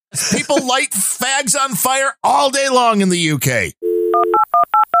People light fags on fire all day long in the UK.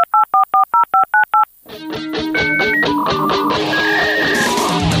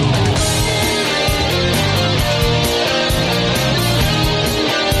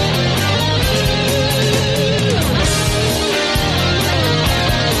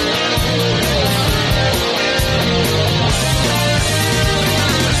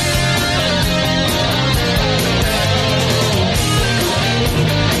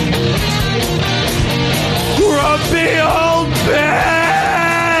 Grumpy old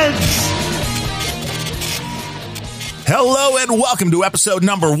beds! Hello and welcome to episode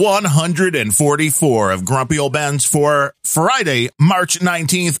number 144 of Grumpy Old Bens for Friday, March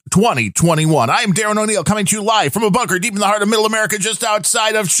 19th, 2021. I am Darren O'Neill coming to you live from a bunker deep in the heart of Middle America just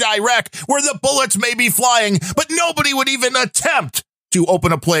outside of Chirac, where the bullets may be flying, but nobody would even attempt to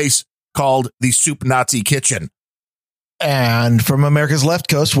open a place called the Soup Nazi Kitchen. And from America's left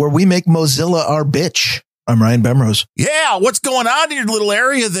coast, where we make Mozilla our bitch, I'm Ryan Bemrose. Yeah, what's going on in your little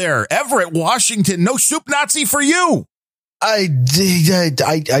area there? Everett, Washington, no Soup Nazi for you. I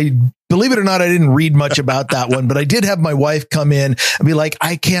believe it or not, I didn't read much about that one, but I did have my wife come in and be like,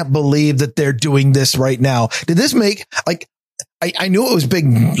 I can't believe that they're doing this right now. Did this make, like, I knew it was big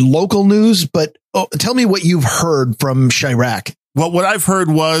local news, but tell me what you've heard from Chirac. Well, what I've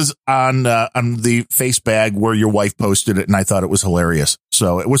heard was on the face bag where your wife posted it, and I thought it was hilarious.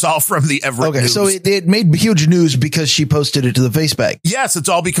 So it was all from the Everett News. So it made huge news because she posted it to the face bag. Yes, it's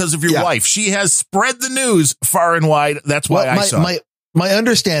all because of your wife. She has spread the news far and wide. That's why I saw it. My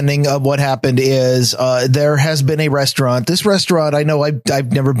understanding of what happened is there has been a restaurant. This restaurant, I know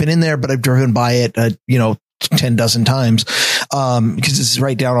I've never been in there, but I've driven by it, 10 dozen times, because it's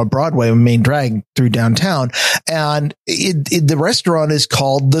right down on Broadway, a main drag through downtown. And the restaurant is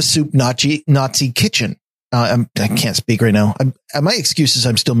called the Soup Nazi Kitchen. I can't speak right now. My excuse is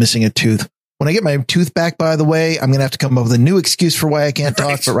I'm still missing a tooth. When I get my tooth back, by the way, I'm going to have to come up with a new excuse for why I can't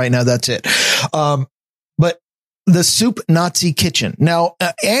talk. But right now, that's it. But the Soup Nazi Kitchen. Now,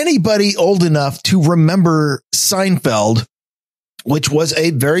 anybody old enough to remember Seinfeld, which was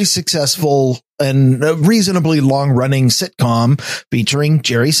a very successful and reasonably long-running sitcom featuring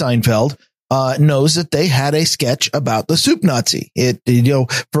Jerry Seinfeld, knows that they had a sketch about the Soup Nazi.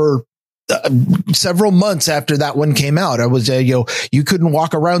 For several months after that one came out, I was, you couldn't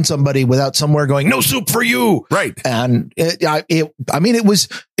walk around somebody without somewhere going, "No soup for you." Right. And it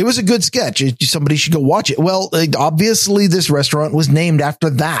was a good sketch. Somebody should go watch it. Well, obviously this restaurant was named after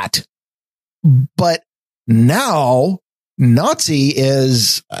that, but now Nazi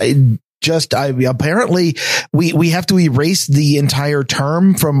is apparently we have to erase the entire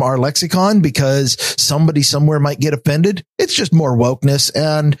term from our lexicon because somebody somewhere might get offended. It's just more wokeness.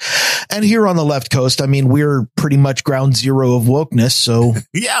 And here on the left coast, I mean, we're pretty much ground zero of wokeness. So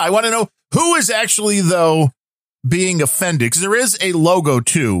yeah, I want to know who is actually, though, being offended, because there is a logo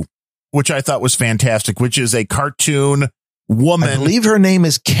too, which I thought was fantastic, which is a cartoon woman. I believe her name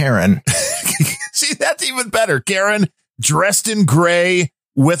is Karen. See, that's even better. Karen, dressed in gray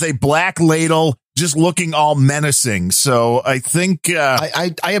with a black ladle, just looking all menacing. So I think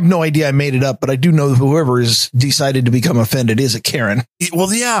I have no idea. I made it up, but I do know whoever has decided to become offended is a Karen.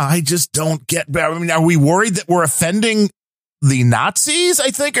 Well, yeah, I just don't get. I mean, are we worried that we're offending the Nazis?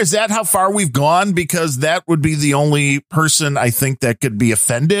 I think, is that how far we've gone? Because that would be the only person I think that could be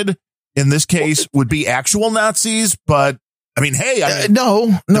offended in this case would be actual Nazis. But I mean, hey,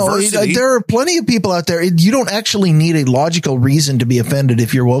 no, there are plenty of people out there. You don't actually need a logical reason to be offended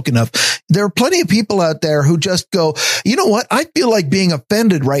if you're woke enough. There are plenty of people out there who just go, you know what? I feel like being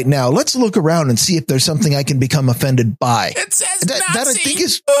offended right now. Let's look around and see if there's something I can become offended by. It says that Nazi.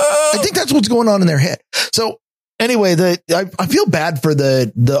 I think that's what's going on in their head. So anyway, I feel bad for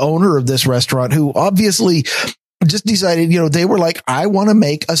the owner of this restaurant who obviously just decided, they were like, I want to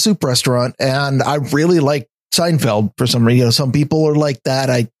make a soup restaurant and I really like Seinfeld for some reason. Some people are like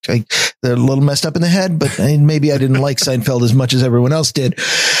that. They're a little messed up in the head, but maybe I didn't like Seinfeld as much as everyone else did.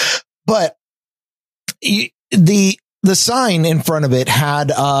 But the sign in front of it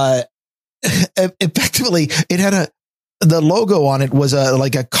had effectively the logo on it was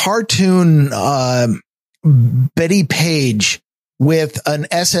like a cartoon Betty Page with an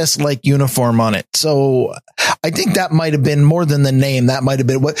SS like uniform on it. So I think that might have been more than the name. That might have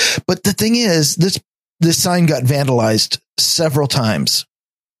been what. But the thing is, this sign got vandalized several times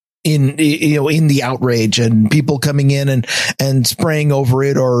in the outrage and people coming in and spraying over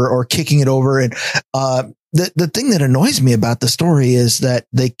it or kicking it over. And the thing that annoys me about the story is that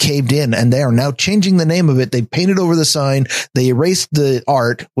they caved in and they are now changing the name of it. They painted over the sign. They erased the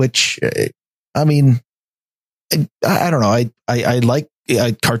art, which I mean, I don't know. I like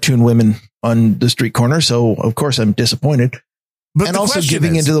cartoon women on the street corner. So of course I'm disappointed. But and also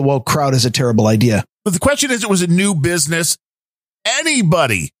giving into the woke crowd is a terrible idea. But the question is, it was a new business.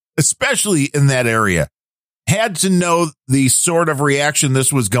 Anybody, especially in that area, had to know the sort of reaction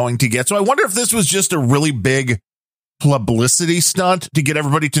this was going to get. So I wonder if this was just a really big publicity stunt to get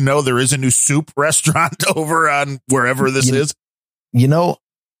everybody to know there is a new soup restaurant over on wherever this is. You know,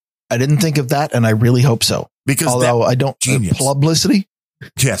 I didn't think of that, and I really hope so. Because although I don't publicity.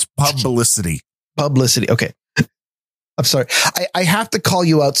 Yes, publicity. Publicity. Okay. I'm sorry. I have to call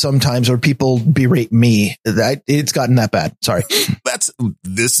you out sometimes or people berate me. It's gotten that bad. Sorry.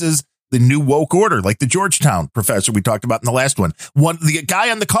 This is the new woke order, like the Georgetown professor we talked about in the last one. The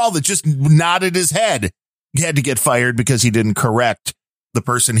guy on the call that just nodded his head had to get fired because he didn't correct the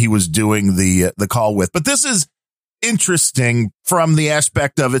person he was doing the call with. But this is interesting from the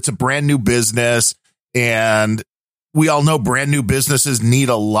aspect of it's a brand new business, and we all know brand new businesses need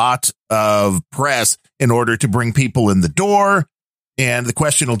a lot of press in order to bring people in the door. And the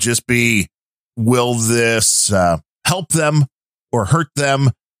question will just be, will this help them or hurt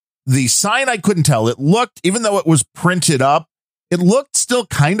them? The sign, I couldn't tell. It looked, even though it was printed up, it looked still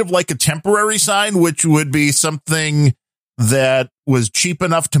kind of like a temporary sign, which would be something that was cheap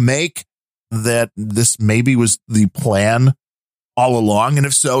enough to make, that this maybe was the plan all along. And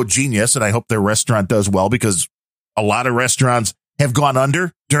if so, genius. And I hope their restaurant does well, because a lot of restaurants have gone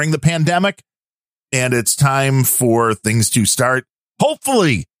under during the pandemic, and it's time for things to start,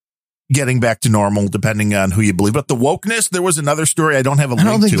 hopefully, getting back to normal, depending on who you believe. But the wokeness, there was another story. I don't have a link to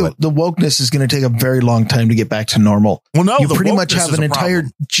it. I don't think the wokeness is going to take a very long time to get back to normal. Well, no, you pretty much have an entire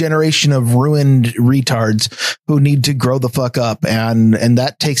generation of ruined retards who need to grow the fuck up, and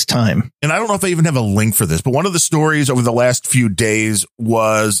that takes time. And I don't know if I even have a link for this, but one of the stories over the last few days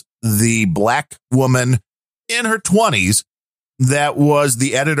was the black woman in her 20s that was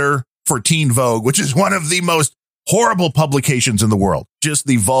the editor for Teen Vogue, which is one of the most horrible publications in the world. Just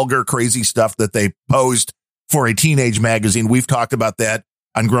the vulgar, crazy stuff that they posed for a teenage magazine. We've talked about that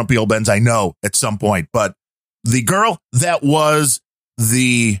on Grumpy Old Bens, I know, at some point. But the girl that was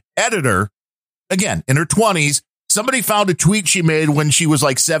the editor, again, in her 20s, somebody found a tweet she made when she was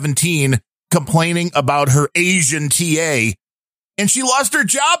like 17, complaining about her Asian TA, and she lost her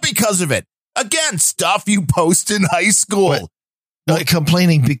job because of it. Again, stuff you post in high school.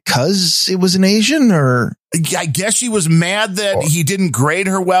 Complaining because it was an Asian, or I guess she was mad that he didn't grade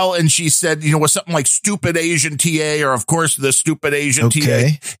her well. And she said, was something like stupid Asian TA, or of course the stupid Asian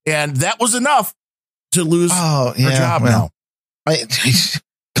TA. And that was enough to lose her job now.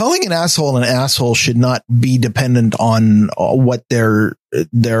 Calling an asshole should not be dependent on what their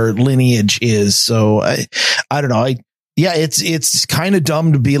lineage is. So I don't know. It's kind of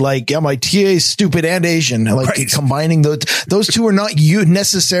dumb to be like, yeah, my TA is stupid and Asian. Like combining those two are not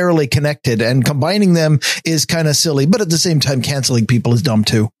necessarily connected, and combining them is kind of silly. But at the same time, canceling people is dumb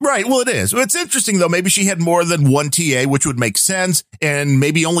too. Right. Well, it is. It's interesting though. Maybe she had more than one TA, which would make sense, and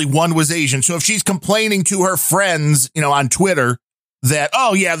maybe only one was Asian. So if she's complaining to her friends, on Twitter that,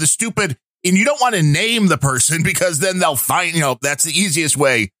 oh yeah, the stupid, and you don't want to name the person because then they'll find, that's the easiest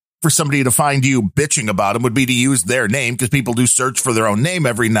way for somebody to find you bitching about them would be to use their name, because people do search for their own name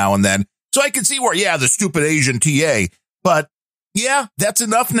every now and then. So I can see where, the stupid Asian TA, but that's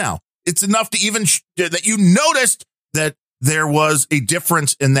enough now. It's enough to even that you noticed that there was a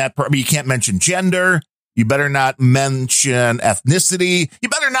difference in that. You can't mention gender. You better not mention ethnicity. You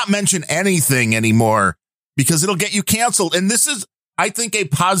better not mention anything anymore, because it'll get you canceled. And this is, I think, a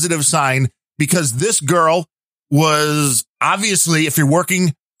positive sign, because this girl was obviously, if you're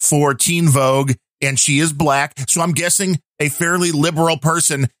working for Teen Vogue, and she is black, so I'm guessing a fairly liberal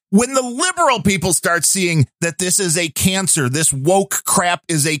person. When the liberal people start seeing that this is a cancer, this woke crap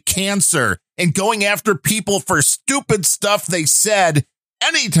is a cancer, and going after people for stupid stuff they said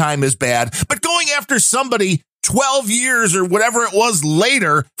anytime is bad, but going after somebody 12 years or whatever it was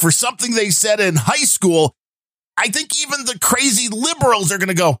later for something they said in high school, I think even the crazy liberals are going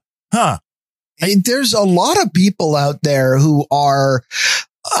to go, There's a lot of people out there who are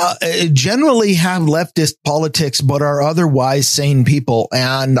generally have leftist politics, but are otherwise sane people.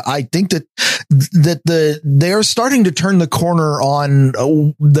 And I think that they're starting to turn the corner on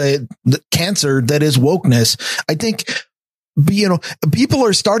the cancer that is wokeness. I think, people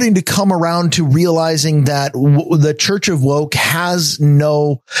are starting to come around to realizing that the Church of Woke have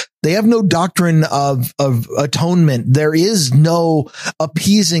no doctrine of atonement. There is no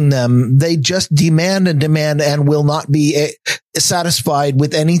appeasing them. They just demand and will not be satisfied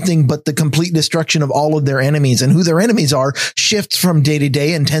with anything but the complete destruction of all of their enemies. And who their enemies are shifts from day to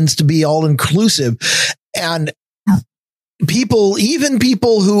day and tends to be all inclusive. And people, even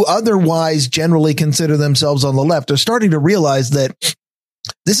people who otherwise generally consider themselves on the left, are starting to realize that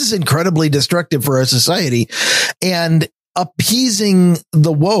this is incredibly destructive for our society, and appeasing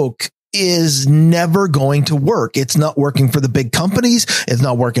the woke is never going to work. It's not working for the big companies. It's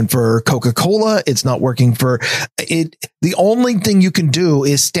not working for Coca-Cola. It's not working for it. The only thing you can do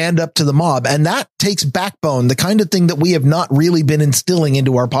is stand up to the mob. And that takes backbone, the kind of thing that we have not really been instilling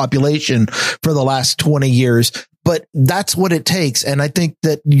into our population for the last 20 years. But that's what it takes. And I think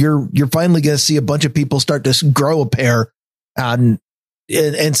that you're finally going to see a bunch of people start to grow a pair and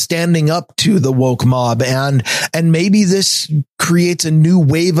standing up to the woke mob, and maybe this creates a new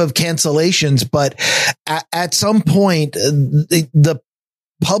wave of cancellations. But at some point, the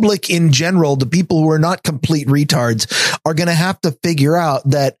public in general, the people who are not complete retards, are going to have to figure out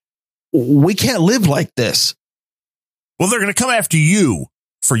that we can't live like this. Well, they're going to come after you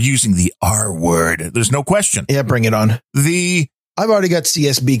for using the R word. There's no question. Yeah, bring it on. I've already got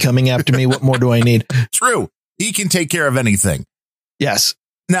CSB coming after me. What more do I need? True. He can take care of anything. Yes.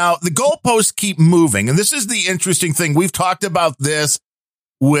 Now, the goalposts keep moving, and this is the interesting thing. We've talked about this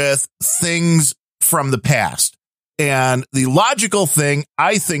with things from the past, and the logical thing,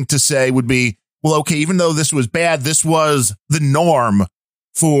 I think, to say would be, well, okay, even though this was bad, this was the norm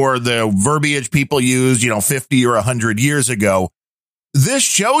for the verbiage people used, 50 or 100 years ago. This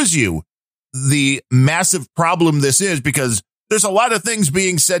shows you the massive problem this is, because there's a lot of things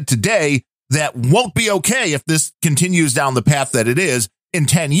being said today that won't be okay if this continues down the path that it is in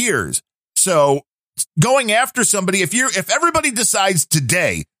 10 years. So going after somebody, if everybody decides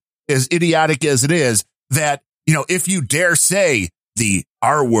today, as idiotic as it is, that, if you dare say the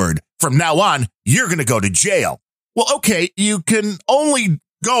R word from now on, you're going to go to jail. Well, okay, you can only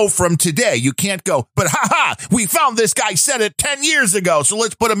go from today. You can't go, but we found this guy said it 10 years ago, so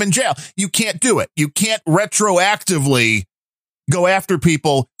let's put him in jail. You can't do it. You can't retroactively go after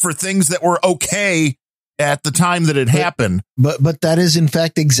people for things that were okay at the time that it happened. But that is in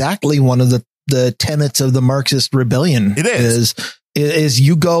fact exactly one of the tenets of the Marxist rebellion. It is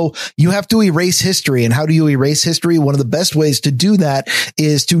you have to erase history. And how do you erase history? One of the best ways to do that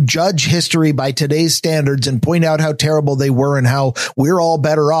is to judge history by today's standards and point out how terrible they were and how we're all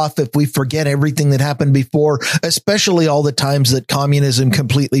better off if we forget everything that happened before, especially all the times that communism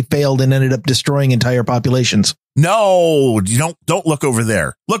completely failed and ended up destroying entire populations. No, you don't look over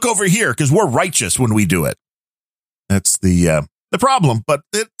there. Look over here, because we're righteous when we do it. That's the problem. But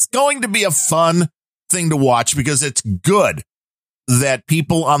it's going to be a fun thing to watch, because it's good that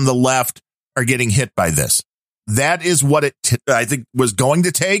people on the left are getting hit by this. That is what I think was going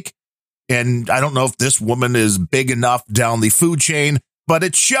to take. And I don't know if this woman is big enough down the food chain, but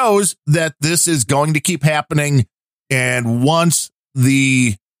it shows that this is going to keep happening. And once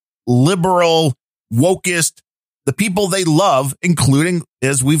the liberal, wokest, the people they love, including,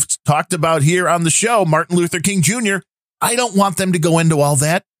 as we've talked about here on the show, Martin Luther King Jr., I don't want them to go into all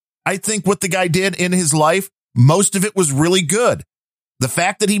that. I think what the guy did in his life, most of it was really good. The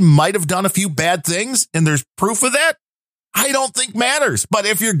fact that he might have done a few bad things, and there's proof of that, I don't think matters. But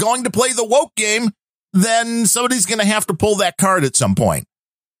if you're going to play the woke game, then somebody's going to have to pull that card at some point.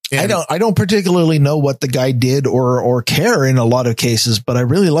 And I don't particularly know what the guy did or care in a lot of cases, but I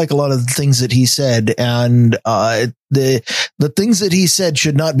really like a lot of the things that he said. And the things that he said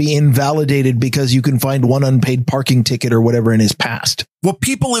should not be invalidated because you can find one unpaid parking ticket or whatever in his past. Well,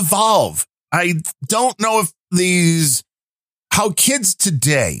 people evolve. I don't know if how kids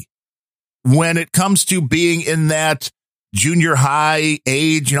today, when it comes to being in that junior high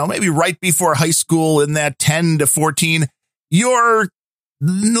age, maybe right before high school, in that 10 to 14, you're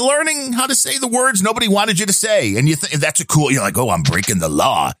learning how to say the words nobody wanted you to say. And you think that's you're like, oh, I'm breaking the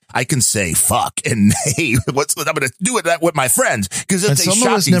law. I can say fuck and hey, I'm going to do it with my friends, because it's a shocking thing.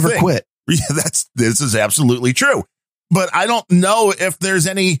 Some of us never quit. Yeah, this is absolutely true. But I don't know if there's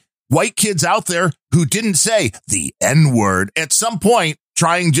any white kids out there who didn't say the N word at some point,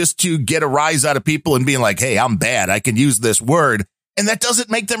 trying just to get a rise out of people and being like, hey, I'm bad, I can use this word. And that doesn't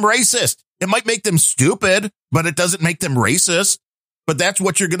make them racist. It might make them stupid, but it doesn't make them racist. But that's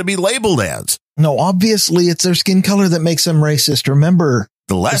what you're going to be labeled as. No, obviously it's their skin color that makes them racist. Remember,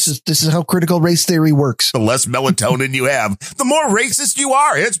 this is how critical race theory works. The less melatonin you have, the more racist you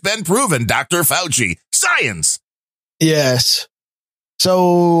are. It's been proven. Dr. Fauci. Science. Yes.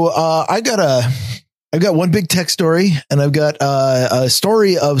 So I've got one big tech story, and I've got a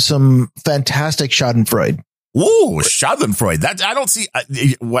story of some fantastic Schadenfreude. Ooh, Schadenfreude. That I don't see.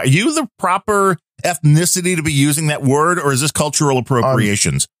 Are you the proper ethnicity to be using that word, or is this cultural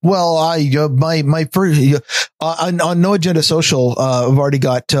appropriations? Well, my first on No Agenda Social, I've already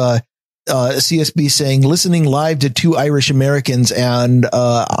got CSB saying listening live to two Irish Americans, and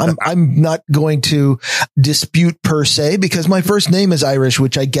I'm not going to dispute per se because my first name is Irish,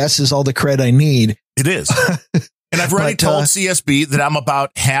 which I guess is all the cred I need. It is. And I've already told CSB that I'm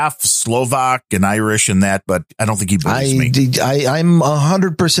about half Slovak and Irish and that, but I don't think he believes me. I'm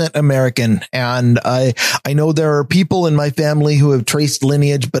 100% American, and I know there are people in my family who have traced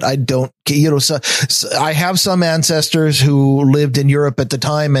lineage, but I don't, so I have some ancestors who lived in Europe at the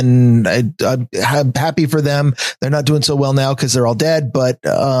time, and I'm happy for them. They're not doing so well now because they're all dead, but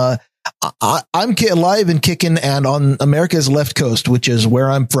I'm alive and kicking and on America's left coast, which is where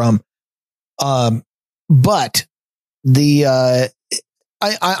I'm from. But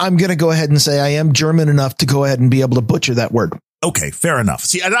I'm going to go ahead and say I am German enough to go ahead and be able to butcher that word. Okay, fair enough.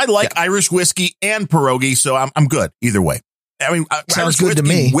 See, and I like Irish whiskey and pierogi, so I'm good either way. I mean, sounds Irish good to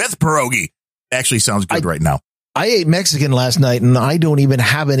me. With pierogi actually sounds good right now. I ate Mexican last night, and I don't even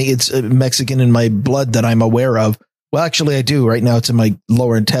have any. It's Mexican in my blood that I'm aware of. Well, actually, I do. Right now, it's in my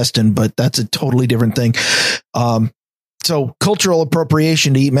lower intestine, but that's a totally different thing. So cultural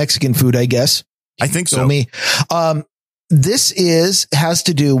appropriation to eat Mexican food, I guess. I think so. Me. This has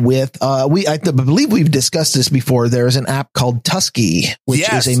to do with, I believe we've discussed this before. There's an app called Tusky,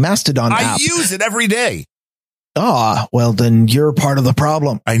 which is a Mastodon app. I use it every day. Well, then you're part of the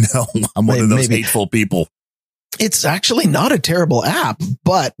problem. I know. I'm one of those hateful people. It's actually not a terrible app,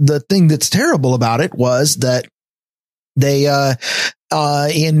 but the thing that's terrible about it was that they,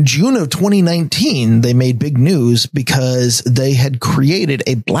 in June of 2019, they made big news because they had created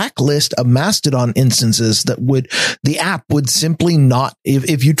a blacklist of Mastodon instances that the app would simply not,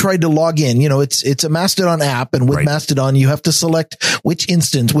 if you tried to log in, it's a Mastodon app, and with Mastodon, you have to select which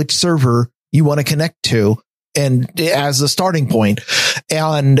instance, which server you want to connect to, and as a starting point.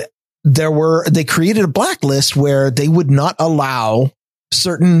 And they created a blacklist where they would not allow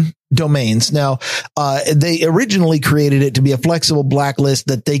certain domains. Now, they originally created it to be a flexible blacklist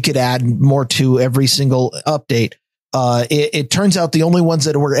that they could add more to every single update. It turns out the only ones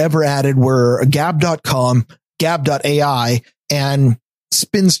that were ever added were gab.com, gab.ai, and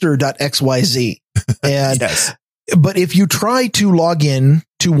spinster.xyz. And, but if you try to log in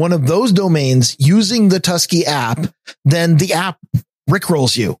to one of those domains using the Tusky app, then the app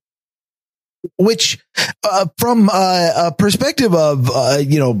rickrolls you. Which, from a perspective of,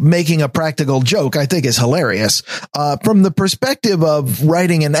 making a practical joke, I think is hilarious. From the perspective of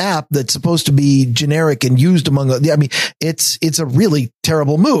writing an app that's supposed to be generic and used it's a really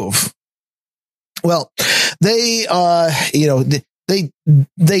terrible move. Well, they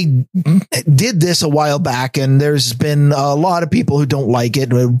did this a while back, and there's been a lot of people who don't like it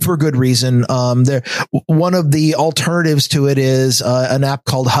for good reason. One of the alternatives to it is an app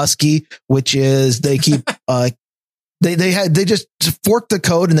called Husky, which is they keep they just forked the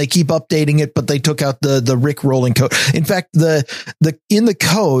code and they keep updating it, but they took out the Rick rolling code. In fact, in the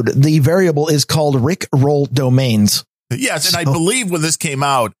code, the variable is called Rick roll domains. Yes, and I believe when this came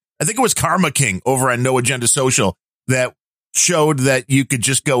out, I think it was Karma King over on No Agenda Social that showed that you could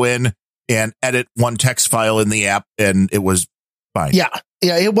just go in and edit one text file in the app and it was fine. Yeah,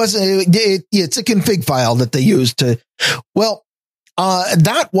 it wasn't. It's a config file that they used to. Well,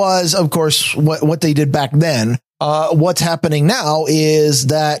 that was, of course, what they did back then. What's happening now is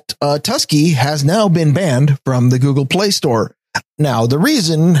that Tusky has now been banned from the Google Play Store. Now, the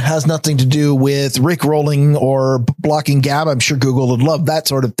reason has nothing to do with Rick rolling or blocking Gab. I'm sure Google would love that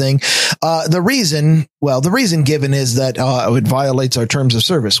sort of thing. The reason given is that it violates our terms of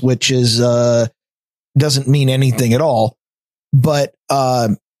service, which is doesn't mean anything at all. But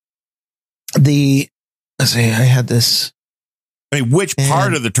let's see, I had this. I mean, which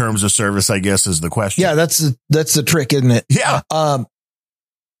part of the terms of service, I guess, is the question. Yeah, that's the trick, isn't it? Yeah. Because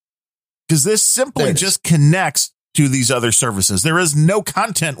this simply just connects to these other services. There is no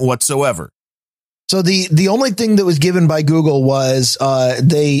content whatsoever. So the only thing that was given by Google was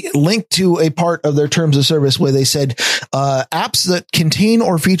they linked to a part of their terms of service where they said apps that contain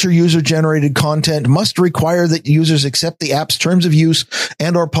or feature user generated content must require that users accept the app's terms of use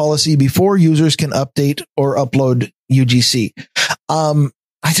and or policy before users can update or upload UGC. Well,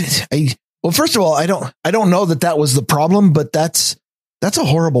 first of all, I don't know that was the problem, but that's a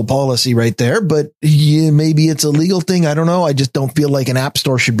horrible policy right there. But maybe it's a legal thing. I don't know. I just don't feel like an app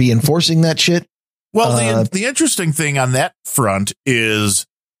store should be enforcing that shit. Well, the interesting thing on that front is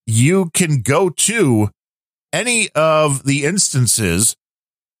you can go to any of the instances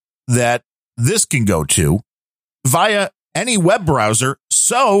that this can go to via any web browser.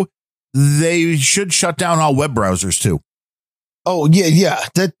 So they should shut down all web browsers too. Oh, yeah.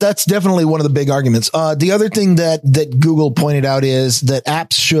 That's definitely one of the big arguments. The other thing that Google pointed out is that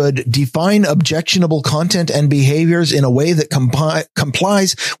apps should define objectionable content and behaviors in a way that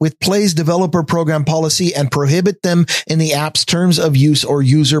complies with Play's developer program policy and prohibit them in the app's terms of use or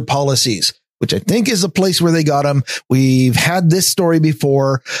user policies, which I think is a place where they got them. We've had this story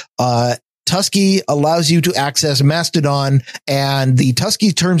before. Tusky allows you to access Mastodon, and the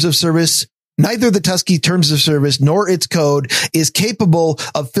Tusky terms of service, neither the Tusky terms of service nor its code is capable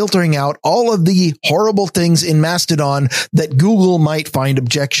of filtering out all of the horrible things in Mastodon that Google might find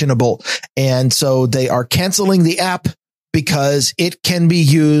objectionable. And so they are canceling the app because it can be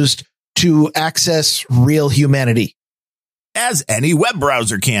used to access real humanity. As any web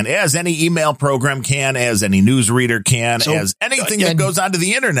browser can, as any email program can, as any newsreader can, as anything that goes onto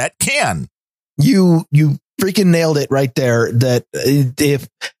the internet can. You freaking nailed it right there. That if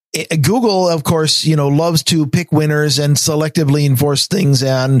Google, of course, loves to pick winners and selectively enforce things.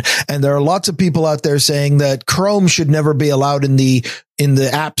 And there are lots of people out there saying that Chrome should never be allowed in the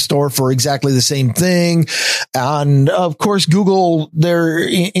App Store for exactly the same thing. And of course, Google, they're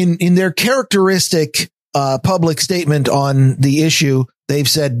in their characteristic public statement on the issue, they've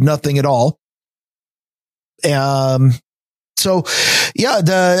said nothing at all. So yeah,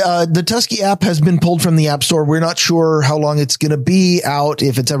 the Tusky app has been pulled from the App Store. We're not sure how long it's going to be out,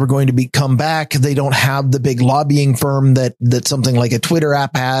 if it's ever going to come back. They don't have the big lobbying firm that something like a Twitter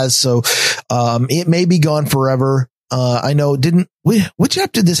app has. So, it may be gone forever. I know which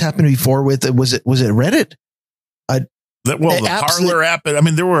app did this happen before with? Was it Reddit? The Parler app. I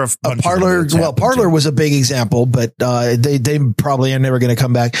mean, there were a Parler. Well, Parler was a big example, but they probably are never going to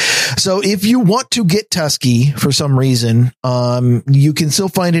come back. So if you want to get Tusky for some reason, you can still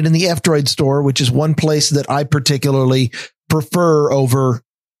find it in the F-Droid store, which is one place that I particularly prefer over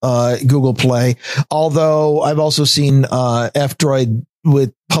Google Play. Although I've also seen F-Droid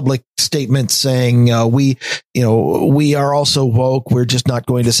with public statements saying we are also woke. We're just not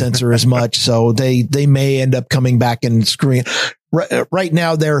going to censor as much. So they may end up coming back and screen. Right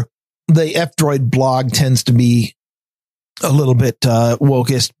now, the F-Droid blog tends to be a little bit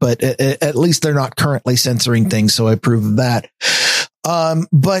wokest, but at least they're not currently censoring things. So I approve of that.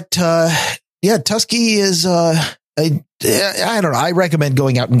 Yeah, Tusky is I don't know. I recommend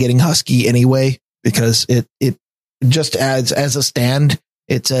going out and getting Husky anyway, because it just as a stand,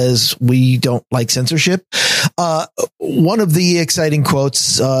 it says we don't like censorship. One of the exciting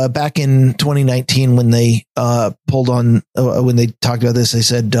quotes back in 2019 when they when they talked about this, they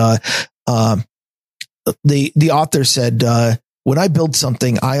said the author said, when I build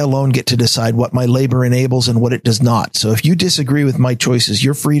something, I alone get to decide what my labor enables and what it does not. So if you disagree with my choices,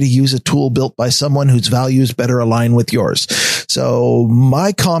 you're free to use a tool built by someone whose values better align with yours. So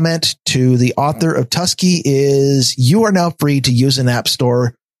my comment to the author of Tusky is, you are now free to use an app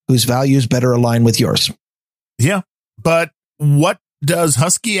store whose values better align with yours. Yeah. But what does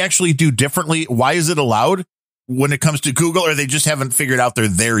Husky actually do differently? Why is it allowed when it comes to Google, or they just haven't figured out they're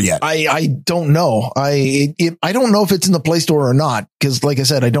there yet? I don't know. I don't know if it's in the Play Store or not, because like I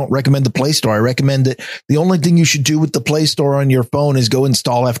said, I don't recommend the Play Store. I recommend that the only thing you should do with the Play Store on your phone is go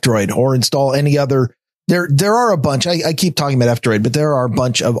install F-Droid or install any other. There are a bunch. I keep talking about F-Droid, but there are a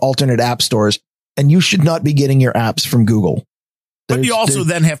bunch of alternate app stores, and you should not be getting your apps from Google. But you also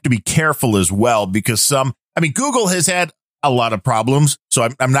then have to be careful as well, because Google has had a lot of problems. So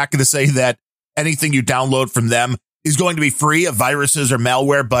I'm not going to say that anything you download from them is going to be free of viruses or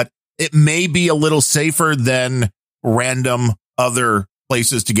malware, but it may be a little safer than random other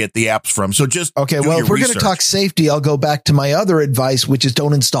places to get the apps from. So just okay. Well, if we're going to talk safety, I'll go back to my other advice, which is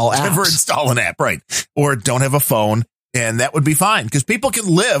don't install apps. Never install an app, right? Or don't have a phone, and that would be fine, because people can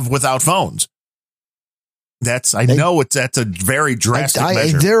live without phones. That's a very drastic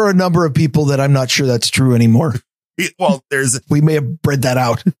measure. There are a number of people that I'm not sure that's true anymore. Well, we may have bred that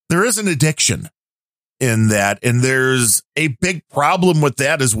out. There is an addiction in that, and there's a big problem with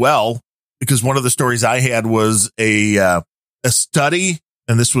that as well, because one of the stories I had was a study,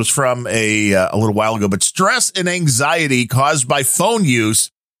 and this was from a little while ago, but stress and anxiety caused by phone use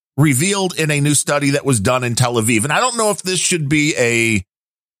revealed in a new study that was done in Tel Aviv. And I don't know if this should be a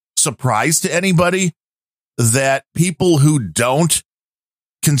surprise to anybody, that people who don't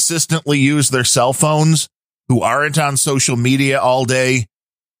consistently use their cell phones, who aren't on social media all day,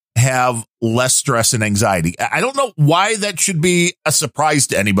 have less stress and anxiety. I don't know why that should be a surprise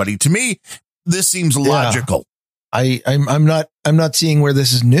to anybody. To me, this seems logical. I'm not seeing where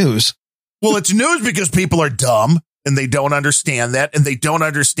this is news. Well, it's news because people are dumb and they don't understand that, and they don't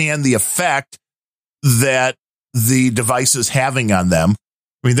understand the effect that the device is having on them.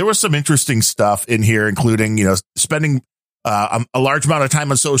 I mean, there was some interesting stuff in here, including, spending A large amount of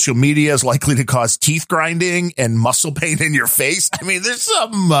time on social media is likely to cause teeth grinding and muscle pain in your face. I mean, there's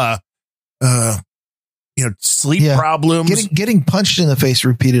some, sleep problems. Getting punched in the face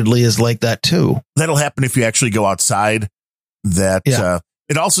repeatedly is like that too. That'll happen if you actually go outside.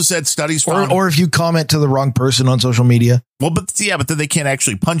 It also said studies found, or if you comment to the wrong person on social media. Well, but then they can't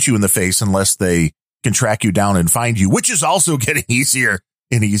actually punch you in the face unless they can track you down and find you, which is also getting easier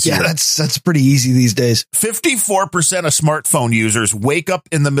and easier. Yeah, that's pretty easy these days. 54% of smartphone users wake up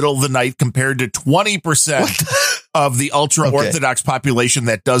in the middle of the night compared to 20% of the ultra orthodox population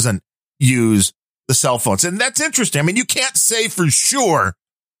that doesn't use the cell phones. And that's interesting. I mean, you can't say for sure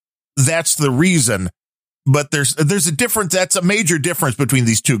that's the reason, but there's a difference. That's a major difference between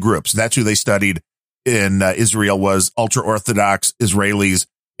these two groups. That's who they studied in Israel, was ultra orthodox Israelis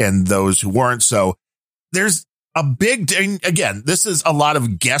and those who weren't. So there's a big, again, this is a lot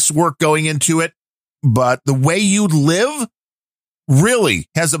of guesswork going into it, but the way you live really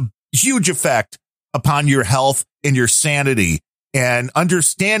has a huge effect upon your health and your sanity. And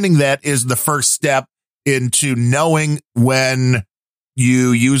understanding that is the first step into knowing when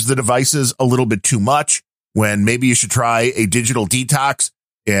you use the devices a little bit too much, when maybe you should try a digital detox.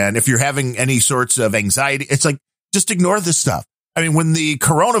 And if you're having any sorts of anxiety, it's like, just ignore this stuff. I mean, when the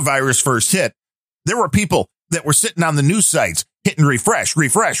coronavirus first hit, there were people that were sitting on the news sites hitting refresh.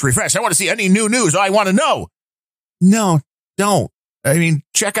 I want to see any new news. I want to know. No, don't. I mean,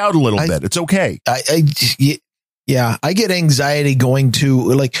 check out a little bit. It's okay. I get anxiety going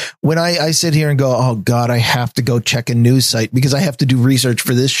to, like, when I sit here and go, oh God, I have to go check a news site because I have to do research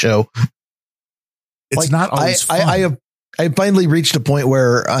for this show. It's like, not always fun. I finally reached a point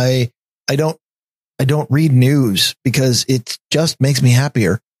where I don't read news because it just makes me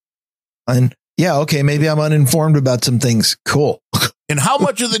happier. And yeah, okay, maybe I'm uninformed about some things. Cool. And how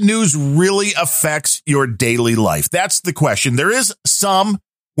much of the news really affects your daily life? That's the question. There is some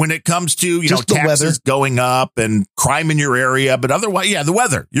when it comes to, taxes weather going up and crime in your area, but otherwise, yeah, the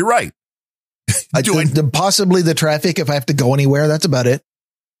weather. You're right. Possibly the traffic if I have to go anywhere. That's about it.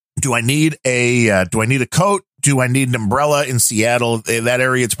 Do I need a coat? Do I need an umbrella in Seattle? That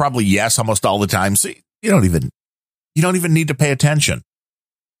area, it's probably yes, almost all the time. So you don't even need to pay attention.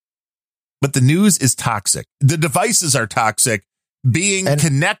 But the news is toxic. The devices are toxic. Being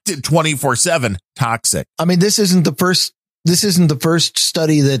connected 24/7, toxic. I mean, this isn't the first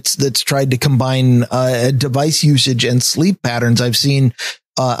study that's tried to combine device usage and sleep patterns. I've seen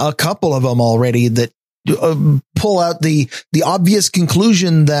a couple of them already that pull out the obvious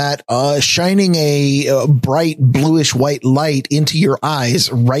conclusion that shining a bright bluish white light into your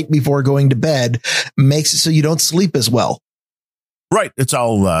eyes right before going to bed makes it so you don't sleep as well. Right. It's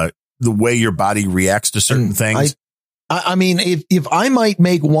all the way your body reacts to certain things. I mean, if I might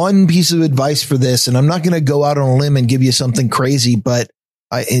make one piece of advice for this, and I'm not going to go out on a limb and give you something crazy, but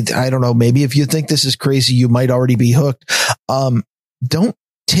I don't know, maybe if you think this is crazy, you might already be hooked. Don't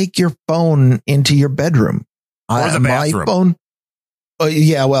take your phone into your bedroom. Or the bathroom. My phone.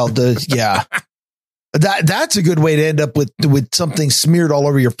 That's a good way to end up with something smeared all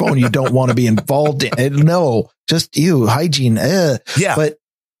over your phone you don't want to be involved in. No, just hygiene. Yeah. But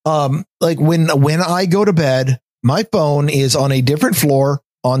like when I go to bed, my phone is on a different floor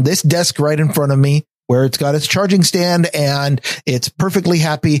on this desk right in front of me, where it's got its charging stand and it's perfectly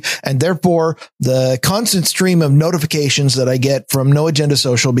happy. And therefore the constant stream of notifications that I get from No Agenda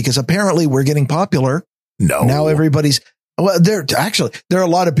Social, because apparently we're getting popular. No, now there are a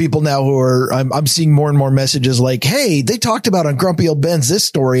lot of people now who are, I'm seeing more and more messages like, hey, they talked about on Grumpy Old Ben's this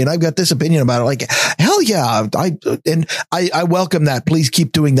story and I've got this opinion about it. Like, hell yeah. I welcome that. Please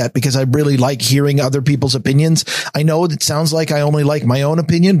keep doing that because I really like hearing other people's opinions. I know it sounds like I only like my own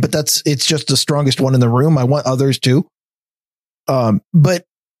opinion, but it's just the strongest one in the room. I want others too. But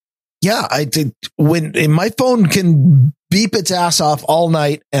yeah, I think when my phone can beep its ass off all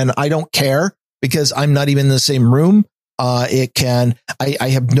night and I don't care because I'm not even in the same room. It can, I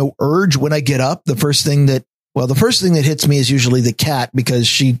have no urge when I get up. The first thing that hits me is usually the cat because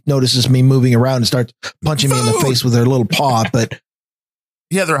she notices me moving around and starts punching me in the face with her little paw. But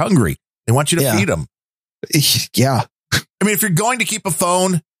yeah, they're hungry. They want you to feed them. Yeah. I mean, if you're going to keep a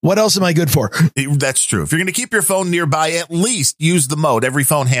phone, what else am I good for? That's true. If you're going to keep your phone nearby, at least use the mode. Every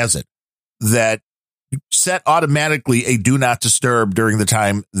phone has it that set automatically a do not disturb during the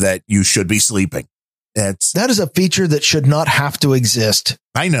time that you should be sleeping. That is a feature that should not have to exist.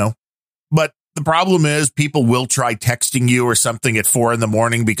 I know, but the problem is people will try texting you or something at 4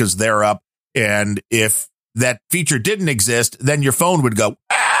 a.m. because they're up. And if that feature didn't exist, then your phone would go,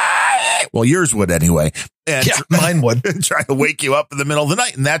 ah! Well, yours would anyway. And mine would try to wake you up in the middle of the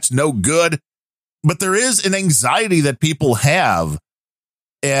night. And that's no good. but there is an anxiety that people have,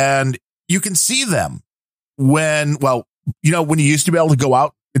 and you can see them when you used to be able to go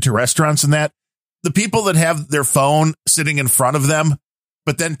out into restaurants and that, the people that have their phone sitting in front of them,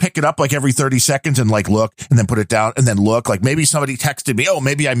 but then pick it up like every 30 seconds and like look and then put it down and then look, like maybe somebody texted me. Oh,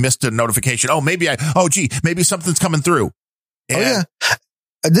 maybe I missed a notification. Oh, maybe something's coming through. And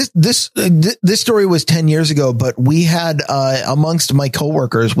This story was 10 years ago, but we had, amongst my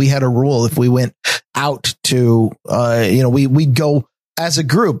coworkers, we had a rule. If we went out to, we'd go as a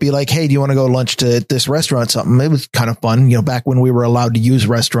group, be like, hey, do you want to go lunch to this restaurant? Something. It was kind of fun, back when we were allowed to use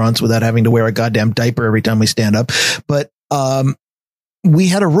restaurants without having to wear a goddamn diaper every time we stand up. But, we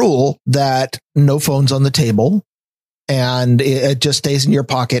had a rule that no phones on the table, and it just stays in your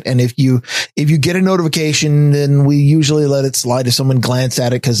pocket. And if you get a notification, then we usually let it slide if someone glance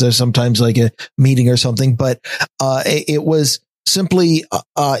at it, because there's sometimes like a meeting or something. But it was simply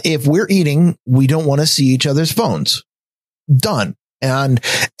if we're eating, we don't want to see each other's phones. Done. And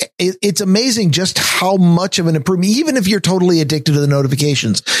it's amazing just how much of an improvement, even if you're totally addicted to the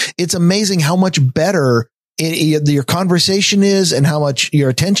notifications, it's amazing how much better your conversation is and how much your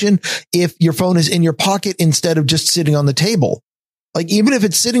attention if your phone is in your pocket instead of just sitting on the table. Like, even if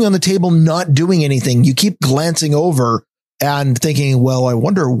it's sitting on the table not doing anything, you keep glancing over and thinking, well, I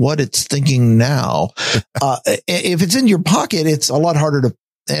wonder what it's thinking now. If it's in your pocket, it's a lot harder to,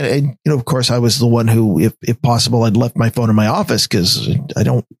 and of course I was the one who, if possible, I'd left my phone in my office because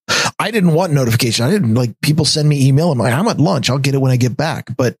I didn't want notification. I didn't like people send me email. I'm like, I'm at lunch. I'll get it when I get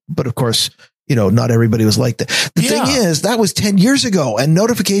back. But of course, not everybody was like that. The thing is, that was 10 years ago, and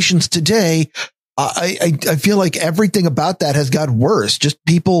notifications today, I feel like everything about that has got worse. Just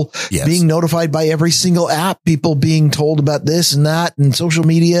people being notified by every single app, people being told about this and that and social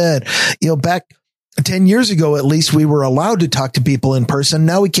media. And, back 10 years ago, at least we were allowed to talk to people in person.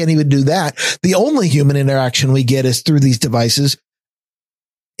 Now we can't even do that. The only human interaction we get is through these devices.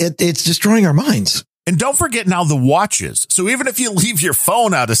 It's destroying our minds. And don't forget now the watches. So even if you leave your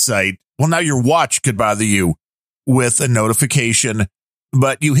phone out of sight, well, now your watch could bother you with a notification,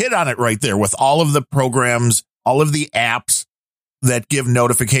 but you hit on it right there with all of the programs, all of the apps that give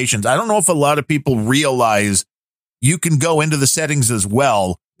notifications. I don't know if a lot of people realize you can go into the settings as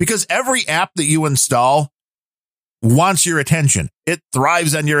well, because every app that you install wants your attention. It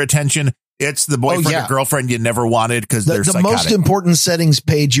thrives on your attention. It's the boyfriend or girlfriend you never wanted because they're psychotic. The most important settings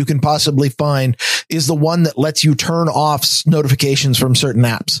page you can possibly find is the one that lets you turn off notifications from certain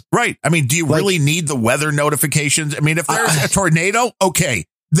apps. Right. I mean, do you really need the weather notifications? I mean, if there's a tornado, okay,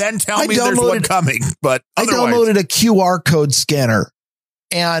 then tell me there's one coming. But I downloaded a QR code scanner.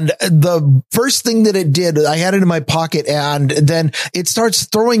 And the first thing that it did, I had it in my pocket, and then it starts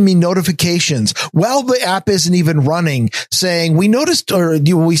throwing me notifications while the app isn't even running, saying, we noticed, or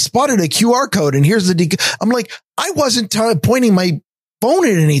we spotted a QR code, and here's the I'm like, I wasn't pointing my phone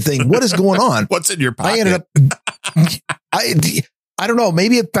at anything. What is going on? What's in your pocket? I ended up, I don't know.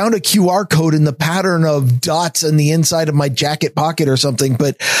 Maybe it found a QR code in the pattern of dots in the inside of my jacket pocket or something.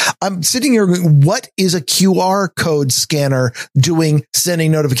 But I'm sitting here going, what is a QR code scanner doing,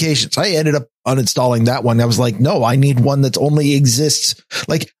 sending notifications? I ended up uninstalling that one. I was like, no, I need one that only exists.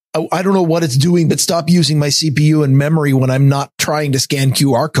 Like, I don't know what it's doing, but stop using my CPU and memory when I'm not trying to scan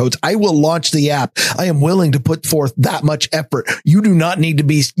QR codes. I will launch the app. I am willing to put forth that much effort. You do not need to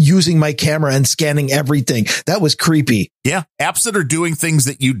be using my camera and scanning everything. That was creepy. Yeah. Apps that are doing things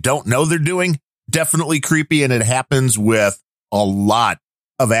that you don't know they're doing, definitely creepy. And it happens with a lot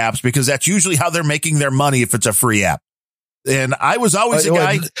of apps because that's usually how they're making their money if it's a free app. And I was always a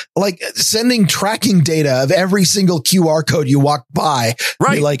guy like sending tracking data of every single QR code you walk by.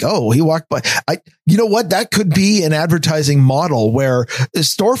 Right. You're like, oh, he walked by. You know what? That could be an advertising model where the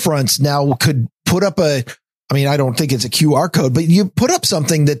storefronts now could put up I don't think it's a QR code, but you put up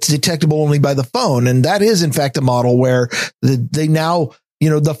something that's detectable only by the phone. And that is, in fact, a model where they now,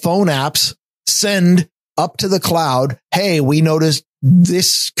 the phone apps send up to the cloud. Hey, we noticed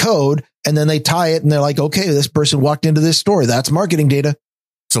this code. And then they tie it and they're like, okay, this person walked into this store. That's marketing data.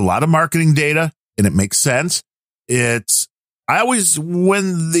 It's a lot of marketing data and it makes sense. When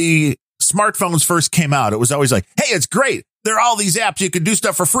the smartphones first came out, it was always like, hey, it's great. There are all these apps. You can do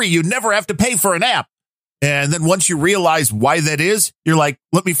stuff for free. You never have to pay for an app. And then once you realize why that is, you're like,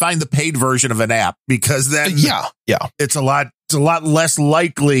 let me find the paid version of an app because then it's a lot less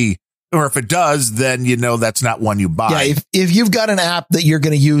likely or if it does, then that's not one you buy. Yeah, if you've got an app that you're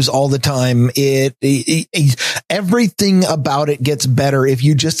going to use all the time, everything about it gets better if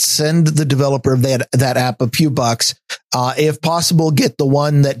you just send the developer of that app a few bucks. If possible, get the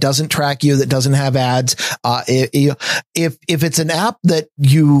one that doesn't track you, that doesn't have ads. If it's an app that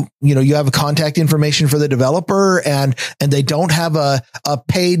you have a contact information for the developer and they don't have a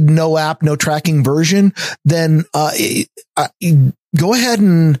paid no app, no tracking version, then go ahead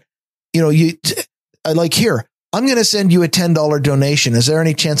and here, I'm going to send you a $10 donation. Is there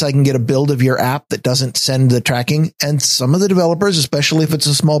any chance I can get a build of your app that doesn't send the tracking? And some of the developers, especially if it's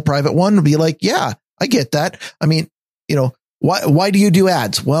a small private one, will be like, yeah, I get that. I mean, why do you do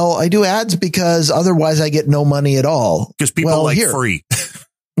ads? Well, I do ads because otherwise I get no money at all. Because people free.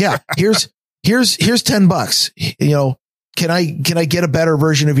 Yeah. Here's $10. Can I get a better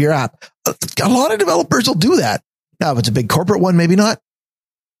version of your app? A lot of developers will do that. Now, if it's a big corporate one, maybe not.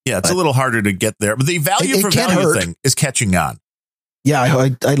 Yeah, it's a little harder to get there, but the value for value thing is catching on. Yeah,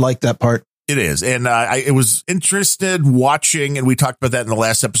 I like that part. It is. And I was interested watching, and we talked about that in the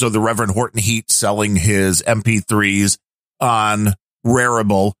last episode, the Reverend Horton Heat selling his MP3s on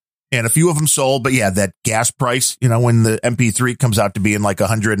Rarible, and a few of them sold. But yeah, that gas price, when the MP3 comes out to be in like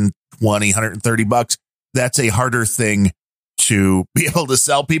 $120, $130, that's a harder thing to be able to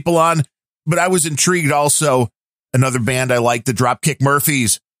sell people on. But I was intrigued also. Another band I like, the Dropkick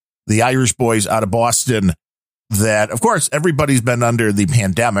Murphys, the Irish boys out of Boston, that, of course, everybody's been under the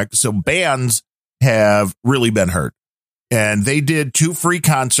pandemic. So bands have really been hurt. And they did 2 free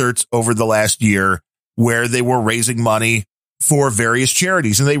concerts over the last year where they were raising money for various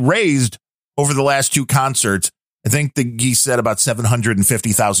charities. And they raised over the last 2 concerts, I think he said about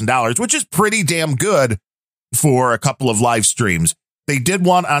 $750,000, which is pretty damn good for a couple of live streams. They did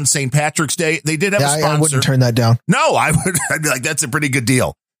one on St. Patrick's Day. They did have a sponsor. I wouldn't turn that down. No, I'd be like, that's a pretty good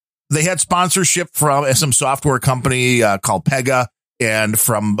deal. They had sponsorship from some software company called Pega, and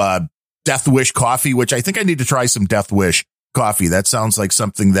from Death Wish Coffee, which I think I need to try some Death Wish coffee. That sounds like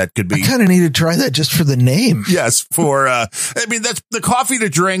something that could be. I kind of need to try that just for the name. Yes, that's the coffee to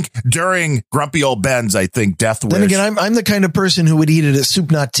drink during Grumpy Old Ben's, I think, Death Wish. Then again, I'm the kind of person who would eat it at Soup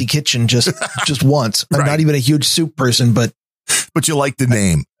Nazi Kitchen just once. I'm not even a huge soup person, but you like the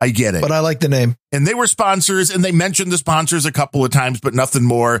name. I get it. But I like the name. And they were sponsors, and they mentioned the sponsors a couple of times, but nothing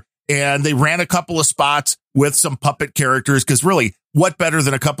more. And they ran a couple of spots with some puppet characters, because really, what better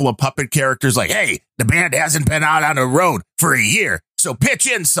than a couple of puppet characters like, hey, the band hasn't been out on the road for a year, so pitch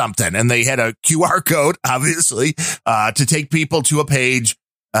in something. And they had a QR code, obviously, to take people to a page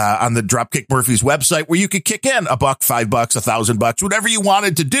on the Dropkick Murphys website where you could kick in $1, $5, $1,000, whatever you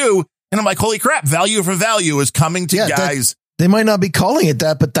wanted to do. And I'm like, holy crap, value for value is coming to guys. They might not be calling it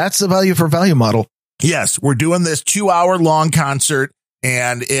that, but that's the value for value model. Yes, we're doing this 2-hour long concert.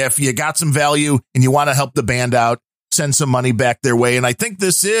 And if you got some value and you want to help the band out, send some money back their way. And I think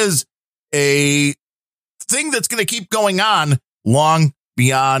this is a thing that's going to keep going on long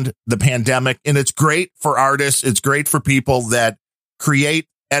beyond the pandemic. And it's great for artists. It's great for people that create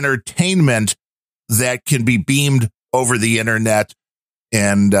entertainment that can be beamed over the internet.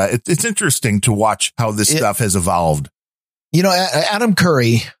 And it's interesting to watch how this stuff has evolved. Adam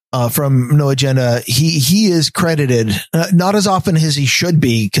Curry from No Agenda, he is credited, not as often as he should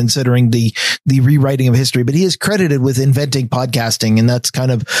be, considering the rewriting of history, but he is credited with inventing podcasting. And that's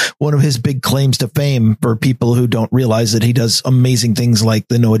kind of one of his big claims to fame for people who don't realize that he does amazing things like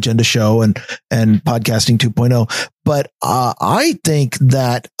the No Agenda show and podcasting 2.0. But I think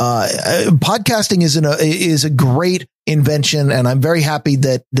that podcasting is a great invention, and I'm very happy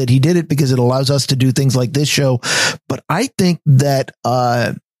that he did it, because it allows us to do things like this show. But I think that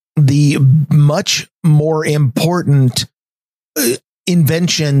the much more important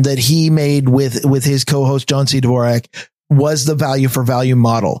invention that he made with his co-host John C. Dvorak was the value for value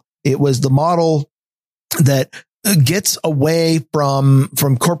model. It was the model that gets away from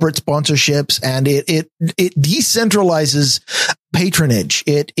corporate sponsorships, and it decentralizes patronage.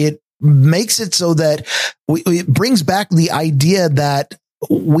 It makes it so that it brings back the idea that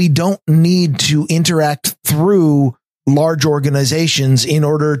we don't need to interact through large organizations in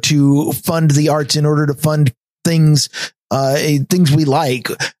order to fund the arts, in order to fund things we like,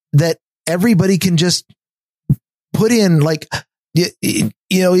 that everybody can just put in, like,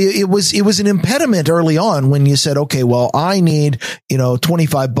 it was an impediment early on when you said, okay, well, I need,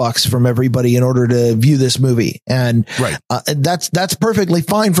 $25 from everybody in order to view this movie. And right. That's perfectly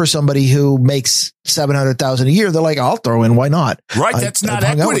fine for somebody who makes $700,000 a year. They're like, I'll throw in. Why not? Right. That's not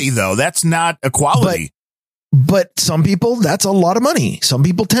equity though. That's not equality. But some people, that's a lot of money. Some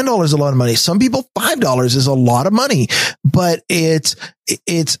people, $10 is a lot of money. Some people, $5 is a lot of money. But it's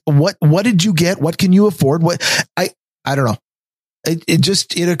what did you get? What can you afford? I don't know.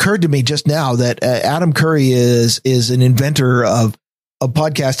 It occurred to me just now that Adam Curry is an inventor of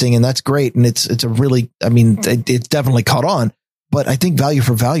podcasting, and that's great. And it's a really, I mean, it's definitely caught on. But I think value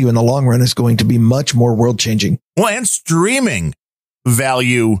for value in the long run is going to be much more world changing. Well, and streaming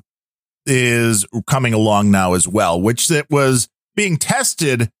value is coming along now as well, which it was being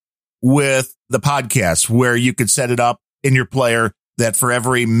tested with the podcast, where you could set it up in your player that for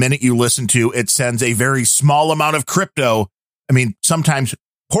every minute you listen to, it sends a very small amount of crypto. I mean, sometimes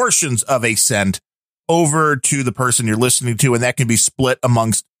portions of a cent over to the person you're listening to, and that can be split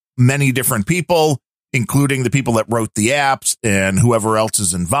amongst many different people, including the people that wrote the apps and whoever else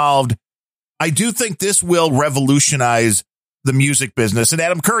is involved. I do think this will revolutionize the music business. And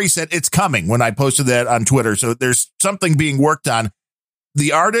Adam Curry said it's coming when I posted that on Twitter. So there's something being worked on.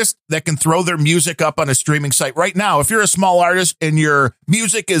 The artist that can throw their music up on a streaming site right now, if you're a small artist and your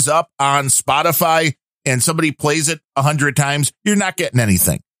music is up on Spotify and somebody plays it 100 times, you're not getting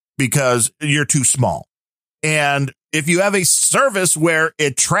anything because you're too small. And if you have a service where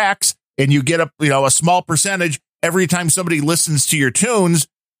it tracks and you get a small percentage every time somebody listens to your tunes,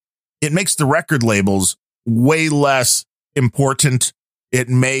 it makes the record labels way less important. It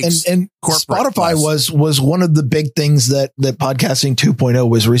makes and Spotify was one of the big things that Podcasting 2.0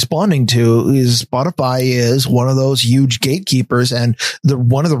 was responding to. Is Spotify is one of those huge gatekeepers, and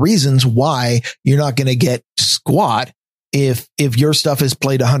one of the reasons why you're not going to get squat if your stuff is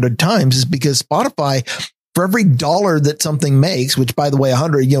played 100 times is because Spotify, for every dollar that something makes, which by the way,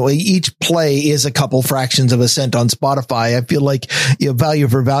 100, each play is a couple fractions of a cent on Spotify. I feel like, value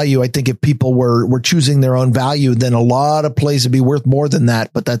for value. I think if people were choosing their own value, then a lot of plays would be worth more than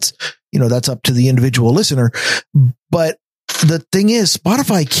that. But that's up to the individual listener. But the thing is,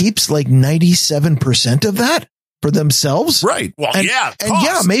 Spotify keeps like 97% of that for themselves. Right. Well,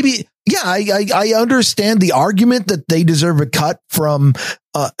 I understand the argument that they deserve a cut from,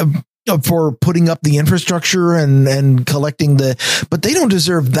 for putting up the infrastructure and collecting but they don't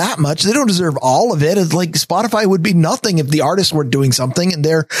deserve that much. They don't deserve all of it. It's like Spotify would be nothing if the artists weren't doing something, and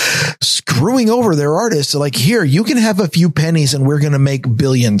they're screwing over their artists. So like, here, you can have a few pennies and we're going to make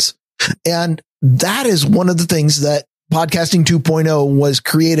billions. And that is one of the things that Podcasting 2.0 was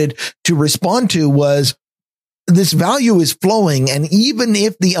created to respond to, was this value is flowing. And even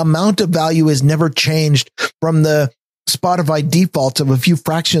if the amount of value is never changed from the Spotify defaults of a few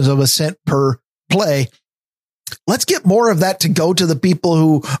fractions of a cent per play, let's get more of that to go to the people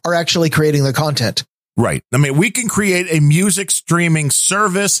who are actually creating the content. Right. I mean, we can create a music streaming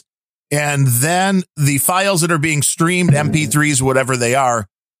service, and then the files that are being streamed, MP3s, whatever they are,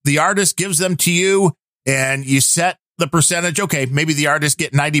 the artist gives them to you and you set the percentage. Okay, maybe the artist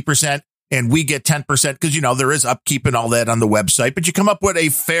get 90% and we get 10% because, there is upkeep and all that on the website, but you come up with a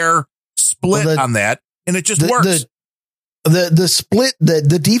fair split on that, and it just works. The split,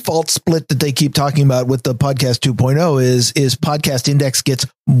 the default split that they keep talking about with the Podcast 2.0 is Podcast Index gets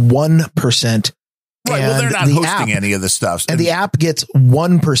 1%. Right. Well, they're not hosting any of the stuff. And the app gets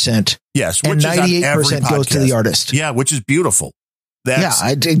 1%. Yes. And 98% goes to the artist. Yeah. Which is beautiful.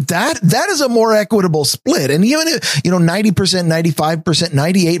 I think that is a more equitable split. And even if, 90%, 95%,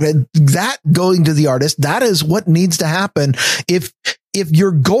 98%, that going to the artist, that is what needs to happen. If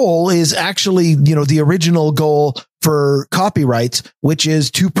your goal is actually, the original goal for copyrights, which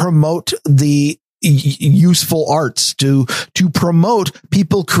is to promote the useful arts, to promote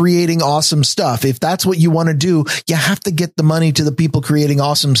people creating awesome stuff. If that's what you want to do, you have to get the money to the people creating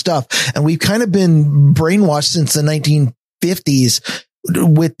awesome stuff. And we've kind of been brainwashed since the 1950s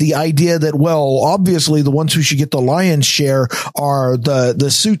with the idea that, well, obviously the ones who should get the lion's share are the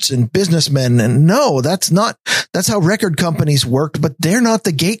suits and businessmen. And no, that's how record companies worked, but they're not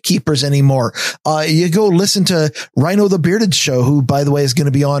the gatekeepers anymore. You go listen to Rhino the Bearded Show, who, by the way, is going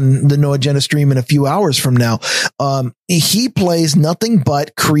to be on the No Agenda stream in a few hours from now. He plays nothing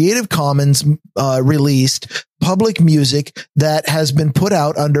but Creative Commons released public music that has been put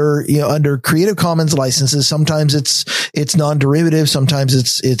out under Creative Commons licenses. Sometimes it's non-derivative, sometimes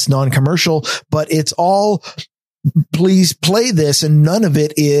it's non-commercial, but it's all, please play this, and none of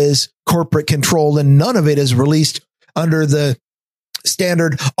it is corporate controlled, and none of it is released under the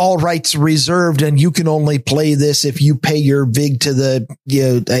standard all rights reserved, and you can only play this if you pay your VIG to the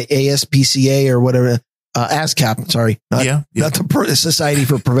ASPCA or whatever, ASCAP, sorry, not the Society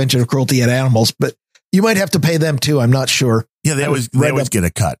for Prevention of Cruelty to Animals, but you might have to pay them too. I'm not sure. Yeah, they always get a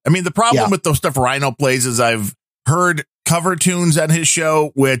cut. I mean, the problem with those stuff Rhino plays is I've heard cover tunes on his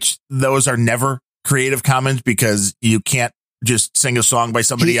show, which those are never Creative Commons because you can't just sing a song by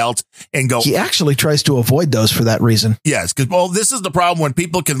somebody else and go. He actually tries to avoid those for that reason. Yes, because, well, this is the problem when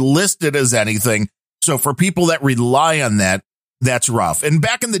people can list it as anything. So for people that rely on that, that's rough. And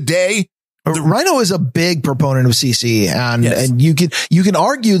back in the day, Rhino is a big proponent of CC, and Yes. and you can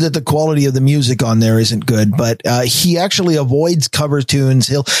argue that the quality of the music on there isn't good, but he actually avoids cover tunes.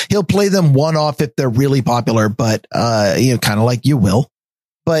 He'll play them one off if they're really popular, but kind of like you will.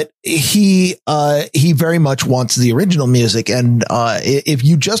 But he very much wants the original music, and if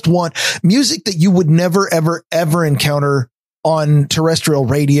you just want music that you would never ever encounter on terrestrial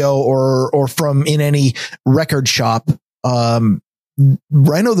radio or from in any record shop,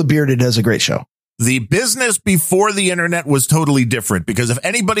 Rhino the Bearded has a great show. the business before the internet was totally different, because if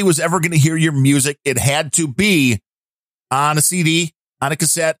anybody was ever going to hear your music, it had to be on a CD, on a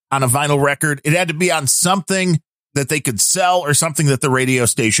cassette, on a vinyl record. It had to be on something that they could sell or something that the radio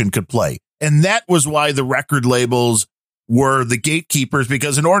station could play. And that was why the record labels were the gatekeepers,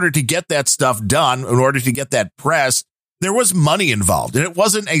 because in order to get that stuff done, in order to get that pressed, there was money involved, and it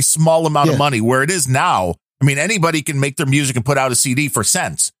wasn't a small amount of money where it is now. I mean, anybody can make their music and put out a CD for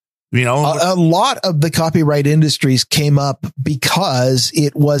cents. You know, a lot of the copyright industries came up because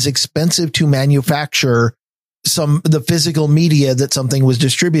it was expensive to manufacture the physical media that something was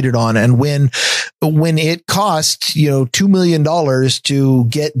distributed on. And when it cost, $2 million to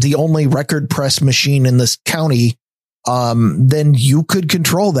get the only record press machine in this county, then you could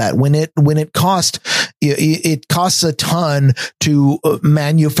control that. When it costs a ton to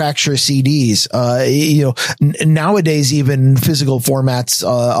manufacture CDs. Nowadays, even physical formats,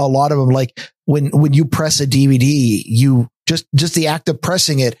 a lot of them, like when you press a DVD, you just the act of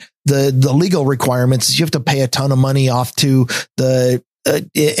pressing it, the legal requirements is you have to pay a ton of money off to the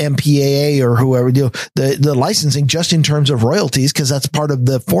MPAA or whoever the licensing, just in terms of royalties, because that's part of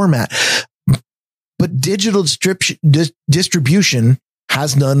the format. But digital distribution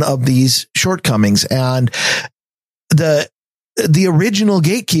has none of these shortcomings, and the original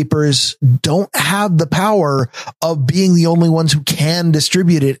gatekeepers don't have the power of being the only ones who can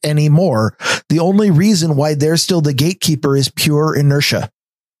distribute it anymore. The only reason why they're still the gatekeeper is pure inertia.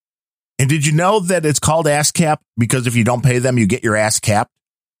 and did you know that it's called ASCAP because if you don't pay them, you get your ass capped?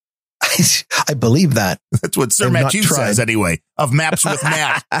 I believe that. That's what Sir Matt Hughes says anyway, of Maps with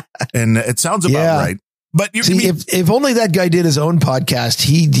Matt. And it sounds about right. But if only that guy did his own podcast,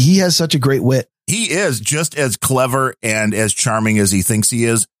 he has such a great wit. He is just as clever and as charming as he thinks he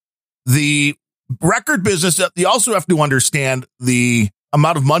is. The record business, you also have to understand the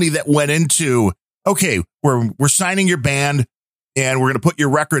amount of money that went into, okay, we're signing your band and we're going to put your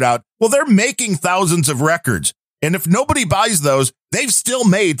record out. Well, they're making thousands of records. And if nobody buys those, they've still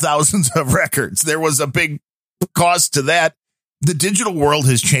made thousands of records. There was a big cost to that. The digital world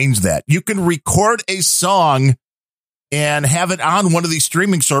has changed that. You can record a song and have it on one of these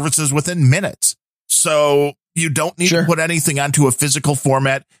streaming services within minutes. So you don't need to put anything onto a physical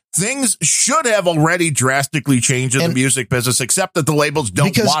format. Things should have already drastically changed in the music business, except that the labels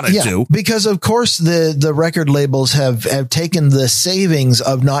don't want it to. Because, of course, the record labels have taken the savings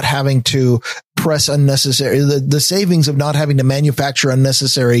of not having to press unnecessary, the savings of not having to manufacture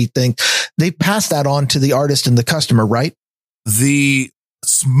unnecessary things. They pass that on to the artist and the customer, right? The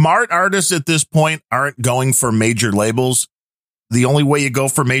smart artists at this point aren't going for major labels. The only way you go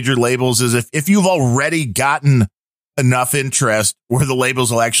for major labels is if you've already gotten enough interest where the labels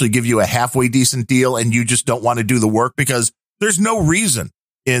will actually give you a halfway decent deal and you just don't want to do the work, because there's no reason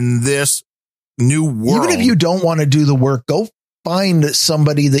in this new world. Even if you don't want to do the work, go find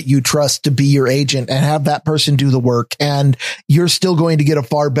somebody that you trust to be your agent and have that person do the work. And you're still going to get a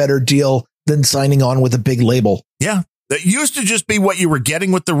far better deal than signing on with a big label. Yeah. That used to just be what you were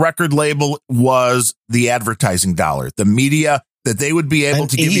getting with the record label was the advertising dollar, the media that they would be able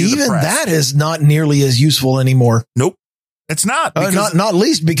to give you. Even the press. that is not nearly as useful anymore. Nope, it's not. Not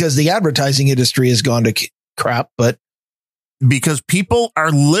least because the advertising industry has gone to crap, but because people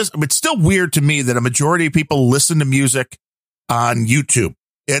are listening. It's still weird to me that a majority of people listen to music on YouTube.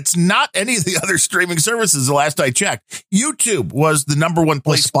 It's not any of the other streaming services. The last I checked, YouTube was the number one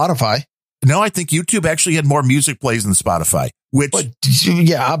place. Spotify. No, I think YouTube actually had more music plays than Spotify, which. But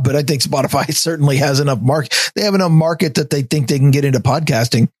I think Spotify certainly has enough market. They have enough market that they think they can get into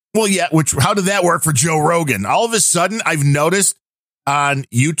podcasting. Well, yeah. How did that work for Joe Rogan? All of a sudden, I've noticed on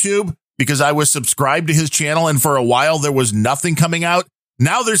YouTube, because I was subscribed to his channel and for a while there was nothing coming out.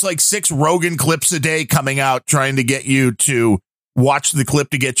 Now there's like 6 Rogan clips a day coming out trying to get you to watch the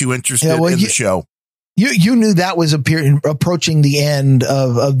clip to get you interested in the show. You knew that was approaching the end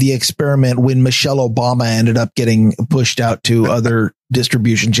of the experiment when Michelle Obama ended up getting pushed out to other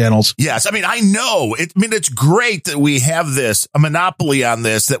distribution channels. Yes. I mean, I know it. I mean, it's great that we have a monopoly on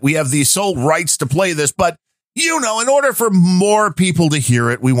this, that we have the sole rights to play this. But, in order for more people to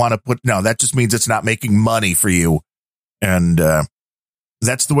hear it, we want to that just means it's not making money for you. And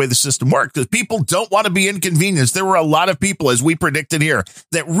that's the way the system works, because people don't want to be inconvenienced. There were a lot of people, as we predicted here,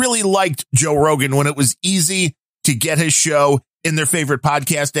 that really liked Joe Rogan when it was easy to get his show in their favorite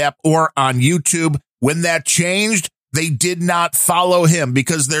podcast app or on YouTube. When that changed, they did not follow him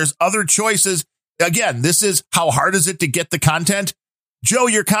because there's other choices. Again, this is how hard is it to get the content? Joe,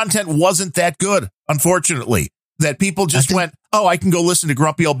 your content wasn't that good, unfortunately, that people just went, oh, I can go listen to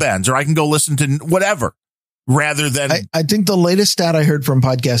Grumpy Old Ben's, or I can go listen to whatever. Rather than, I think the latest stat I heard from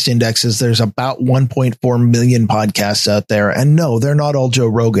Podcast Index is there's about 1.4 million podcasts out there. And no, they're not all Joe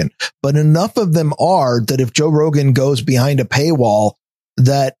Rogan, but enough of them are that if Joe Rogan goes behind a paywall,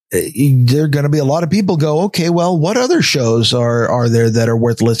 that there are going to be a lot of people go, okay, well, what other shows are there that are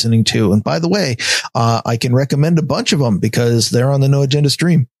worth listening to? And by the way, I can recommend a bunch of them because they're on the No Agenda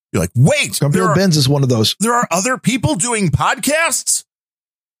stream. You're like, wait, Grumpy Old Ben's is one of those. There are other people doing podcasts?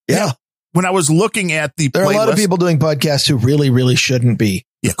 Yeah. When I was looking at the there are playlist, a lot of people doing podcasts who really, really shouldn't be.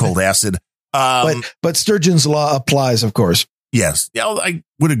 Yeah, Cold Acid. But Sturgeon's Law applies, of course. Yes. Yeah, I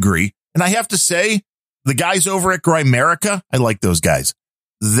would agree. And I have to say, the guys over at Grimerica, I like those guys.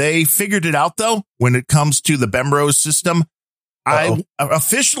 They figured it out, though, when it comes to the Bemrose system. I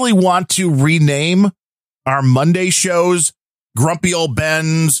officially want to rename our Monday shows Grumpy Old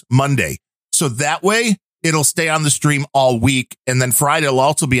Ben's Monday. So that way, it'll stay on the stream all week. And then Friday will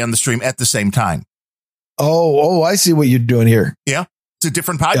also be on the stream at the same time. Oh, I see what you're doing here. Yeah. It's a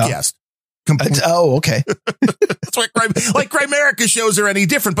different podcast. Yeah. Okay. That's why Grimerica shows are any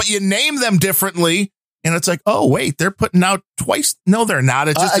different, but you name them differently. And it's like, oh, wait, they're putting out twice. No, they're not.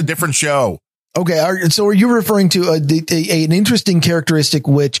 It's just a different show. Okay. So are you referring to an interesting characteristic,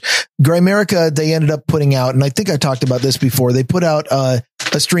 which Grimerica, they ended up putting out, and I think I talked about this before. They put out a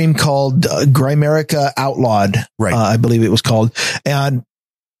stream called Grimerica Outlawed, right? I believe it was called. And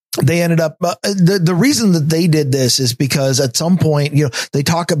they ended up, the reason that they did this is because at some point, they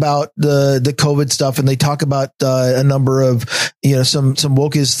talk about the COVID stuff, and they talk about a number of, some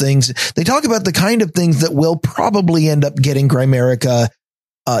wokeist things. They talk about the kind of things that will probably end up getting Grimerica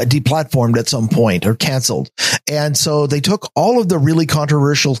deplatformed at some point or canceled. And so they took all of the really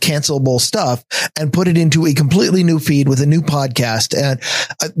controversial cancelable stuff and put it into a completely new feed with a new podcast. And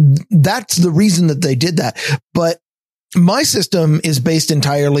that's the reason that they did that. But my system is based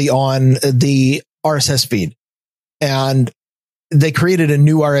entirely on the RSS feed, and they created a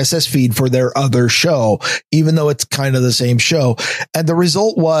new RSS feed for their other show, even though it's kind of the same show. And the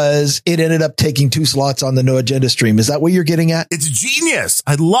result was it ended up taking 2 slots on the No Agenda stream. Is that what you're getting at? It's genius.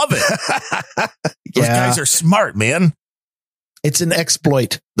 I love it. Those guys are smart, man. It's an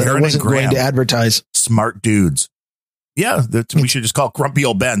exploit that I wasn't going to advertise. Smart dudes. Yeah, we should just call it Grumpy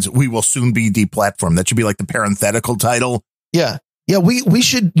Old Ben's. We will soon be deplatformed. That should be like the parenthetical title. Yeah. Yeah, we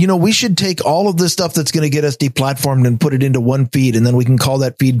should, we should take all of this stuff that's going to get us deplatformed and put it into one feed, and then we can call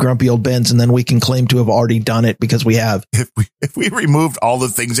that feed Grumpy Old Ben's, and then we can claim to have already done it because we have. If we removed all the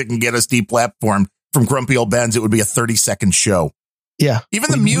things that can get us deplatformed from Grumpy Old Ben's, it would be a 30-second show. Yeah.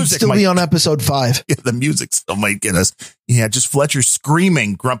 Even the music still be on episode 5. Yeah, the music still might get us. Yeah, just Fletcher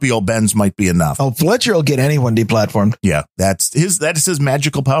screaming Grumpy Old Ben's might be enough. Oh, Fletcher will get anyone deplatformed. Yeah, that is his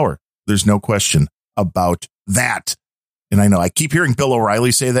magical power. There's no question about that. And I know I keep hearing Bill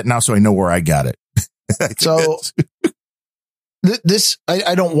O'Reilly say that now, so I know where I got it. So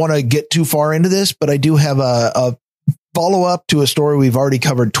I don't want to get too far into this, but I do have a follow up to a story we've already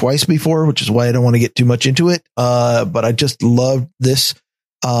covered twice before, which is why I don't want to get too much into it. But I just love this.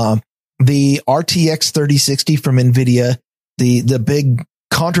 The RTX 3060 from NVIDIA, the big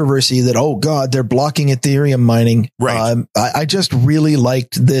controversy that, oh God, they're blocking Ethereum mining. Right. I just really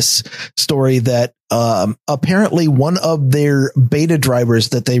liked this story that apparently one of their beta drivers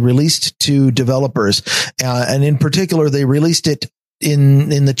that they released to developers, and in particular, they released it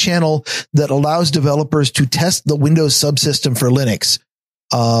in the channel that allows developers to test the Windows subsystem for Linux,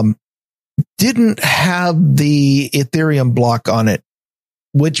 didn't have the Ethereum block on it,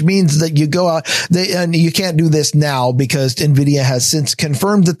 which means that you go out, and you can't do this now because NVIDIA has since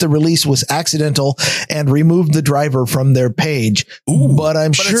confirmed that the release was accidental and removed the driver from their page. Ooh, but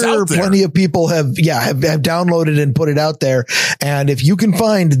I'm sure plenty of people have downloaded and put it out there. And if you can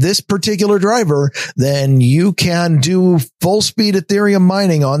find this particular driver, then you can do full speed Ethereum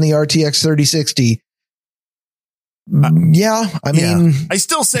mining on the RTX 3060. Yeah, I mean, I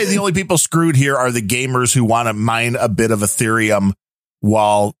still say the only people screwed here are the gamers who want to mine a bit of Ethereum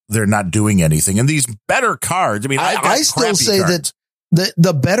while they're not doing anything. And these better cards, I mean, I still say cards. that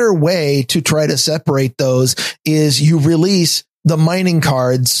the better way to try to separate those is you release the mining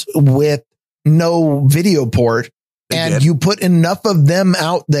cards with no video port, and you put enough of them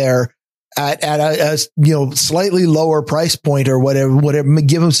out there at a slightly lower price point or whatever,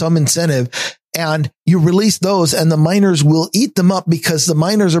 give them some incentive. And you release those and the miners will eat them up because the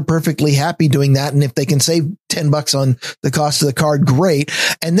miners are perfectly happy doing that. And if they can save $10 on the cost of the card, great.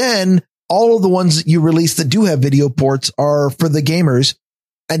 And then all of the ones that you release that do have video ports are for the gamers,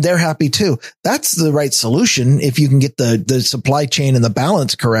 and they're happy too. That's the right solution if you can get the supply chain and the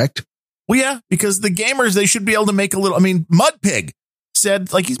balance correct. Well, yeah, because the gamers, they should be able to make a little. I mean, Mudpig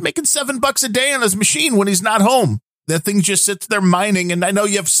said like he's making $7 a day on his machine when he's not home. That thing just sits there mining. And I know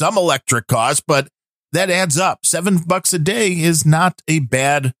you have some electric costs, but that adds up. $7 a day is not a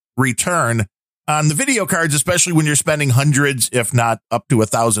bad return on the video cards, especially when you're spending hundreds, if not up to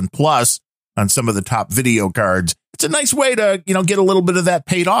 1,000 plus on some of the top video cards. It's a nice way to, get a little bit of that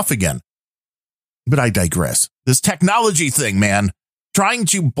paid off again. But I digress. This technology thing, man, trying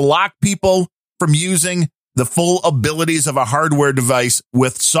to block people from using the full abilities of a hardware device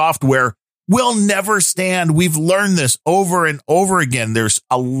with software will never stand. We've learned this over and over again. There's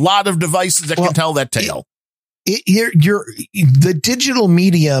a lot of devices that can tell that tale. The digital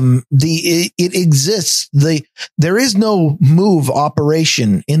medium, it exists. There is no move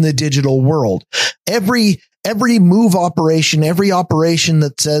operation in the digital world. Every move operation, every operation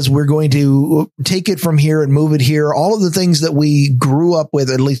that says we're going to take it from here and move it here, all of the things that we grew up with,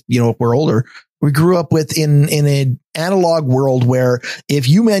 at least, if we're older, we grew up with in an analog world where if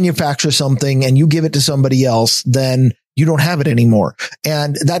you manufacture something and you give it to somebody else, then you don't have it anymore.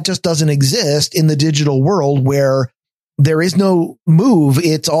 And that just doesn't exist in the digital world where there is no move.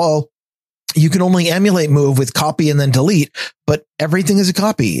 It's all, you can only emulate move with copy and then delete, but everything is a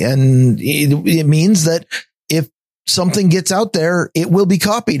copy. And it means that if something gets out there, it will be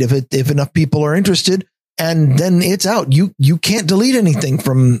copied if enough people are interested, and then it's out. You can't delete anything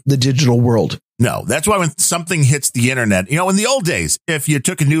from the digital world. No, that's why when something hits the internet, in the old days, if you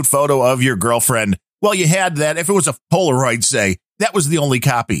took a nude photo of your girlfriend, well, you had that. If it was a Polaroid, say, that was the only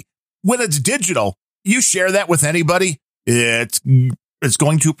copy. When it's digital, you share that with anybody, it's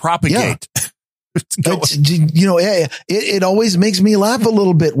going to propagate. Yeah. It always makes me laugh a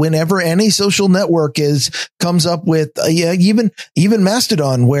little bit whenever any social network comes up with even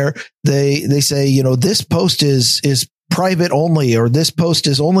Mastodon, where they say, this post is private only, or this post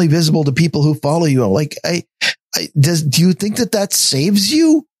is only visible to people who follow you. Like, do you think that saves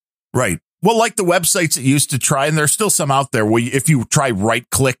you? Right. Well, like the websites that used to try, and there's still some out there where if you try right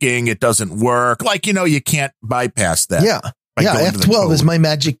clicking, it doesn't work. Like, you can't bypass that. Yeah. Yeah. F12 is my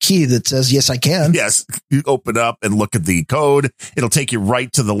magic key that says, yes, I can. Yes. You open up and look at the code. It'll take you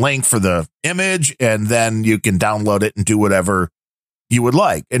right to the link for the image, and then you can download it and do whatever you would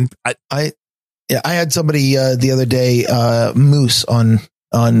like. And I had somebody the other day, Moose on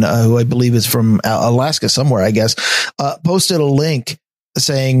who I believe is from Alaska somewhere, I guess, posted a link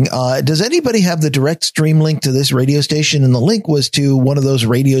saying, does anybody have the direct stream link to this radio station? And the link was to one of those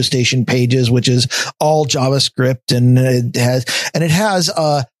radio station pages, which is all JavaScript, and it has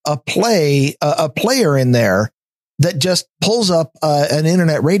a player in there that just pulls up an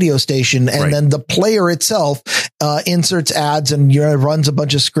internet radio station, and then the player itself inserts ads and runs a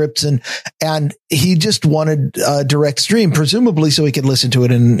bunch of scripts, and he just wanted a direct stream, presumably so he could listen to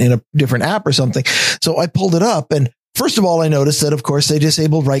it in a different app or something. So I pulled it up, and first of all, I noticed that, of course, they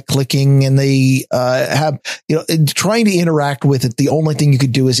disabled right clicking, and they have, trying to interact with it. The only thing you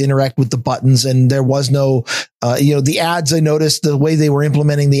could do is interact with the buttons, and there was no, the ads. I noticed the way they were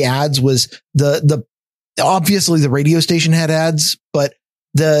implementing the ads was obviously the radio station had ads, but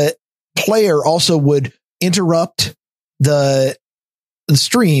the player also would interrupt the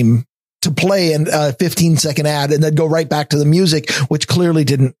stream to play a 15-second ad and then go right back to the music, which clearly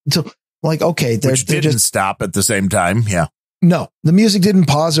didn't. So, like, okay, they're didn't stop at the same time. Yeah. No, the music didn't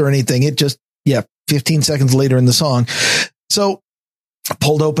pause or anything. It just, 15 seconds later in the song. So I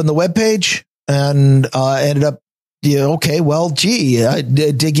pulled open the webpage and ended up, okay, well, I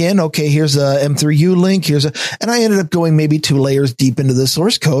dig in. Okay, here's a M3U link. And I ended up going maybe 2 layers deep into the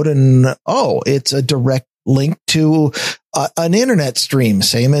source code, and it's a direct link to an internet stream,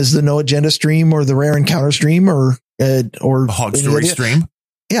 same as the No Agenda stream or the Rare Encounter stream or Hog Story stream.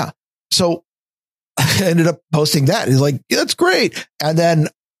 Yeah. So I ended up posting that. He's like, that's great. And then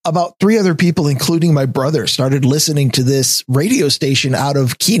about 3 other people, including my brother, started listening to this radio station out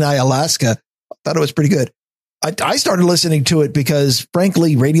of Kenai, Alaska. I thought it was pretty good. I started listening to it because,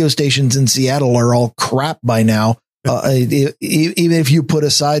 frankly, radio stations in Seattle are all crap by now. Even if you put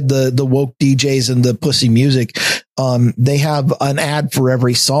aside the woke DJs and the pussy music, they have an ad for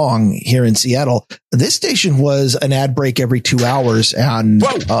every song here in Seattle. This station was an ad break every 2 hours and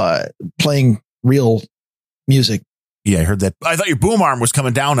playing real music. Yeah, I heard that. I thought your boom arm was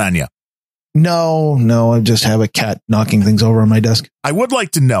coming down on you. No, I just have a cat knocking things over on my desk. I would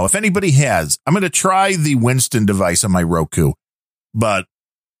like to know if anybody has. I'm going to try the Winston device on my Roku, but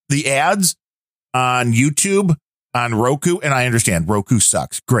the ads on YouTube, on Roku, and I understand Roku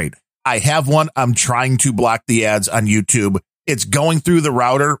sucks. Great. I have one. I'm trying to block the ads on YouTube. It's going through the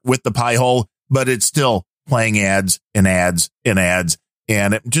router with the pie hole, but it's still playing ads and ads and ads.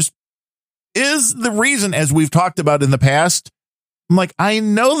 And it just is the reason, as we've talked about in the past. I'm like, I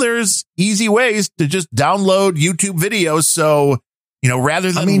know there's easy ways to just download YouTube videos. So,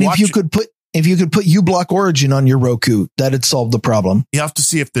 rather than if you could put uBlock Origin on your Roku, that'd solve the problem. You have to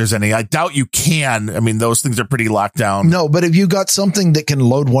see if there's any. I doubt you can. I mean, those things are pretty locked down. No, but if you got something that can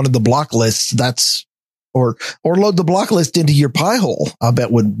load one of the block lists, or load the block list into your pie hole, I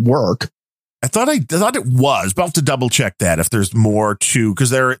bet would work. I thought it was, but I'll have to double check that if there's more to, because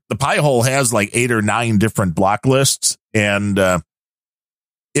the pie hole has like 8 or 9 different block lists. And,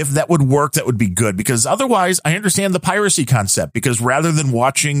 if that would work, that would be good, because otherwise I understand the piracy concept, because rather than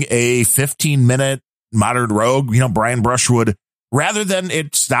watching a 15-minute Modern Rogue, Brian Brushwood, rather than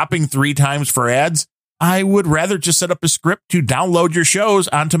it stopping 3 times for ads, I would rather just set up a script to download your shows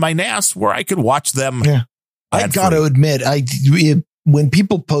onto my NAS where I could watch them. Yeah. I got to admit, when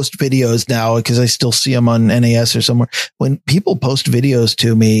people post videos now, because I still see them on NAS or somewhere, when people post videos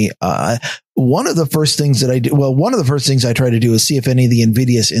to me, one of the first things I try to do is see if any of the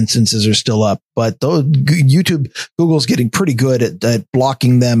Nvidious instances are still up. But Google's getting pretty good at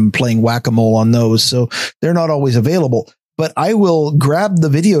blocking them, playing whack-a-mole on those. So they're not always available. But I will grab the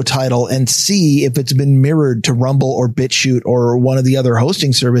video title and see if it's been mirrored to Rumble or BitChute or one of the other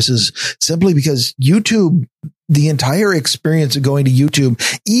hosting services, simply because YouTube, the entire experience of going to YouTube,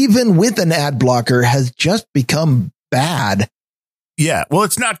 even with an ad blocker, has just become bad. Yeah, well,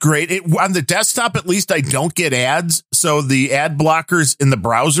 it's not great. On the desktop, at least, I don't get ads. So the ad blockers in the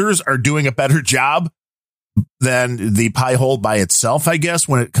browsers are doing a better job than the pie hole by itself, I guess,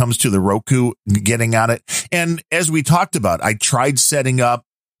 when it comes to the Roku getting on it. And as we talked about, I tried setting up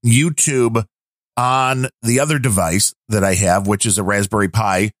YouTube on the other device that I have, which is a Raspberry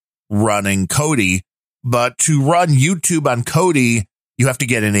Pi running Kodi. But to run YouTube on Kodi, you have to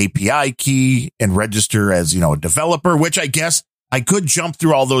get an API key and register as, a developer, which I guess I could jump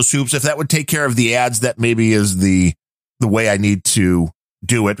through all those hoops. If that would take care of the ads, that maybe is the way I need to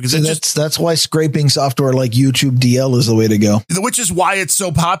do it, because that's why scraping software like YouTube DL is the way to go. Which is why it's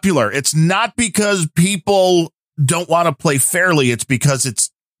so popular. It's not because people don't want to play fairly. It's because it's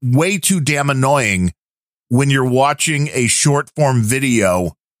way too damn annoying when you're watching a short form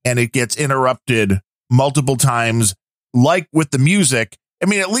video and it gets interrupted multiple times, like with the music. I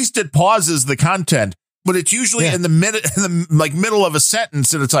mean, at least it pauses the content, but it's usually in the middle of a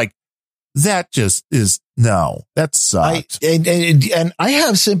sentence, and it's like, that just is that sucks. And I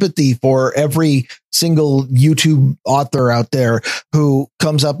have sympathy for every single YouTube author out there who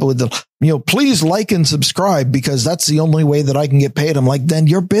comes up with please like and subscribe because that's the only way that I can get paid. I'm like, then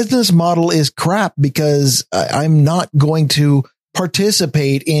your business model is crap, because I'm not going to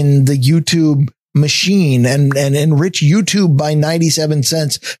participate in the YouTube machine and enrich YouTube by 97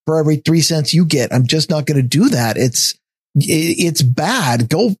 cents for every 3 cents you get. I'm just not going to do that. It's bad.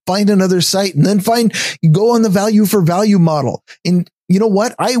 Go find another site and then go on the value for value model. And you know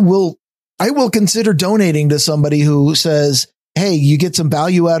what? I will consider donating to somebody who says, hey, you get some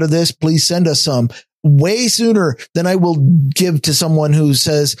value out of this. Please send us some, way sooner than I will give to someone who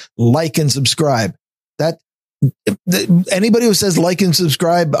says like and subscribe. Anybody who says like and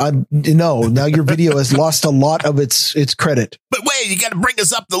subscribe, now your video has lost a lot of its credit. But wait, you got to bring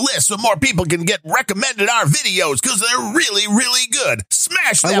us up the list so more people can get recommended our videos, because they're really, really good.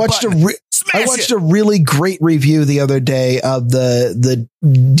 Smash that button. I watched a really great review the other day of the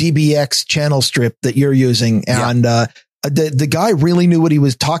DBX channel strip that you're using, and the guy really knew what he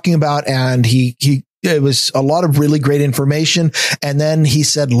was talking about, and it was a lot of really great information. And then he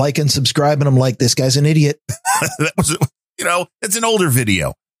said, like and subscribe. And I'm like, this guy's an idiot. That was, it's an older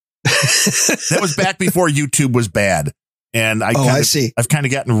video. That was back before YouTube was bad. And I see. I've kind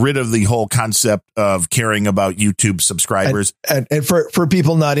of gotten rid of the whole concept of caring about YouTube subscribers. And for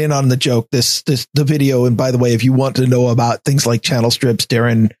people not in on the joke, the video. And by the way, if you want to know about things like channel strips,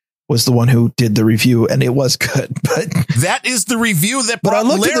 Darren was the one who did the review, and it was good. But that is the review that brought I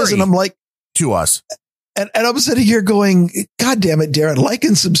looked Larry at this and I'm like, to us. And I'm sitting here going, God damn it, Darren, like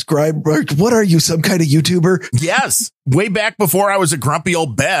and subscribe. What are you, some kind of YouTuber? Yes. Way back before I was a grumpy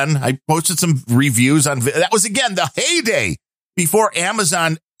old Ben, I posted some reviews on, that was again, the heyday before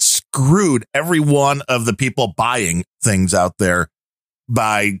Amazon screwed every one of the people buying things out there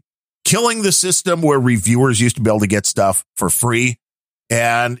by killing the system where reviewers used to be able to get stuff for free.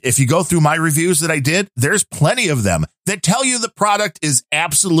 And if you go through my reviews that I did, there's plenty of them that tell you the product is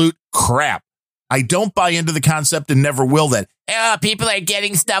absolute crap. I don't buy into the concept and never will that. People are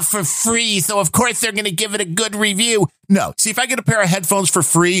getting stuff for free, so of course they're going to give it a good review. No. See, if I get a pair of headphones for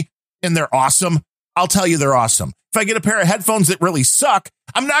free and they're awesome, I'll tell you they're awesome. If I get a pair of headphones that really suck,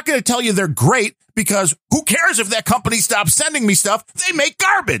 I'm not going to tell you they're great because who cares if that company stops sending me stuff? They make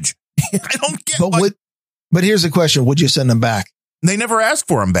garbage. I don't get it. But here's the question. Would you send them back? They never ask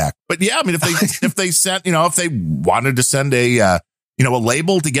for them back. But yeah, I mean, if they sent, if they wanted to send a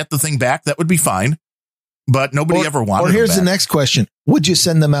label to get the thing back, that would be fine. But nobody ever wanted. Or here's the next question. Would you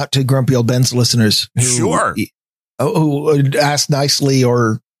send them out to Grumpy Old Ben's listeners? Sure. Who asked nicely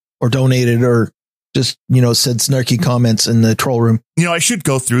or donated or just, said snarky comments in the troll room. I should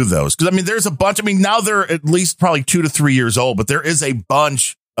go through those because, I mean, there's a bunch. I mean, now they're at least probably 2 to 3 years old, but there is a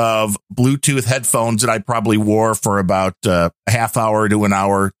bunch of Bluetooth headphones that I probably wore for about a half hour to an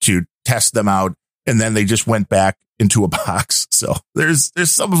hour to test them out. And then they just went back into a box. So there's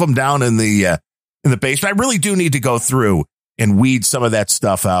some of them down in the basement. I really do need to go through and weed some of that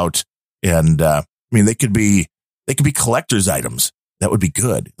stuff out. And I mean, they could be collector's items. That would be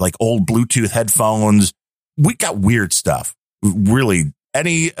good. Like old Bluetooth headphones. We got weird stuff. Really,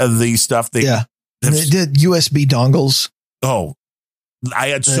 any of the stuff they did USB dongles. Oh, I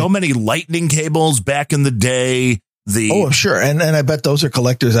had so many lightning cables back in the day. Sure. And I bet those are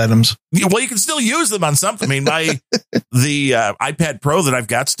collector's items. Well, you can still use them on something. I mean, the iPad Pro that I've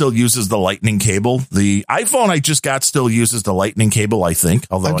got still uses the lightning cable. The iPhone I just got still uses the lightning cable, I think.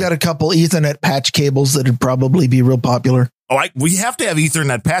 Although I've got a couple Ethernet patch cables that would probably be real popular. We have to have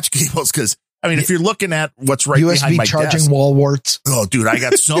Ethernet patch cables because, I mean, if you're looking at what's right USB behind my charging desk, wall warts. Oh, dude, I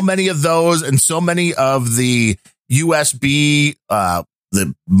got so many of those and so many of the USB,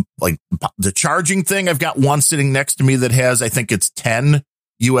 the charging thing. I've got one sitting next to me that has, I think it's 10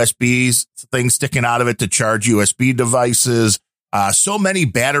 USBs things sticking out of it to charge USB devices. So many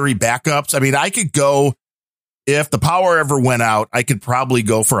battery backups. I mean, I could go, if the power ever went out, I could probably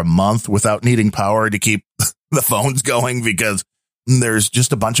go for a month without needing power to keep the phones going because there's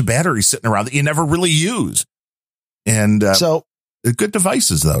just a bunch of batteries sitting around that you never really use. And so they're good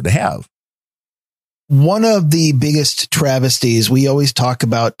devices though to have. One of the biggest travesties, we always talk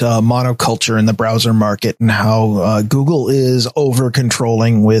about monoculture in the browser market and how Google is over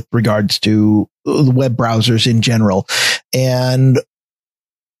controlling with regards to web browsers in general. And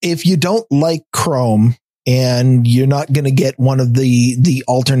if you don't like Chrome and you're not going to get one of the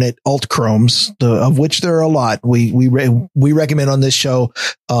alternate alt Chromes, of which there are a lot, we recommend on this show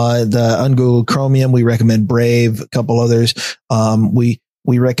the Ungoogled Chromium. We recommend Brave, a couple others.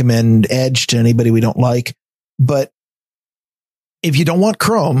 We recommend Edge to anybody we don't like. But if you don't want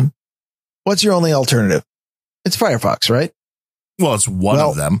Chrome, what's your only alternative? It's Firefox, right? Well, it's one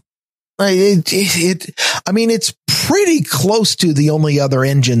of them. It's pretty close to the only other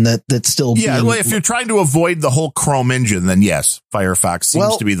engine that's still. Yeah, well, if you're trying to avoid the whole Chrome engine, then yes, Firefox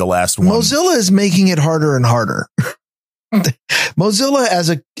seems to be the last one. Mozilla is making it harder and harder. Mozilla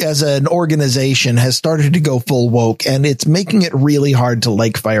as an organization has started to go full woke, and it's making it really hard to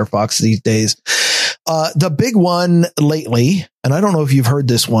like Firefox these days. The big one lately, and I don't know if you've heard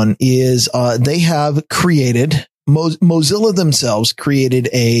this one, is they have created, Mozilla themselves created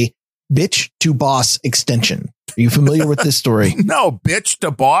a bitch to boss extension. Are you familiar with this story? No, bitch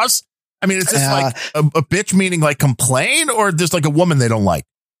to boss. I mean, it's just like a bitch meaning like complain, or just like a woman they don't like.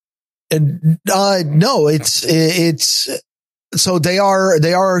 No, it's so they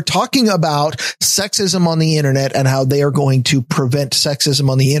are talking about sexism on the internet and how they are going to prevent sexism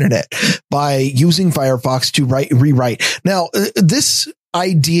on the internet by using Firefox to rewrite. Now, this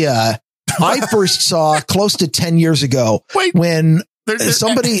idea I first saw close to 10 years ago. Wait, when they're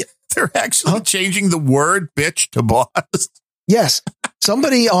actually changing the word bitch to boss. Yes.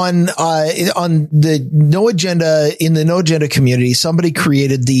 Somebody on the No Agenda, in the No Agenda community, somebody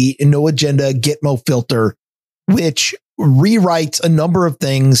created the No Agenda Gitmo filter, which rewrites a number of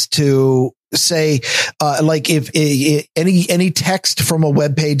things to say, like if any text from a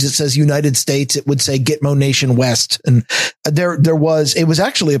web page that says United States, it would say Gitmo Nation West. And it was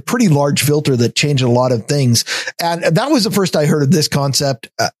actually a pretty large filter that changed a lot of things. And that was the first I heard of this concept.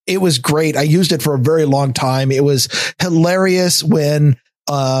 It was great. I used it for a very long time. It was hilarious when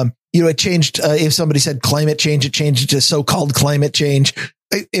it changed. If somebody said climate change, it changed to so-called climate change.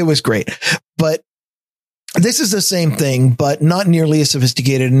 It was great. But this is the same thing, but not nearly as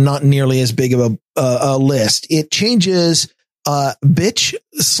sophisticated and not nearly as big of a list. It changes bitch,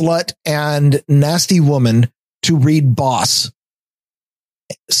 slut, and nasty woman to read boss.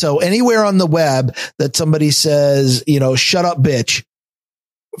 So anywhere on the web that somebody says, shut up, bitch,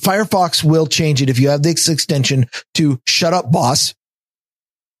 Firefox will change it if you have this extension to shut up, boss.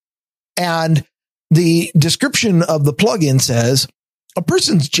 And the description of the plugin says, a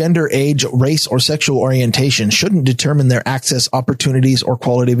person's gender, age, race, or sexual orientation shouldn't determine their access, opportunities, or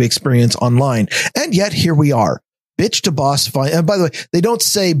quality of experience online. And yet here we are. Bitch to boss. And by the way, they don't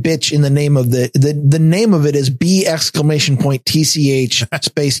say bitch in the name of the name of it is B!TCH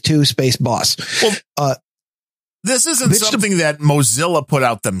space 2 space boss. Well, this isn't something that Mozilla put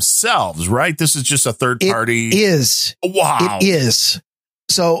out themselves, right? This is just a third party. It is. Wow. It is.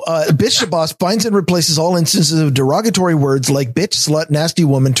 So, bitch to boss finds and replaces all instances of derogatory words like bitch, slut, nasty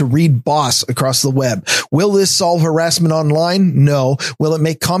woman to read boss across the web. Will this solve harassment online? No. Will it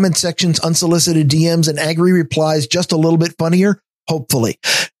make comment sections, unsolicited DMs, and angry replies just a little bit funnier? Hopefully.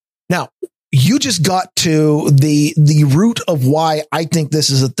 Now, you just got to the root of why I think this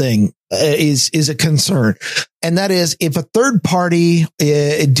is a thing, is a concern. And that is, if a third party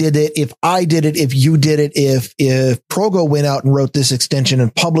did it, if I did it, if you did it, if Progo went out and wrote this extension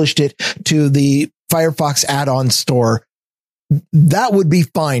and published it to the Firefox add-on store, that would be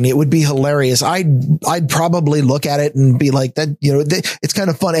fine. It would be hilarious. I'd probably look at it and be like that, it's kind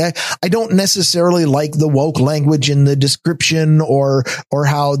of funny. I don't necessarily like the woke language in the description or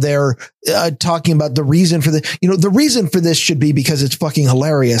how they're talking about the reason for the reason for this should be because it's fucking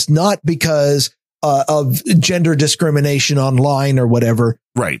hilarious, not because of gender discrimination online or whatever.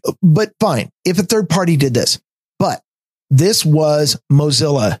 Right. But fine. If a third party did this, but this was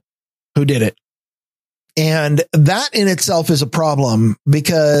Mozilla who did it. And that in itself is a problem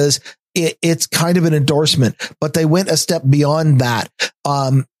because it's kind of an endorsement, but they went a step beyond that.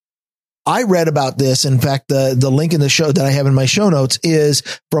 I read about this. In fact, the link in the show that I have in my show notes is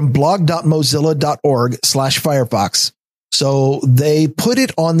from blog.mozilla.org/Firefox. So they put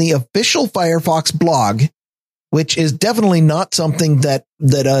it on the official Firefox blog, which is definitely not something that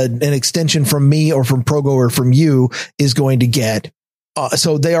an extension from me or from Progo or from you is going to get.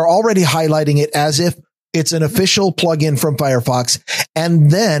 So they are already highlighting it as if it's an official plugin from Firefox.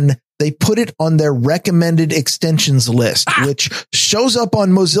 And then they put it on their recommended extensions list, which shows up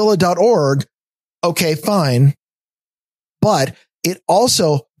on mozilla.org. Okay, fine. But it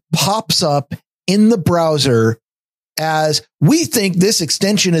also pops up in the browser as we think this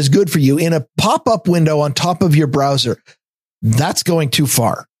extension is good for you in a pop-up window on top of your browser. That's going too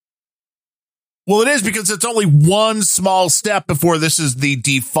far. Well, it is because it's only one small step before this is the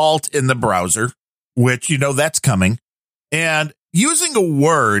default in the browser, which, that's coming. And using a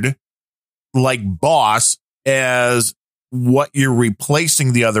word like boss as what you're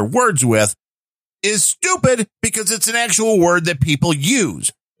replacing the other words with is stupid because it's an actual word that people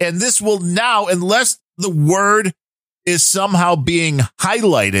use. And this will now, unless the word is somehow being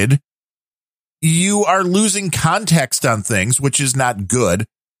highlighted, you are losing context on things, which is not good.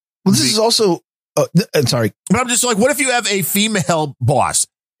 Well, this is also, I'm sorry. But I'm just like, what if you have a female boss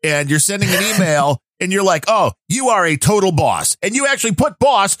and you're sending an email and you're like, oh, you are a total boss, and you actually put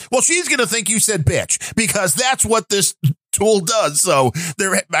boss? Well, she's going to think you said bitch because that's what this tool does. So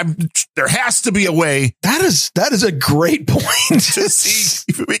there has to be a way. That is a great point to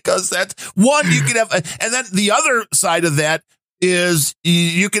see, because that's one you could have. And then the other side of that is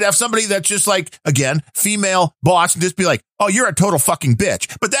you could have somebody that's just like, again, female boss, and just be like, oh, you're a total fucking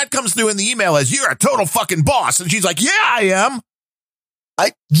bitch. But that comes through in the email as you're a total fucking boss. And she's like, yeah, I am.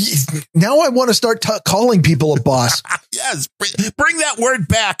 Now I want to start calling people a boss. Yes. Bring that word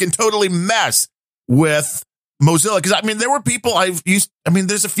back and totally mess with Mozilla. Because there were people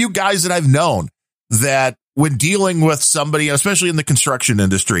there's a few guys that I've known that when dealing with somebody, especially in the construction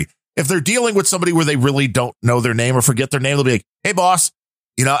industry, if they're dealing with somebody where they really don't know their name or forget their name, they'll be like, hey, boss.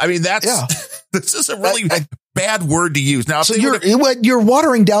 This is a really bad word to use. Now, so you're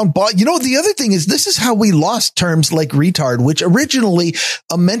watering down. The other thing is, this is how we lost terms like retard, which originally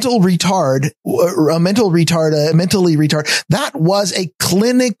a mentally retard, that was a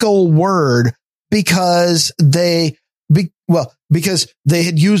clinical word because because they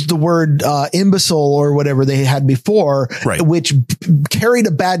had used the word imbecile or whatever they had before, right, which carried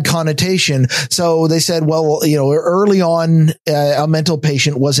a bad connotation. So they said, well, early on, a mental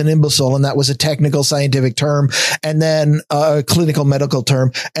patient was an imbecile, and that was a technical scientific term, and then a clinical medical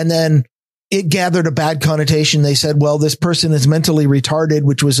term. And then it gathered a bad connotation. They said, well, this person is mentally retarded,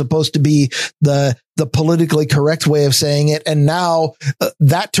 which was supposed to be the politically correct way of saying it. And now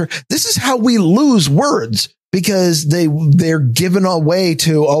this is how we lose words, because they're given away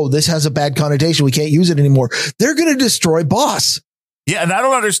to, oh, this has a bad connotation, we can't use it anymore. They're going to destroy boss. Yeah, and I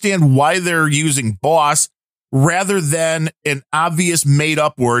don't understand why they're using boss rather than an obvious made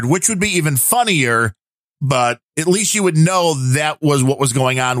up word, which would be even funnier. But at least you would know that was what was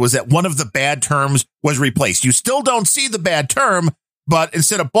going on, was that one of the bad terms was replaced. You still don't see the bad term, but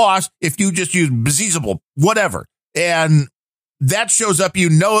instead of boss, if you just use bezeezable, whatever, and that shows up,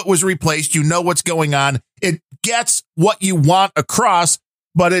 you know it was replaced, you know what's going on. It gets what you want across,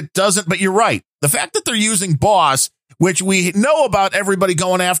 but it doesn't. But you're right. The fact that they're using boss, which we know about everybody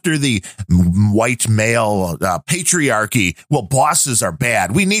going after the white male patriarchy. Well, bosses are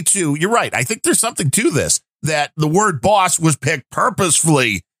bad. We need to. You're right. I think there's something to this, that the word boss was picked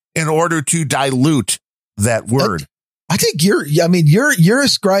purposefully in order to dilute that word. I think you're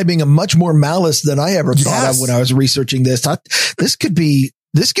ascribing a much more malice than I ever thought of when I was researching this. This could be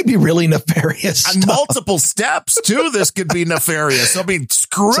really nefarious on multiple steps too. This could be nefarious. I mean,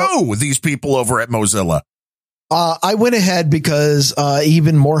 screw these people over at Mozilla. I went ahead because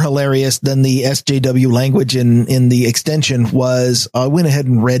even more hilarious than the SJW language in the extension was I went ahead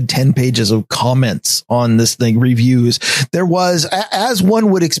and read 10 pages of comments on this thing, reviews. There was, as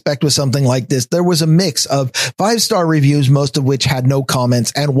one would expect with something like this, there was a mix of 5-star reviews, most of which had no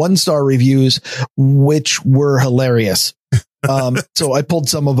comments, and 1-star reviews, which were hilarious. So I pulled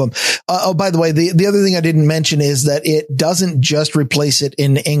some of them. Oh, by the way, the other thing I didn't mention is that it doesn't just replace it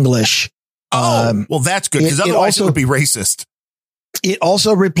in English. Well, that's good, because otherwise it would be racist. It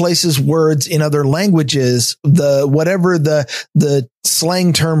also replaces words in other languages. Whatever the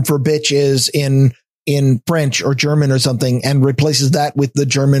slang term for bitch is in French or German or something, and replaces that with the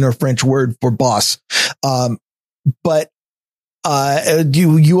German or French word for boss. But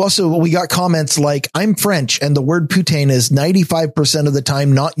we got comments like, I'm French and the word putain is 95% of the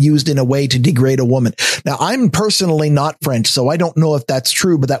time not used in a way to degrade a woman. Now, I'm personally not French, so I don't know if that's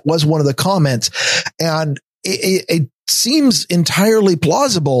true, but that was one of the comments. And it seems entirely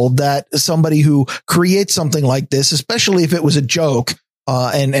plausible that somebody who creates something like this, especially if it was a joke,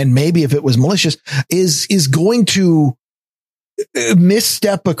 and maybe if it was malicious, is going to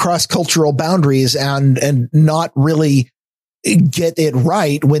misstep across cultural boundaries and not really get it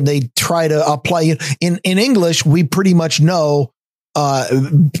right when they try to apply. In English, we pretty much know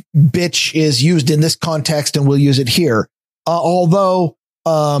bitch is used in this context and we'll use it here. Although,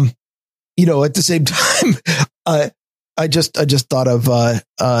 at the same time, I just thought of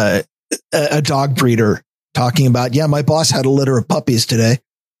a dog breeder talking about, my boss had a litter of puppies today.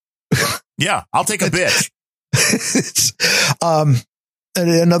 Yeah, I'll take a bitch.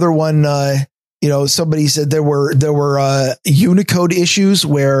 Another one, somebody said there were Unicode issues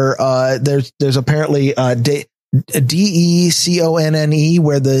where there's apparently DECONNE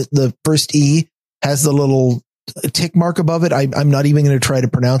where the first E has the little tick mark above it. I'm not even going to try to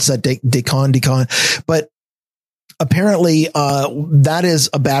pronounce that decon, but apparently that is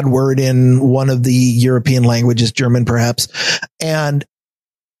a bad word in one of the European languages, German perhaps, and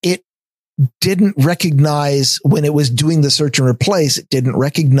it didn't recognize, when it was doing the search and replace, it didn't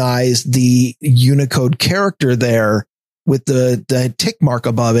recognize the Unicode character there with the tick mark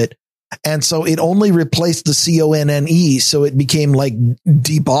above it. And so it only replaced the CONNE. So it became like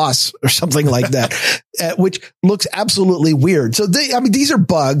DBoss or something like that, which looks absolutely weird. So these are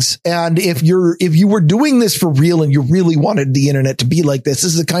bugs. And if you were doing this for real and you really wanted the internet to be like this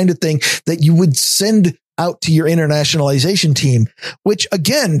is the kind of thing that you would send out to your internationalization team, which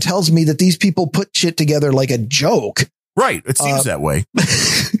again tells me that these people put shit together like a joke. Right. It seems that way.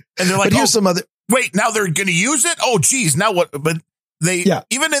 And they're like, but here's some other. Wait, now they're going to use it? Oh, geez. Now what? But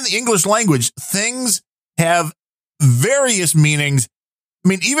even in the English language, things have various meanings. I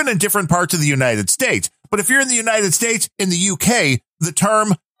mean, even in different parts of the United States. But if you're in the United States, in the UK, the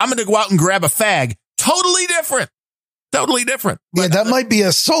term, I'm going to go out and grab a fag, totally different. Totally different. Yeah, that might be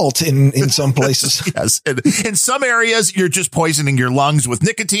assault in some places. Yes. In some areas, you're just poisoning your lungs with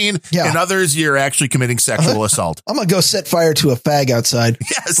nicotine. Yeah. In others, you're actually committing sexual assault. I'm going to go set fire to a fag outside.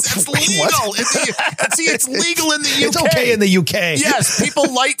 Yes, it's legal. It's legal in the UK. It's okay in the UK. Yes,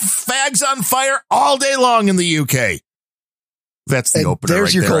 people light fags on fire all day long in the UK. That's the opener.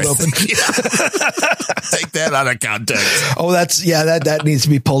 There's your cold open. Take that out of context. Oh, that needs to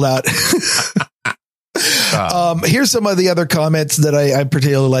be pulled out. Here's some of the other comments that I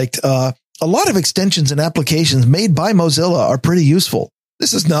particularly liked. A lot of extensions and applications made by Mozilla are pretty useful.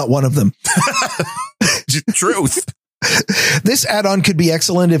 This is not one of them. Truth. This add-on could be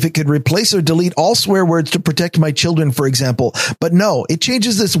excellent if it could replace or delete all swear words to protect my children, for example. But no, it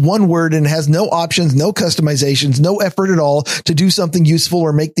changes this one word and has no options, no customizations, no effort at all to do something useful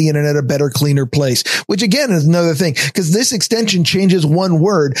or make the internet a better, cleaner place, which again is another thing, because this extension changes one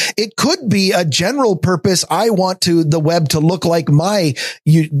word. It could be a general purpose. I want the web to look like my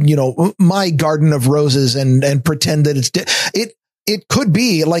garden of roses and pretend that it could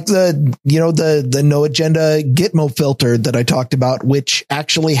be like the no agenda Gitmo filter that I talked about, which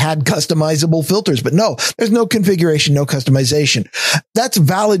actually had customizable filters, but no, there's no configuration, no customization. That's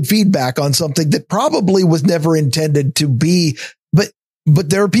valid feedback on something that probably was never intended to be, but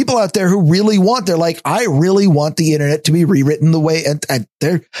there are people out there who really they're like, I really want the internet to be rewritten the way, and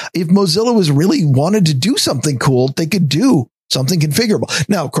if Mozilla was really wanted to do something cool, they could do something configurable.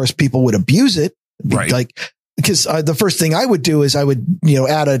 Now, of course, people would abuse it. Right. Because the first thing I would do is I would,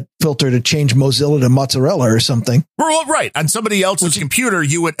 add a filter to change Mozilla to mozzarella or something. Well, right. On somebody else's computer,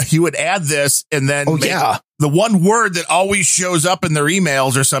 you would add this and then the one word that always shows up in their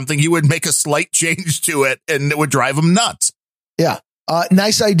emails or something, you would make a slight change to it and it would drive them nuts. Yeah.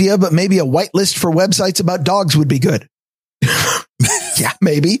 Nice idea, but maybe a whitelist for websites about dogs would be good. Yeah,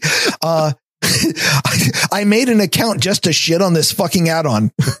 maybe. I made an account just to shit on this fucking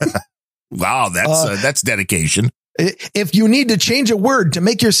add-on. Wow, that's dedication. If you need to change a word to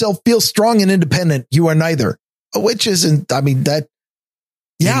make yourself feel strong and independent, you are neither. Which isn't, I mean, that,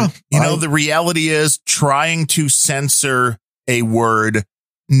 yeah. The reality is trying to censor a word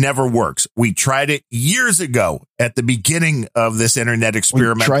never works. We tried it years ago at the beginning of this internet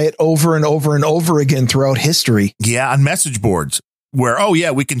experiment. We try it over and over and over again throughout history. Yeah, on message boards where,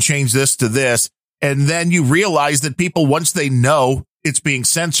 we can change this to this. And then you realize that people, once they know it's being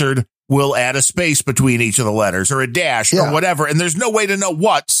censored, will add a space between each of the letters or a dash or whatever. And there's no way to know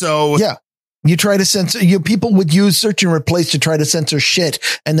what. So yeah, you try to censor, people would use search and replace to try to censor shit.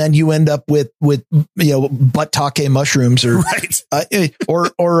 And then you end up with buttake mushrooms or, right.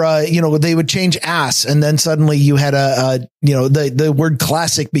 or they would change ass. And then suddenly you had the word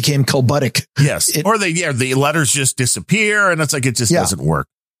classic became Colbutic. Yes. The letters just disappear and it's like, it just doesn't work.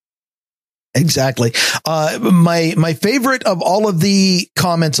 Exactly. My favorite of all of the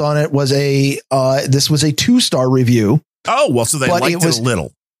comments on it was this was a 2-star review. Oh, well, so they liked it a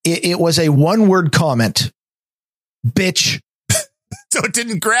little. It was a 1-word comment. Bitch. So it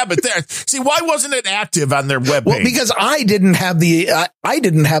didn't grab it there. See, why wasn't it active on their webpage? Well, because I didn't have the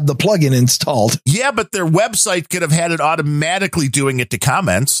plugin installed. Yeah, but their website could have had it automatically doing it to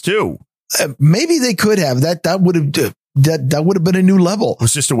comments too. Maybe they could have. That would have been a new level. It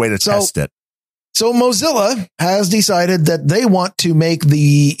was just a way to test it. So Mozilla has decided that they want to make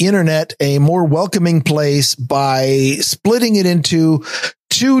the internet a more welcoming place by splitting it into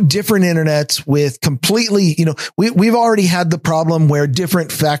 2 different internets with completely, we've already had the problem where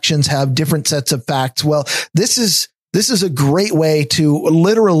different factions have different sets of facts. Well, this is a great way to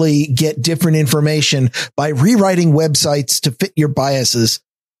literally get different information by rewriting websites to fit your biases.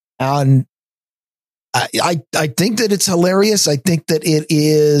 And I think that it's hilarious. I think that it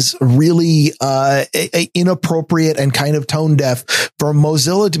is really inappropriate and kind of tone deaf for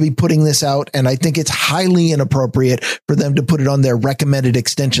Mozilla to be putting this out. And I think it's highly inappropriate for them to put it on their recommended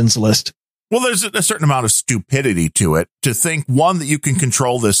extensions list. Well, there's a certain amount of stupidity to it to think, one, that you can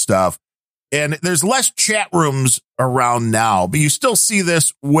control this stuff. And there's less chat rooms around now, but you still see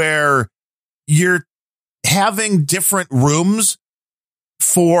this where you're having different rooms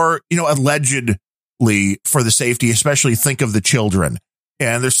for, alleged for the safety, especially think of the children.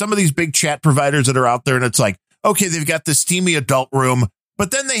 And there's some of these big chat providers that are out there and it's like, okay, they've got the steamy adult room, but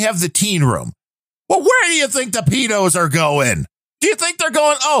then they have the teen room. Well, where do you think the pedos are going? Do you think they're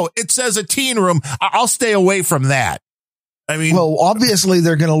going, it says a teen room, I'll stay away from that? I mean, well, obviously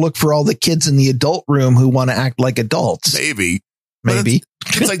they're going to look for all the kids in the adult room who want to act like adults. Maybe.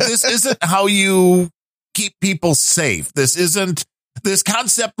 It's like, this isn't how you keep people safe. This isn't this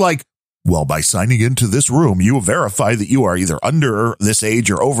concept like, well, by signing into this room, you verify that you are either under this age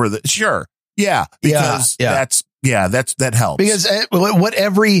or over the. Sure. Yeah. Because that helps. Because what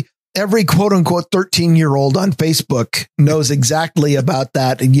every quote unquote 13-year-old on Facebook knows exactly about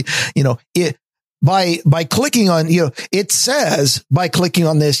that. And, by clicking on, it says by clicking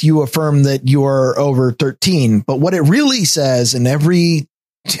on this, you affirm that you are over 13. But what it really says, and every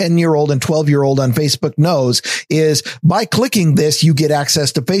 10-year-old and 12-year-old on Facebook knows, is by clicking this, you get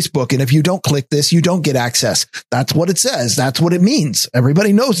access to Facebook. And if you don't click this, you don't get access. That's what it says. That's what it means.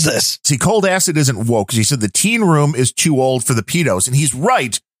 Everybody knows this. See, Cold Acid isn't woke because he said the teen room is too old for the pedos. And he's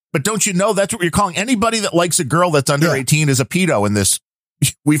right. But don't you know that's what you're calling anybody that likes a girl that's under 18 is a pedo in this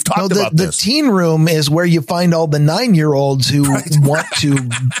We've talked about the this. The teen room is where you find all the 9-year-olds who want to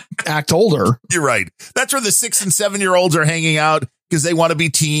act older. You're right. That's where the 6 and 7-year-olds are hanging out because they want to be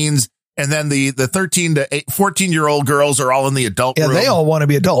teens. And then the 13 to 14-year-old girls are all in the adult room. They all want to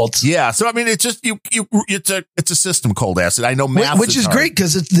be adults. Yeah. So, I mean, it's just, it's a system, Cold Acid. I know math which is hard. great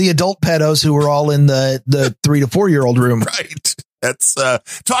because it's the adult pedos who are all in the 3 to 4-year-old room. Right. That's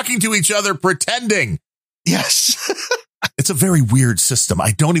talking to each other, pretending. Yes. It's a very weird system.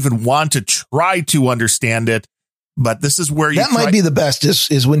 I don't even want to try to understand it, but this is where that might be the best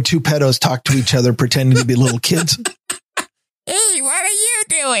is when 2 pedos talk to each other, pretending to be little kids. Hey, what are you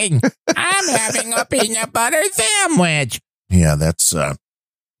doing? I'm having a peanut butter sandwich. Yeah, that's,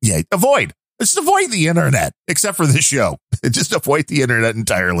 avoid. Just avoid the internet, except for this show. Just avoid the internet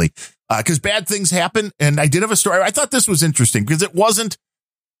entirely. Because bad things happen. And I did have a story. I thought this was interesting because it wasn't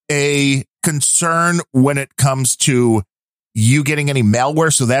a concern when it comes to you getting any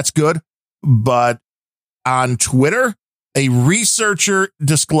malware. So that's good. But on Twitter, a researcher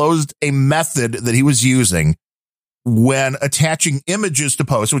disclosed a method that he was using when attaching images to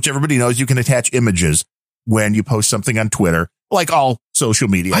posts, which everybody knows you can attach images when you post something on Twitter, like all social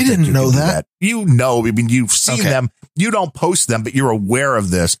media. I didn't know that. You know, I mean, you've seen them. You don't post them, but you're aware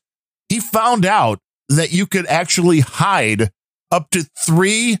of this. He found out that you could actually hide up to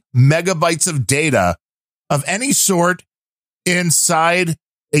 3 megabytes of data of any sort inside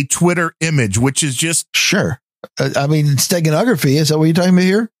a Twitter image, which is just sure. I mean, steganography. Is that what you're talking about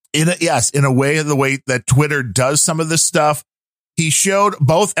here? In a way, the way that Twitter does some of this stuff. He showed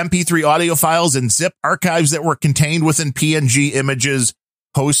both MP3 audio files and zip archives that were contained within PNG images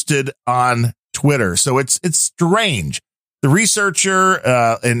posted on Twitter. So it's strange. The researcher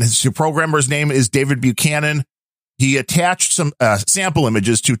and his programmer's name is David Buchanan. He attached some sample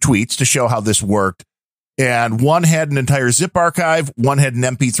images to tweets to show how this worked. And one had an entire zip archive. One had an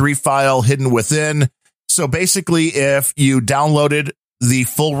MP3 file hidden within. So basically, if you downloaded the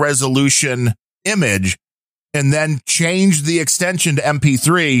full resolution image and then changed the extension to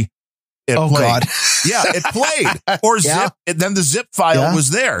MP3, it played. God. Yeah, it played. Or yeah. zip. And then the zip file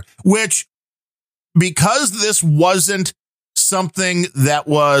was there, which because this wasn't something that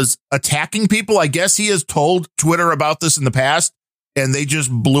was attacking people, I guess he has told Twitter about this in the past and they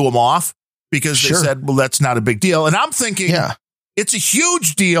just blew him off because they said, well, that's not a big deal. And I'm thinking it's a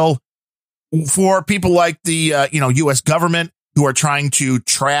huge deal for people like the, U.S. government who are trying to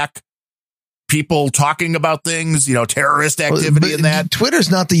track people talking about things, terrorist activity and that.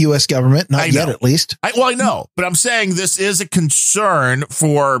 Twitter's not the U.S. government, not yet at least. I know, but I'm saying this is a concern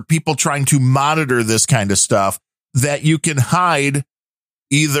for people trying to monitor this kind of stuff, that you can hide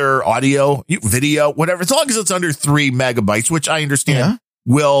either audio, video, whatever, as long as it's under 3 megabytes, which I understand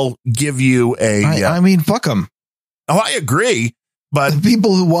will give you a... I mean, fuck them. Oh, I agree. But the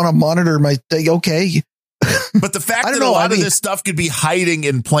people who want to monitor my thing, okay. But the fact that a lot of this stuff could be hiding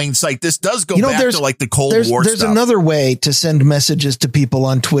in plain sight, this does go back to like the Cold War There's stuff. another way to send messages to people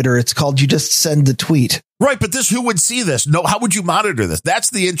on Twitter. It's called you just send the tweet. Right. But who would see this? No. How would you monitor this?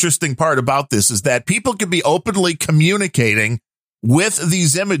 That's the interesting part about this, is that people could be openly communicating with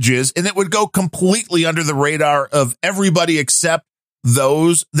these images and it would go completely under the radar of everybody except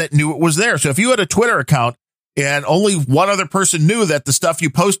those that knew it was there. So if you had a Twitter account and only one other person knew that the stuff you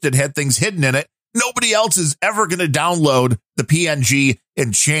posted had things hidden in it, nobody else is ever going to download the PNG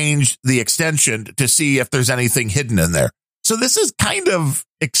and change the extension to see if there's anything hidden in there. So this is kind of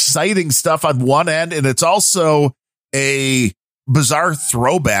exciting stuff on one end, and it's also a bizarre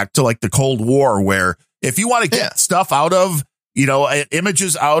throwback to like the Cold War, where if you want to get stuff out of,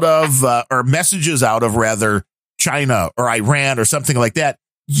 images out of, or messages out of rather, China or Iran or something like that,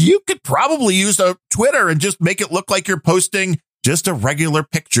 you could probably use a Twitter and just make it look like you're posting just a regular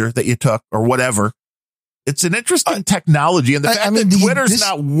picture that you took or whatever. It's an interesting technology. And the fact that Twitter's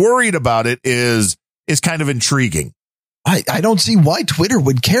not worried about it is kind of intriguing. I don't see why Twitter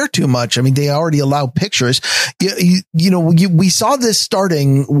would care too much. I mean, they already allow pictures. We saw this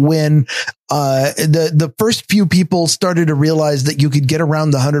starting when the first few people started to realize that you could get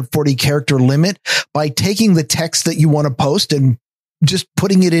around the 140 character limit by taking the text that you want to post and just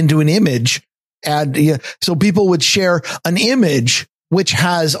putting it into an image. So people would share an image which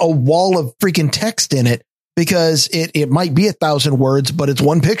has a wall of freaking text in it because it might be 1,000 words, but it's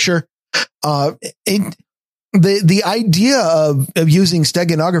one picture. The idea of using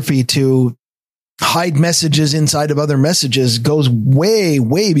steganography to hide messages inside of other messages goes way,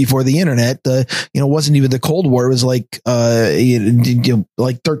 way before the internet. It wasn't even the Cold War. It was like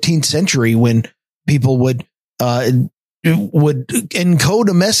 13th century when people would encode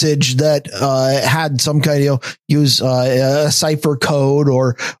a message that had some kind of use a cipher code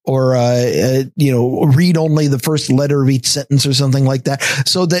or read only the first letter of each sentence or something like that,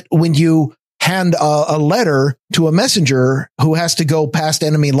 so that when you hand a letter to a messenger who has to go past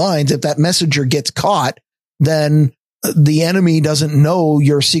enemy lines, if that messenger gets caught, then the enemy doesn't know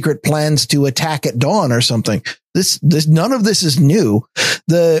your secret plans to attack at dawn or something. This none of this is new.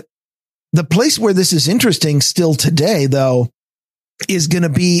 The place where this is interesting still today, though, is going to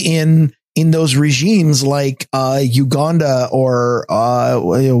be in those regimes like Uganda or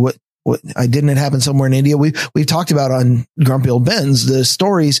what didn't it happen somewhere in India? We've talked about on Grumpy Old Ben's the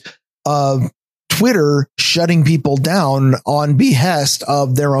stories of Twitter shutting people down on behest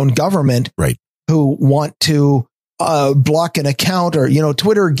of their own government, right? Who want to block an account, or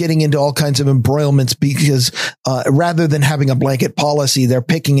Twitter getting into all kinds of embroilments because rather than having a blanket policy, they're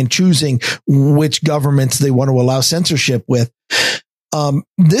picking and choosing which governments they want to allow censorship with.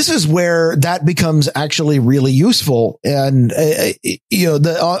 This is where that becomes actually really useful. And,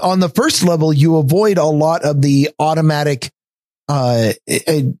 on the first level, you avoid a lot of the automatic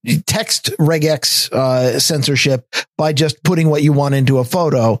text regex censorship by just putting what you want into a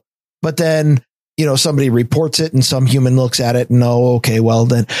photo. But then, somebody reports it and some human looks at it and okay, well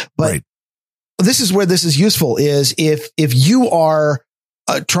then. But right. This is where this is useful, is if you are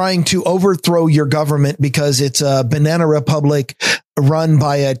trying to overthrow your government because it's a banana republic run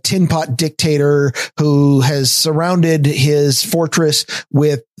by a tin pot dictator who has surrounded his fortress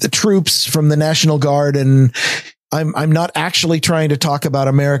with the troops from the National Guard. And I'm not actually trying to talk about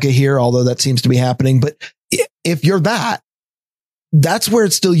America here, although that seems to be happening. But if you're that's where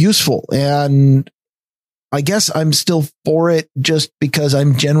it's still useful. And I guess I'm still for it just because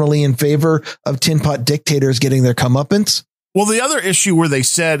I'm generally in favor of tin pot dictators getting their comeuppance. Well, the other issue where they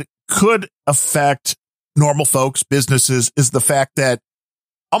said could affect normal folks, businesses, is the fact that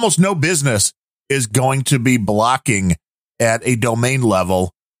almost no business is going to be blocking at a domain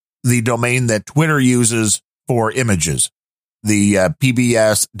level the domain that Twitter uses for images, the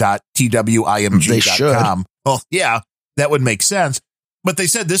pbs.twimg.com. Well, yeah, that would make sense. But they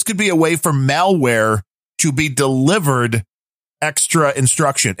said this could be a way for malware to be delivered extra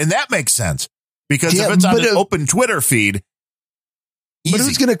instruction. And that makes sense, because if it's on an open Twitter feed, easy. But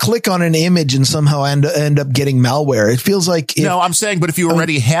who's going to click on an image and somehow end up getting malware? It feels like... No, I'm saying, but if you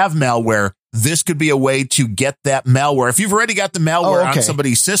already have malware, this could be a way to get that malware. If you've already got the malware on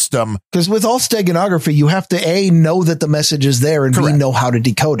somebody's system. Because with all steganography, you have to A, know that the message is there, and B, know how to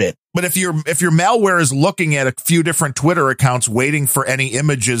decode it. But if your malware is looking at a few different Twitter accounts waiting for any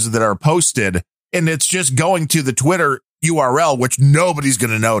images that are posted, and it's just going to the Twitter URL, which nobody's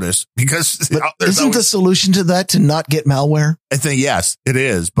going to notice, because isn't the solution to that to not get malware? I think, yes, it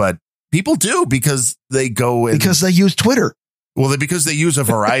is. But people do, because they go in. Because they use Twitter. Well, because they use a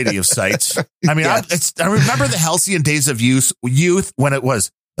variety of sites. I mean, yes. I remember the halcyon days of youth when it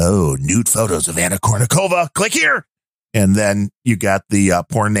was, nude photos of Anna Kournikova. Click here. And then you got the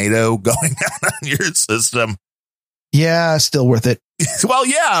pornado going on your system. Yeah, still worth it. Well,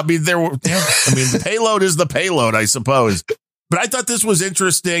 yeah. I mean, the payload is the payload, I suppose. But I thought this was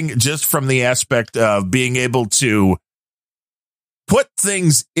interesting just from the aspect of being able to put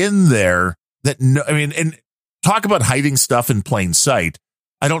things in there and talk about hiding stuff in plain sight.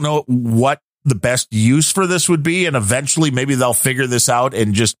 I don't know what the best use for this would be. And eventually maybe they'll figure this out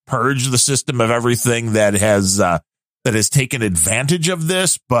and just purge the system of everything that has taken advantage of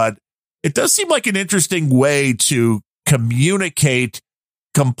this. But it does seem like an interesting way to communicate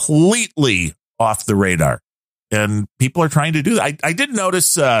completely off the radar. And people are trying to do that. I did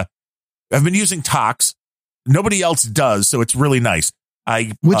notice, I've been using Tox. Nobody else does. So it's really nice.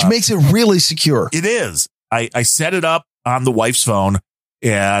 Which makes it really secure. It is. I set it up on the wife's phone,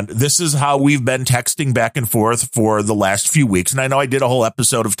 and this is how we've been texting back and forth for the last few weeks. And I know I did a whole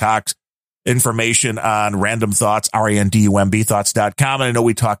episode of Tox information on Random Thoughts, RANDUMB thoughts.com. And I know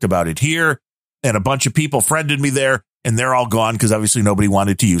we talked about it here, and a bunch of people friended me there, and they're all gone because obviously nobody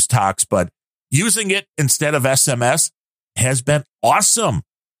wanted to use Tox, but using it instead of SMS has been awesome.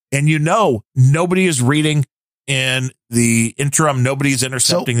 And nobody is reading in the interim. Nobody's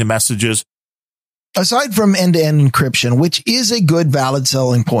intercepting the messages. Aside from end-to-end encryption, which is a good, valid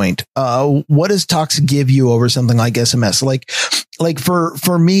selling point, what does Tox give you over something like SMS? Like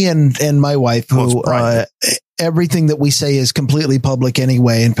for me and my wife, who everything that we say is completely public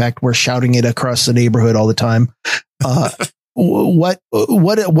anyway. In fact, we're shouting it across the neighborhood all the time. What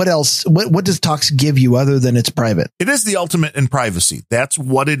else? What does Tox give you other than it's private? It is the ultimate in privacy. That's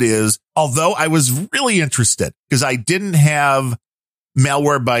what it is. Although I was really interested because I didn't have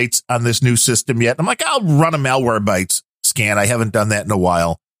Malwarebytes on this new system yet. I'm like, I'll run a Malwarebytes scan. I haven't done that in a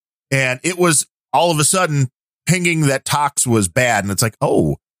while. And it was all of a sudden pinging that Tox was bad. And it's like,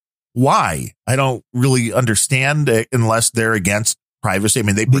 oh, why? I don't really understand it unless they're against privacy. I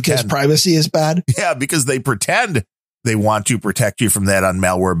mean, because privacy is bad. Yeah, because they pretend they want to protect you from that on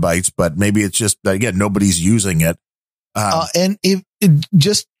Malwarebytes, but maybe it's just, again, nobody's using it. And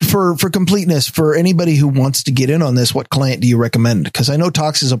just for completeness, for anybody who wants to get in on this, what client do you recommend? Because I know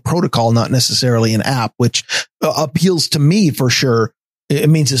Tox is a protocol, not necessarily an app, which appeals to me for sure. It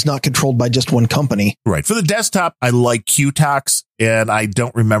means it's not controlled by just one company. Right. For the desktop, I like QTox, and I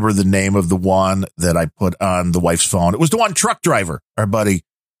don't remember the name of the one that I put on the wife's phone. It was the one Truck Driver, our buddy,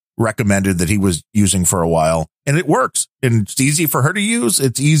 recommended that he was using for a while, and it works. And it's easy for her to use.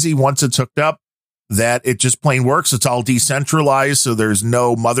 It's easy once it's hooked up that it just plain works. It's all decentralized, so there's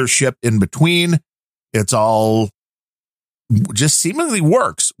no mothership in between. It's all just seemingly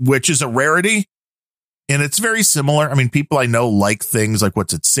works, which is a rarity. And it's very similar. I mean, people I know like things like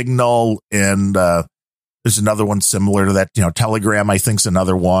Signal, and there's another one similar to that. Telegram, I think, is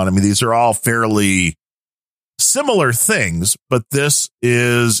another one. I mean, these are all fairly similar things, but this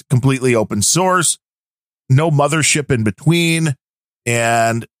is completely open source, no mothership in between.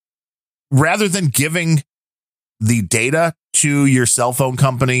 And rather than giving the data to your cell phone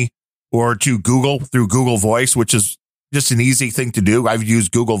company or to Google through Google Voice, which is just an easy thing to do. I've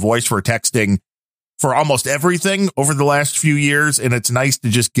used Google Voice for texting for almost everything over the last few years. And it's nice to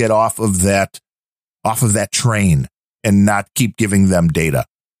just get off of that train and not keep giving them data.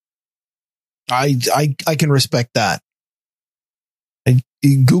 I can respect that.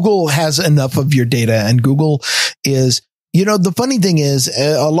 Google has enough of your data, and Google is, the funny thing is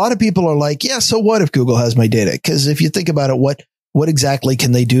a lot of people are like, yeah, so what if Google has my data? Because if you think about it, what exactly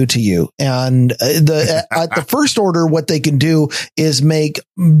can they do to you? And at the first order, what they can do is make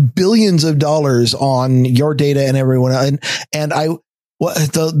billions of dollars on your data and everyone.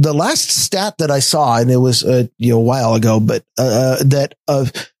 The last stat that I saw, and it was a while ago, but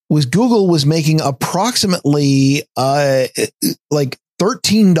was Google was making approximately like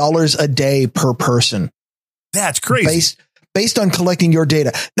 $13 a day per person. That's crazy. Based on collecting your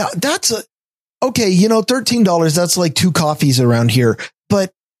data. Now that's okay, $13, that's like 2 coffees around here.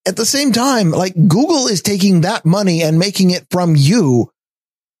 But at the same time, like, Google is taking that money and making it from you.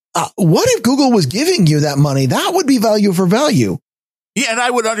 What if Google was giving you that money? That would be value for value. Yeah. And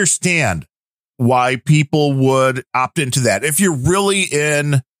I would understand why people would opt into that. If you're really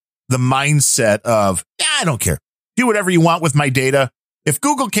in the mindset of, I don't care, do whatever you want with my data. If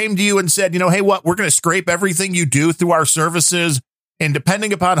Google came to you and said, hey, we're going to scrape everything you do through our services, and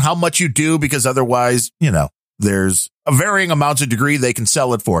depending upon how much you do, because otherwise, there's a varying amounts of degree they can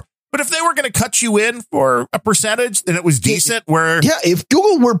sell it for. But if they were going to cut you in for a percentage, then it was decent. If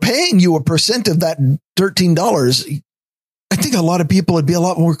Google were paying you a percent of that $13, I think a lot of people would be a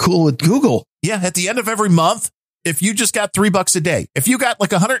lot more cool with Google. Yeah. At the end of every month, if you just got $3 a day, if you got like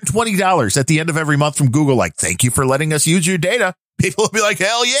 $120 at the end of every month from Google, like, thank you for letting us use your data, people will be like,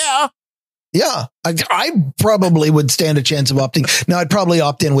 hell yeah. Yeah, I probably would stand a chance of opting. Now, I'd probably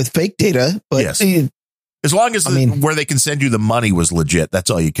opt in with fake data, but yes. As long as where they can send you the money was legit, that's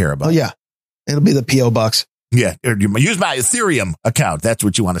all you care about. Oh, yeah. It'll be the P.O. box. Yeah. Use my Ethereum account. That's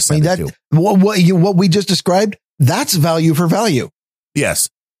what you want to send it to. What we just described, that's value for value. Yes.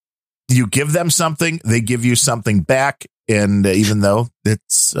 You give them something, they give you something back. And even though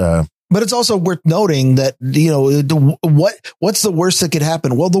it's... But it's also worth noting that, what's the worst that could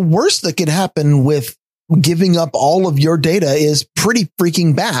happen? Well, the worst that could happen with giving up all of your data is pretty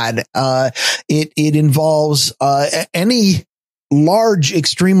freaking bad. It involves any large,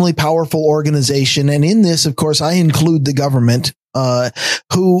 extremely powerful organization. And in this, of course, I include the government,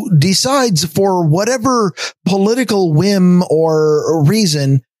 who decides for whatever political whim or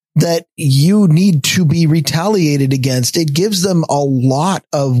reason that you need to be retaliated against. It gives them a lot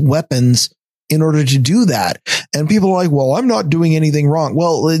of weapons in order to do that. And people are like, well, I'm not doing anything wrong.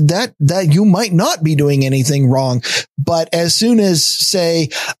 Well, that you might not be doing anything wrong. But as soon as, say,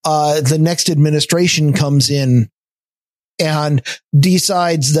 the next administration comes in and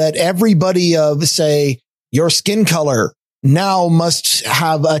decides that everybody of, say, your skin color now must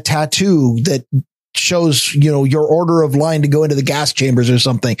have a tattoo that shows, your order of line to go into the gas chambers or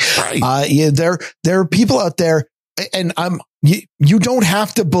something. Right. There are people out there, and You don't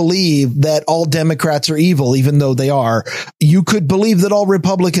have to believe that all Democrats are evil, even though they are. You could believe that all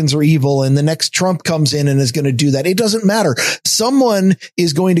Republicans are evil and the next Trump comes in and is going to do that. It doesn't matter. Someone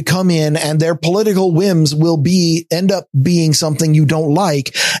is going to come in and their political whims will end up being something you don't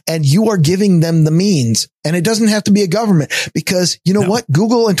like, and you are giving them the means. And it doesn't have to be a government, because you know what?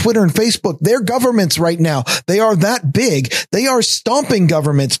 Google and Twitter and Facebook, they're governments right now. They are that big. They are stomping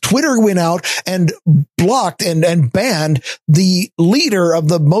governments. Twitter went out and blocked and banned the leader of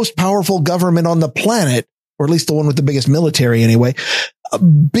the most powerful government on the planet, or at least the one with the biggest military anyway,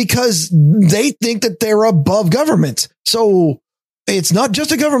 because they think that they're above governments. So it's not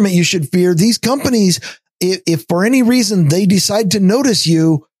just a government you should fear. These companies, if for any reason they decide to notice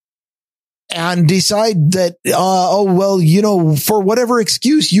you, and decide that, for whatever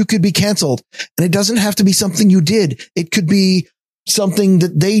excuse, you could be canceled. And it doesn't have to be something you did. It could be something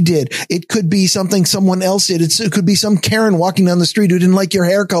that they did. It could be something someone else did. It could be some Karen walking down the street who didn't like your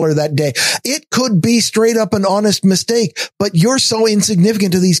hair color that day. It could be straight up an honest mistake, but you're so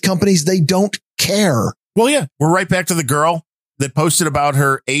insignificant to these companies, they don't care. Well, yeah, we're right back to the girl that posted about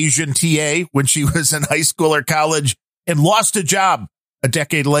her Asian TA when she was in high school or college and lost a job a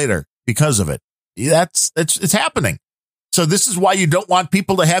decade later because of it. It's happening. So this is why you don't want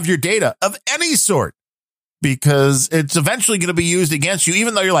people to have your data of any sort, because it's eventually going to be used against you,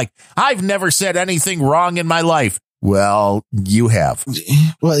 even though you're like, I've never said anything wrong in my life. Well, you have.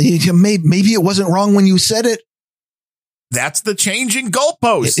 Well, maybe it wasn't wrong when you said it. That's the changing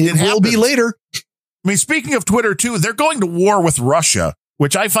goalpost. It will be later. I mean, speaking of Twitter, too, they're going to war with Russia,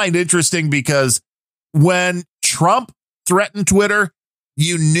 which I find interesting, because when Trump threatened Twitter,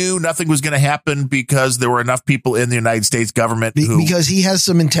 you knew nothing was going to happen, because there were enough people in the United States government because he has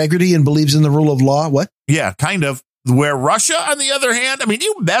some integrity and believes in the rule of law. What? Yeah, kind of. Where Russia, on the other hand, I mean,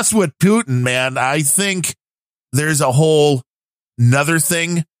 you mess with Putin, man. I think there's a whole nother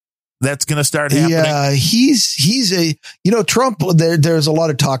thing that's going to start happening. Yeah, he's Trump. There's a lot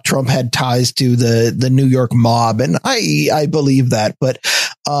of talk. Trump had ties to the New York mob, and I believe that, but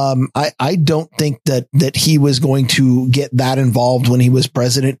I don't think that he was going to get that involved when he was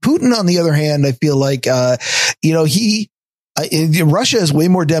president. Putin, on the other hand, I feel like Russia is way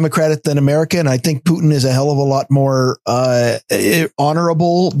more democratic than America, and I think Putin is a hell of a lot more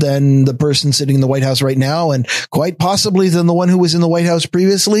honorable than the person sitting in the White House right now, and quite possibly than the one who was in the White House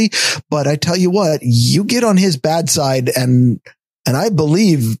previously. But I tell you what, you get on his bad side, and I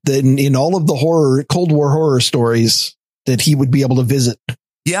believe that in all of the Cold War horror stories, that he would be able to visit.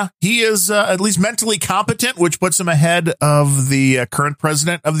 Yeah, he is at least mentally competent, which puts him ahead of the current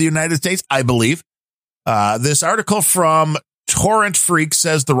president of the United States, I believe. This article from Torrent Freak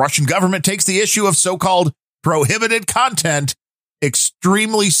says the Russian government takes the issue of so-called prohibited content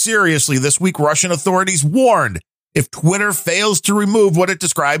extremely seriously. This week, Russian authorities warned if Twitter fails to remove what it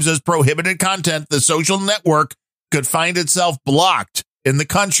describes as prohibited content, the social network could find itself blocked in the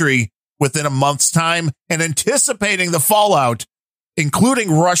country within a month's time. And anticipating the fallout,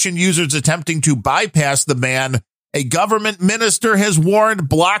 including Russian users attempting to bypass the ban, a government minister has warned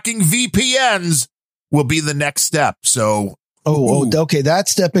blocking VPNs will be the next step. So, okay,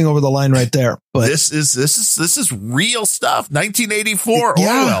 that's stepping over the line right there. But this is real stuff. 1984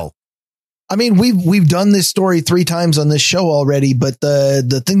 yeah. Orwell. I mean, we've done this story 3 times on this show already, but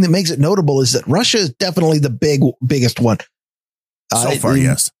the thing that makes it notable is that Russia is definitely the biggest one. So far,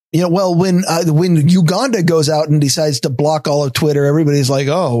 yes. When Uganda goes out and decides to block all of Twitter, everybody's like,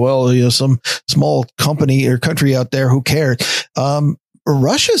 oh, well, some small company or country out there, who cares?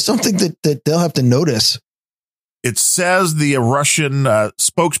 Russia is something that they'll have to notice. It says the Russian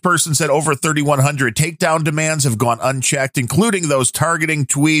spokesperson said over 3,100 takedown demands have gone unchecked, including those targeting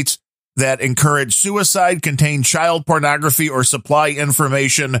tweets that encourage suicide, contain child pornography, or supply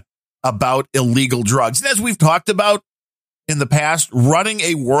information about illegal drugs. And as we've talked about in the past, running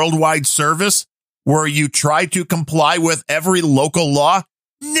a worldwide service where you try to comply with every local law,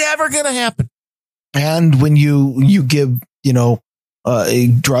 never going to happen. And when you give,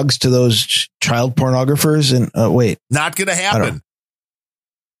 drugs to those child pornographers and not going to happen.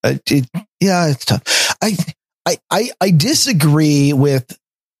 It's tough. I disagree with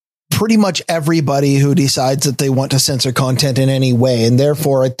pretty much everybody who decides that they want to censor content in any way. And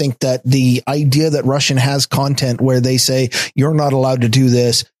therefore, I think that the idea that Russian has content where they say you're not allowed to do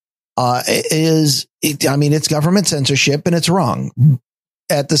this it's government censorship, and it's wrong.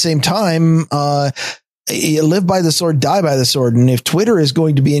 At the same time, you live by the sword, die by the sword. And if Twitter is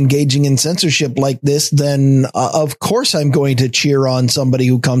going to be engaging in censorship like this, then of course I'm going to cheer on somebody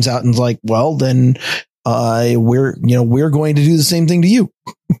who comes out and is like, well, then we're going to do the same thing to you.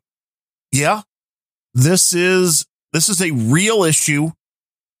 Yeah, this is this is a real issue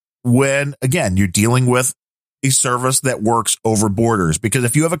when, again, you're dealing with a service that works over borders. Because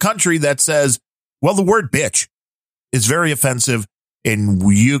if you have a country that says, well, the word bitch is very offensive and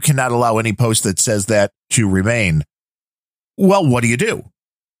you cannot allow any post that says that to remain, well, what do?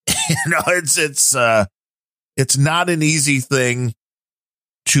 It's not an easy thing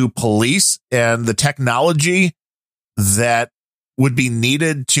to police, and the technology that would be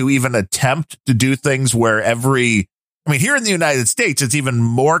needed to even attempt to do things where here in the United States, it's even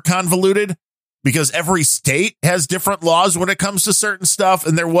more convoluted because every state has different laws when it comes to certain stuff.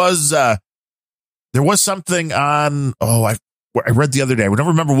 And there was something on, I read the other day, I don't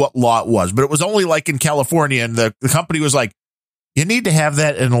remember what law it was, but it was only like in California, and the company was like, you need to have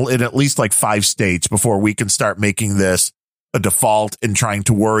that in at least like 5 states before we can start making this a default and trying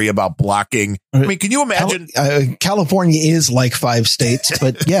to worry about blocking. I mean, can you imagine? California is like 5 states,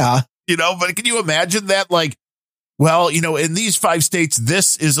 but yeah. But can you imagine that? Like, well, in these 5 states,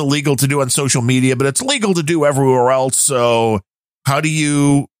 this is illegal to do on social media, but it's legal to do everywhere else. So how do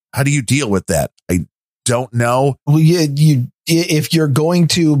you deal with that? I don't know. Well, if you're going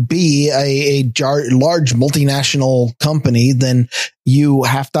to be a large multinational company, then you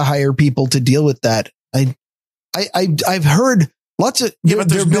have to hire people to deal with that. I've heard lots of, but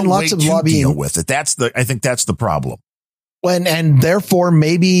there's been lots of lobbying deal with it. I think that's the problem. And therefore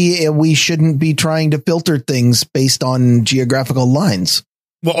maybe we shouldn't be trying to filter things based on geographical lines.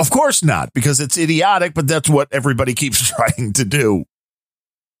 Well, of course not, because it's idiotic, but that's what everybody keeps trying to do.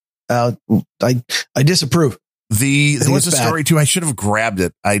 I disapprove. There was a story too. I should have grabbed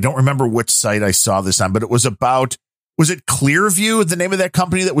it. I don't remember which site I saw this on, but it was about, was it Clearview, the name of that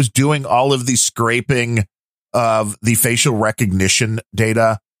company that was doing all of the scraping of the facial recognition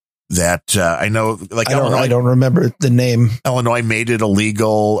data that I know, like I don't remember the name. Illinois made it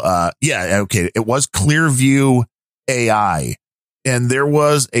illegal. It was Clearview AI. And there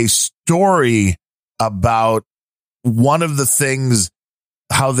was a story about one of the things,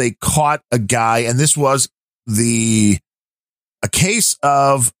 how they caught a guy, and this was a case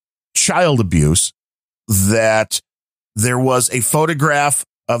of child abuse, that there was a photograph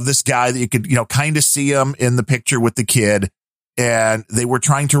of this guy that you could, kind of see him in the picture with the kid. And they were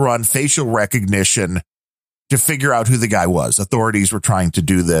trying to run facial recognition to figure out who the guy was. Authorities were trying to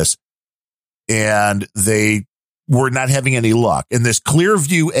do this, and they were not having any luck. And this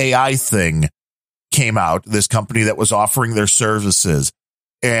Clearview AI thing came out, this company that was offering their services,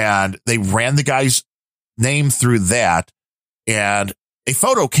 and they ran the guy's name through that, and a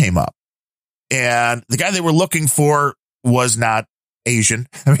photo came up. And the guy they were looking for was not Asian.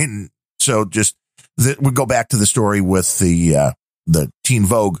 So just we go back to the story with the Teen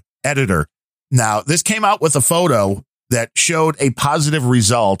Vogue editor. Now, this came out with a photo that showed a positive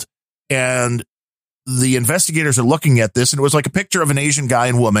result, and the investigators are looking at this, and it was like a picture of an Asian guy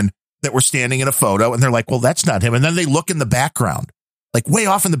and woman that were standing in a photo, and they're like, well, that's not him. And then they look in the background, like way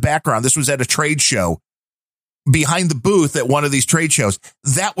off in the background. This was at a trade show behind the booth at one of these trade shows.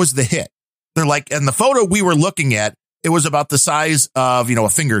 That was the hit. They're like, and the photo we were looking at, it was about the size of, a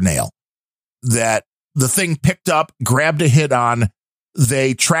fingernail, that the thing picked up, grabbed a hit on.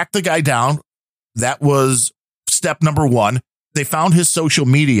 They tracked the guy down. That was step number 1. They found his social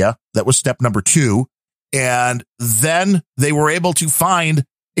media. That was step number 2. And then they were able to find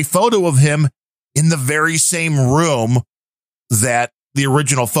a photo of him in the very same room that the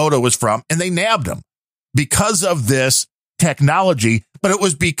original photo was from. And they nabbed him because of this technology. But it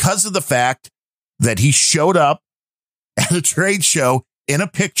was because of the fact that he showed up at a trade show in a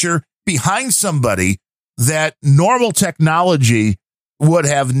picture behind somebody that normal technology would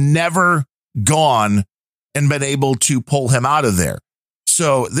have never gone and been able to pull him out of there.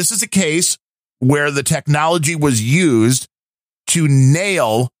 So this is a case where the technology was used to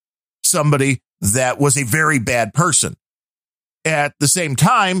nail somebody that was a very bad person. At the same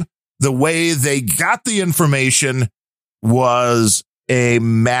time, the way they got the information was a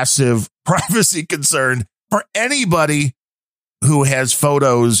massive privacy concern for anybody who has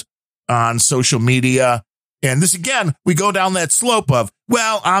photos on social media. And this, again, we go down that slope of,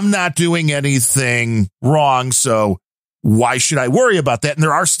 well, I'm not doing anything wrong, so why should I worry about that? And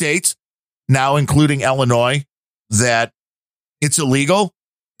there are states now, including Illinois, that it's illegal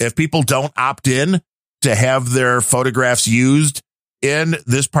if people don't opt in to have their photographs used in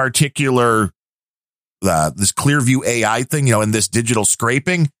this particular, this Clearview AI thing, in this digital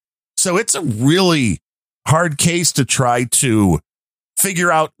scraping. So it's a really hard case to try to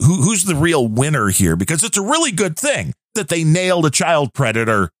figure out who's the real winner here, because it's a really good thing that they nailed a child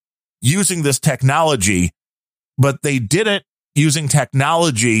predator using this technology, but they did it using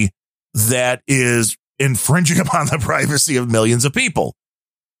technology that is infringing upon the privacy of millions of people.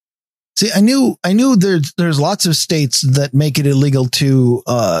 See, I knew there's lots of states that make it illegal to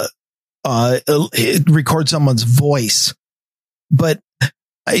record someone's voice, but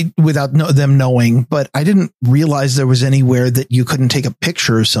without them knowing. But I didn't realize there was anywhere that you couldn't take a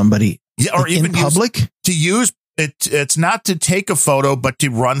picture of somebody. Yeah, or even in public. To use it, it's not to take a photo, but to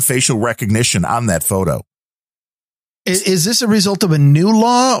run facial recognition on that photo. Is this a result of a new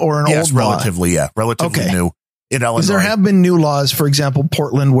law or an old law? Relatively new in Illinois. Because there have been new laws, for example,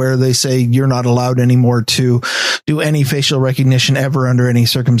 Portland, where they say you're not allowed anymore to do any facial recognition ever under any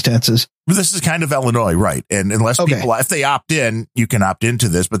circumstances. This is kind of Illinois, right? And unless people, if they opt in, you can opt into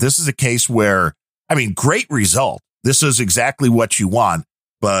this. But this is a case where, I mean, great result. This is exactly what you want.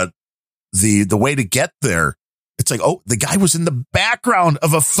 But the way to get there, it's like, oh, the guy was in the background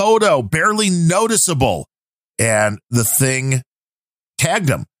of a photo, barely noticeable. And the thing tagged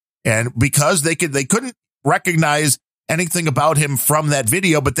him. And because they couldn't recognize anything about him from that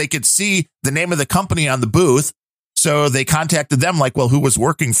video, but they could see the name of the company on the booth. So they contacted them like, well, who was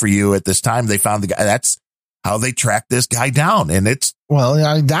working for you at this time? They found the guy. That's how they tracked this guy down. And it's, well,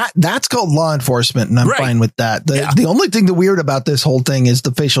 that's called law enforcement. And I'm fine with that. The only thing that's weird about this whole thing is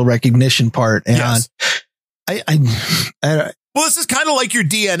the facial recognition part. And yes. Well, this is kind of like your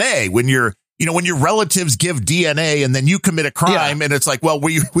DNA when your relatives give DNA and then you commit a crime and it's like, well,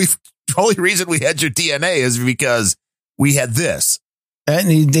 we've the only reason we had your DNA is because we had this. And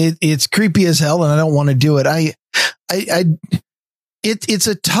it's creepy as hell. And I don't want to do it. It's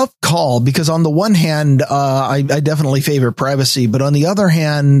a tough call because on the one hand, I definitely favor privacy, but on the other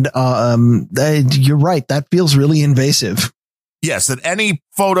hand, you're right. That feels really invasive. Yes. That any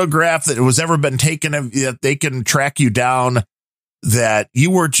photograph that was ever been taken, that they can track you down, that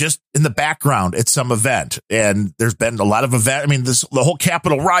you were just in the background at some event. And there's been a lot of event. I mean, the whole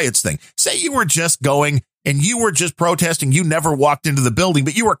Capitol riots thing. Say you were just going and you were just protesting. You never walked into the building,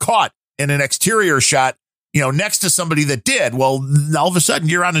 but you were caught in an exterior shot, next to somebody that did. Well, all of a sudden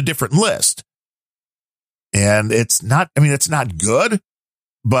you're on a different list. And it's not good,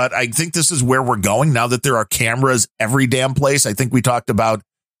 but I think this is where we're going now that there are cameras every damn place. I think we talked about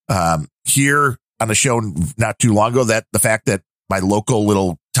here on a show not too long ago that the fact that my local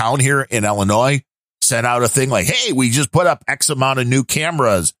little town here in Illinois sent out a thing like, hey, we just put up X amount of new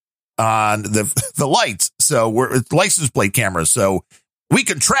cameras on the lights. So we're license plate cameras. So we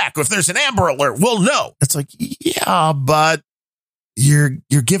can track if there's an Amber Alert. We'll know. It's like, yeah, but you're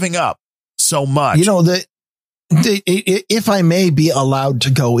giving up so much. If I may be allowed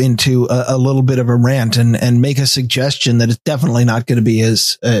to go into a little bit of a rant and make a suggestion that is definitely not going to be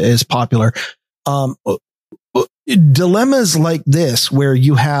as popular. Dilemmas like this, where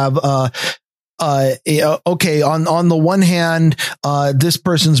you have, okay, on the one hand, this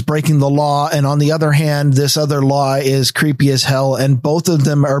person's breaking the law, and on the other hand, this other law is creepy as hell, and both of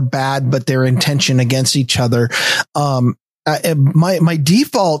them are bad, but their intention against each other. My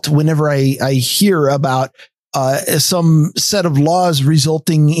default whenever I hear about some set of laws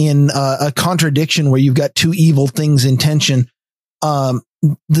resulting in a contradiction where you've got two evil things in tension,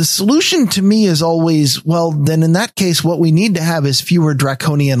 the solution to me is always, well, then in that case, what we need to have is fewer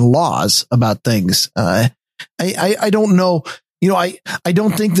draconian laws about things. I don't know. I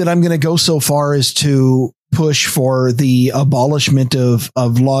don't think that I'm going to go so far as to push for the abolishment of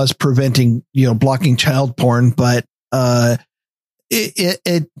laws preventing, blocking child porn. But, I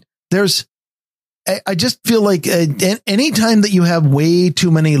just feel like anytime that you have way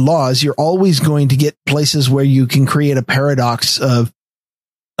too many laws, you're always going to get places where you can create a paradox of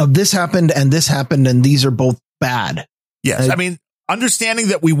this happened and this happened, and these are both bad. Yes. I mean, understanding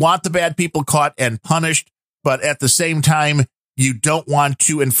that we want the bad people caught and punished, but at the same time, you don't want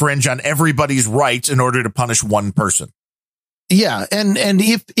to infringe on everybody's rights in order to punish one person. Yeah. And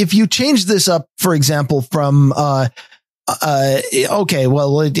if you change this up, for example, from, okay,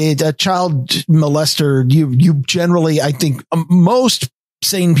 well, a child molester, you generally, I think most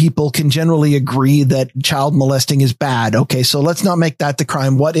sane people can generally agree that child molesting is bad. Okay, so let's not make that the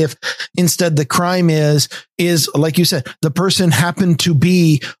crime. What if instead the crime is like you said, the person happened to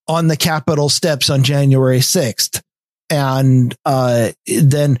be on the Capitol steps on January 6th, and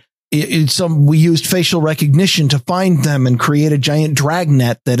then we used facial recognition to find them and create a giant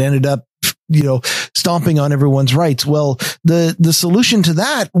dragnet that ended up stomping on everyone's rights. Well, the solution to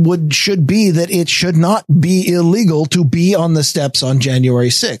that should be that it should not be illegal to be on the steps on January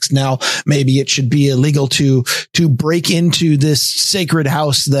 6th. Now, maybe it should be illegal to break into this sacred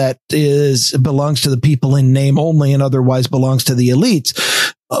house that belongs to the people in name only and otherwise belongs to the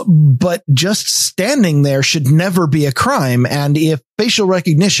elites. But just standing there should never be a crime. And if facial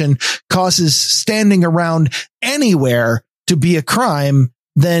recognition causes standing around anywhere to be a crime,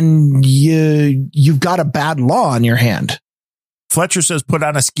 then you've got a bad law on your hand. Fletcher says, put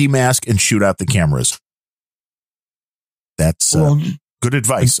on a ski mask and shoot out the cameras. That's good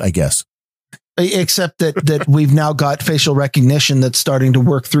advice, I guess. Except that we've now got facial recognition that's starting to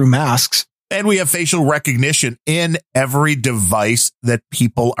work through masks. And we have facial recognition in every device that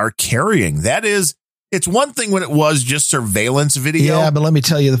people are carrying. It's one thing when it was just surveillance video. Yeah, but let me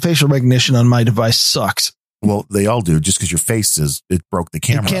tell you, the facial recognition on my device sucks. Well, they all do, just because your face it broke the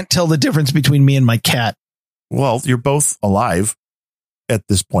camera. You can't tell the difference between me and my cat. Well, you're both alive at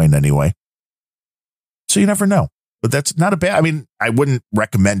this point anyway. So you never know. But that's not a bad, I mean, I wouldn't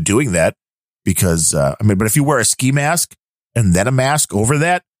recommend doing that because, but if you wear a ski mask and then a mask over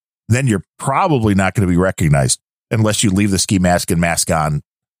that, then you're probably not going to be recognized unless you leave the ski mask and mask on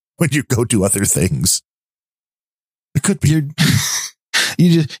when you go do other things. It could be.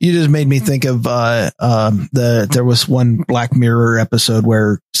 You just made me think of there was one Black Mirror episode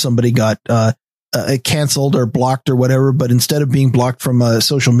where somebody got canceled or blocked or whatever, but instead of being blocked from a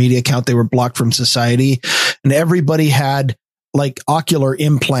social media account, they were blocked from society, and everybody had like ocular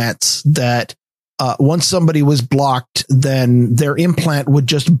implants that once somebody was blocked, then their implant would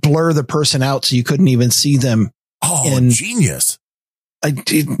just blur the person out so you couldn't even see them. Oh, genius.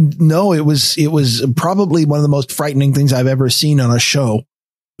 No, it was probably one of the most frightening things I've ever seen on a show.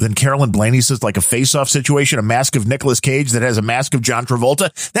 Then Carolyn Blaney says, like a face-off situation, a mask of Nicolas Cage that has a mask of John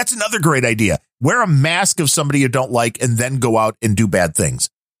Travolta. That's another great idea. Wear a mask of somebody you don't like and then go out and do bad things.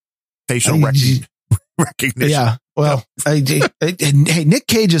 Facial recognition. Yeah. Well, hey, Nick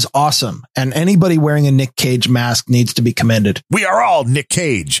Cage is awesome. And anybody wearing a Nick Cage mask needs to be commended. We are all Nick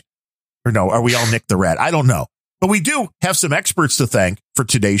Cage. Or no, are we all Nick the Rat? I don't know. But we do have some experts to thank for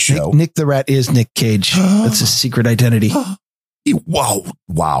today's show. Nick the Rat is Nick Cage. That's his secret identity.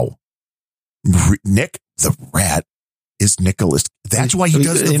 Wow. Nick the Rat is Nicholas. That's why he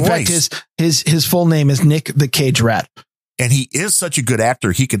does the voice. In fact, his full name is Nick the Cage Rat. And he is such a good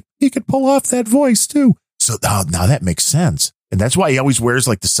actor. He could pull off that voice too. So now that makes sense. And that's why he always wears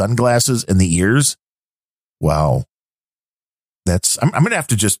like the sunglasses and the ears. Wow. I'm going to have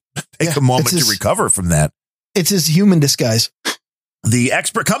to just take a moment to recover from that. It's his human disguise. The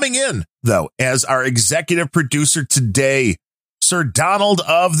expert coming in, though, as our executive producer today, Sir Donald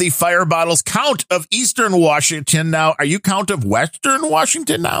of the Fire Bottles, Count of Eastern Washington. Now, are you Count of Western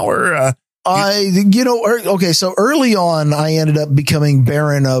Washington now? Or okay. So early on, I ended up becoming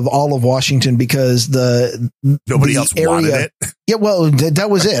Baron of all of Washington because nobody else wanted it. Yeah, well, that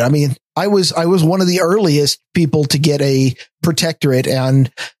was it. I mean, I was one of the earliest people to get a protectorate, and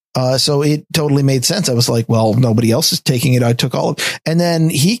so it totally made sense. I was like, well, nobody else is taking it. I took all of it. And then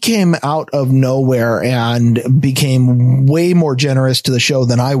he came out of nowhere and became way more generous to the show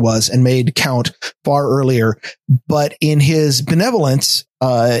than I was and made Count far earlier. But in his benevolence,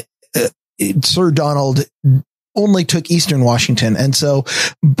 Sir Donald only took Eastern Washington. And so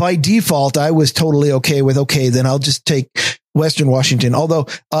by default, I was totally okay with, then I'll just take Western Washington. Although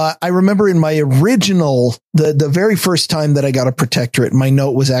I remember in my original, the very first time that I got a protectorate, my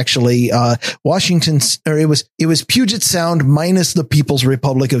note was actually Washington's, or it was Puget Sound minus the People's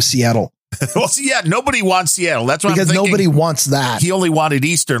Republic of Seattle. Well, see, yeah, nobody wants Seattle. That's what because I'm thinking. Nobody wants that. He only wanted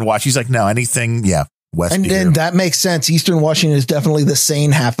Eastern Washington. He's like, no, anything, west. And then that makes sense. Eastern Washington is definitely the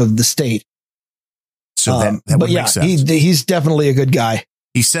sane half of the state. So that would make sense. He's definitely a good guy.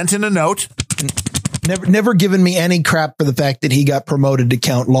 He sent in a note. Never given me any crap for the fact that he got promoted to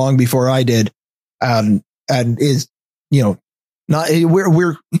Count long before I did. And is, not,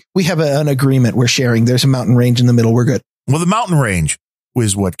 we have an agreement we're sharing. There's a mountain range in the middle. We're good. Well, the mountain range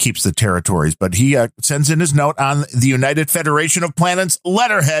is what keeps the territories, but he sends in his note on the United Federation of Planets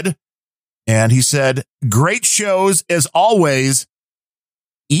letterhead. And he said, great shows as always,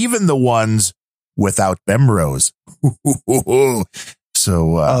 even the ones without Bemrose.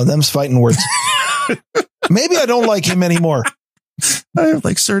 So, them's fighting words. Maybe I don't like him anymore.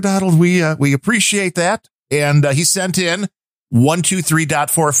 Like Sir Donald, we appreciate that. And he sent in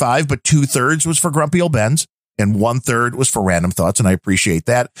 123.45, but 2/3 was for Grumpy Old Ben's and 1/3 was for Random Thoughts. And I appreciate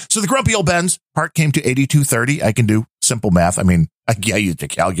that. So the Grumpy Old Ben's part came to 8230. I can do simple math. I mean, I used a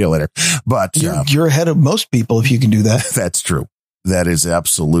calculator, but you're ahead of most people if you can do that. That's true. That is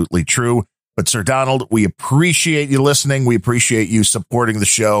absolutely true. But Sir Donald, we appreciate you listening. We appreciate you supporting the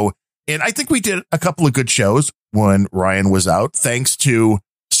show. And I think we did a couple of good shows when Ryan was out, thanks to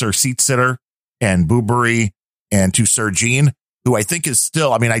Sir Seatsitter and Boobery and to Sir Gene, who I think is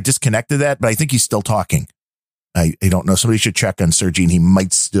still, I disconnected that, but I think he's still talking. I don't know. Somebody should check on Sergey, and he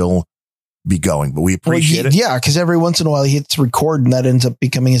might still be going, but we appreciate it. Yeah, because every once in a while he hits record and that ends up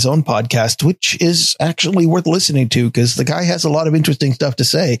becoming his own podcast, which is actually worth listening to because the guy has a lot of interesting stuff to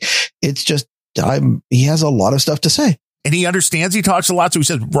say. It's just he has a lot of stuff to say. And he understands, he talks a lot. So he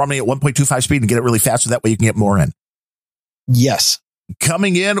says, run me at 1.25 speed and get it really fast. So that way you can get more in. Yes.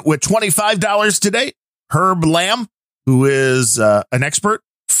 Coming in with $25 today, Herb Lamb, who is an expert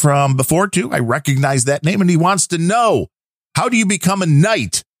from before too. I recognize that name, and he wants to know, how do you become a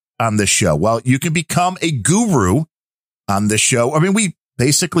knight on this show? Well, you can become a guru on this show. I mean, we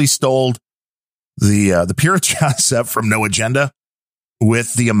basically stole the Pure concept from No Agenda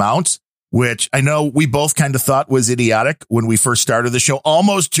with the amounts, which I know we both kind of thought was idiotic when we first started the show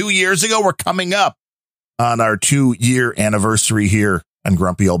almost 2 years ago. We're coming up on our 2-year anniversary here on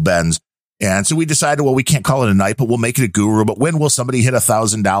Grumpy Old Ben's. And so we decided, well, we can't call it a knight, but we'll make it a guru. But when will somebody hit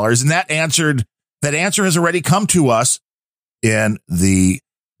 $1,000? And that answer has already come to us in the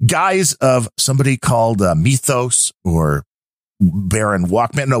guise of somebody called Mythos or Baron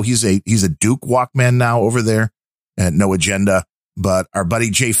Walkman. No, he's a Duke Walkman now over there at No Agenda. But our buddy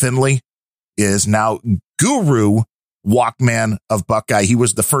Jay Finley is now Guru Walkman of Buckeye. He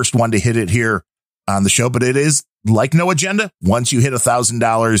was the first one to hit it here on the show, but it is like No Agenda. Once you hit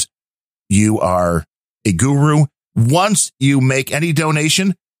 $1,000, you are a guru. Once you make any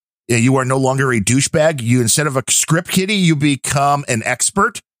donation, you are no longer a douchebag. You, instead of a script kiddie, you become an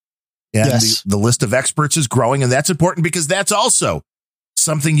expert. And yes. the list of experts is growing. And that's important because that's also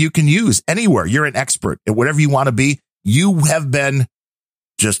something you can use anywhere. You're an expert at whatever you want to be. You have been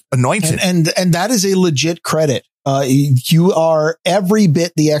just anointed. And that is a legit credit. You are every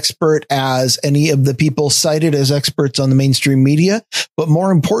bit the expert as any of the people cited as experts on the mainstream media, but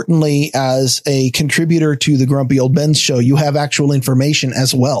more importantly, as a contributor to the Grumpy Old Ben's show, you have actual information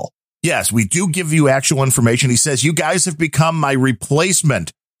as well. Yes, we do give you actual information. He says, you guys have become my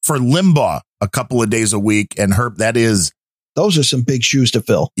replacement for Limbaugh a couple of days a week. And Herb, those are some big shoes to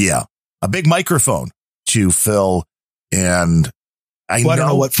fill. Yeah. A big microphone to fill. And I don't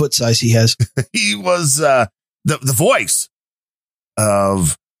know what foot size he has. He was the voice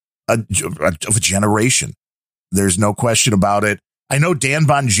of a generation. There's no question about it. I know Dan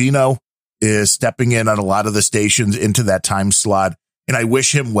Bongino is stepping in on a lot of the stations into that time slot, and I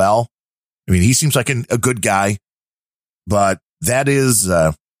wish him well. I mean, he seems like a good guy, but that is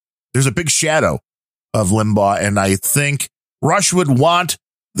there's a big shadow of Limbaugh, and I think Rush would want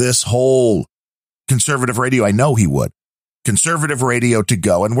this whole conservative radio. I know he would. Conservative radio to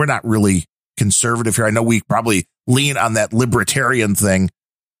go, and we're not really conservative here. I know we probably lean on that libertarian thing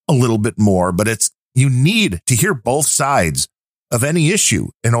a little bit more, but you need to hear both sides of any issue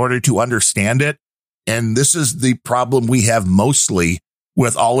in order to understand it. And this is the problem we have mostly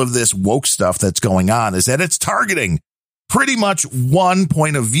with all of this woke stuff that's going on, is that it's targeting pretty much one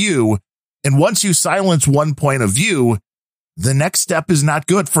point of view. And once you silence one point of view, the next step is not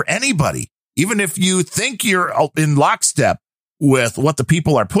good for anybody. Even if you think you're in lockstep with what the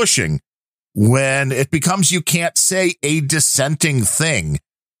people are pushing, when it becomes you can't say a dissenting thing.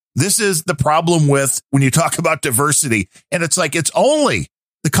 This is the problem with when you talk about diversity. And it's like, it's only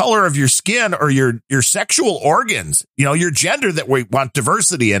the color of your skin or your sexual organs, your gender that we want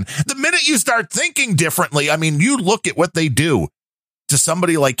diversity in. The minute you start thinking differently, I mean, you look at what they do to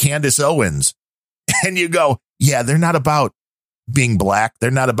somebody like Candace Owens and you go, yeah, they're not about being black.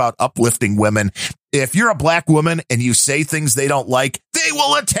 They're not about uplifting women. If you're a black woman and you say things they don't like, they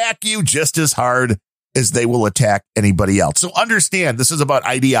will attack you just as hard as they will attack anybody else. So understand, this is about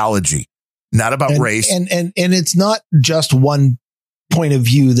ideology, not about race. And it's not just one point of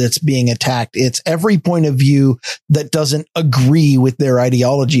view that's being attacked. It's every point of view that doesn't agree with their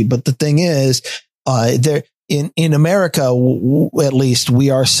ideology. But the thing is, in America, at least, we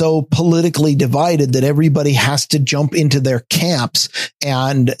are so politically divided that everybody has to jump into their camps.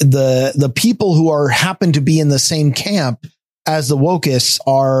 And the people who happen to be in the same camp as the wokeists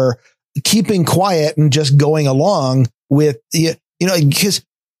are keeping quiet and just going along with, because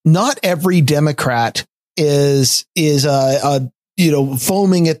not every Democrat is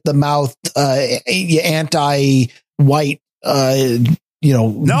foaming at the mouth, anti-white, no,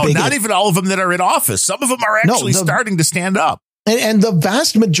 not even all of them that are in office. Some of them are actually starting to stand up. And the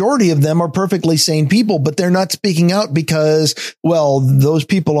vast majority of them are perfectly sane people, but they're not speaking out because, well, those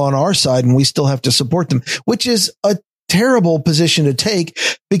people on our side and we still have to support them, which is a terrible position to take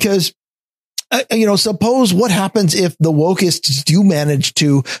because, suppose what happens if the wokeists do manage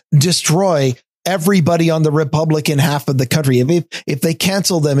to destroy everybody on the Republican half of the country. If they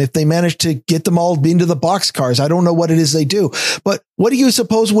cancel them, if they manage to get them all into the boxcars, I don't know what it is they do, but what do you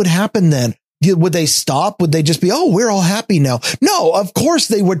suppose would happen then? would they stop? Would they just be, oh, we're all happy now? No, of course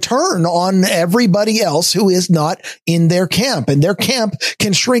they would turn on everybody else who is not in their camp, and their camp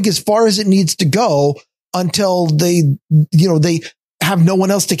can shrink as far as it needs to go until they have no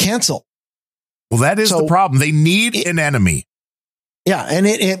one else to cancel. Well, that is the problem. They need an enemy. Yeah. And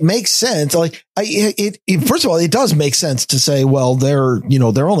it makes sense. Like first of all, it does make sense to say, well, they're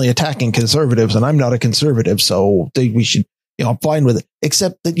only attacking conservatives and I'm not a conservative. So we should, I'm fine with it,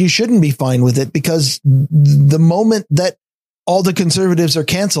 except that you shouldn't be fine with it, because the moment that all the conservatives are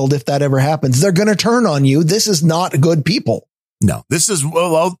canceled, if that ever happens, they're going to turn on you. This is not good people. No, this is,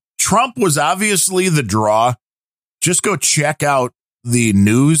 well, Trump was obviously the draw. Just go check out the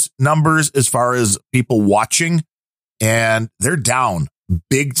news numbers as far as people watching. And they're down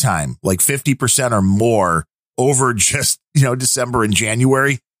big time, like 50% or more over just, December and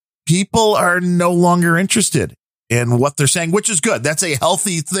January. People are no longer interested in what they're saying, which is good. That's a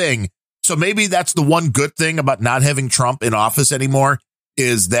healthy thing. So maybe that's the one good thing about not having Trump in office anymore,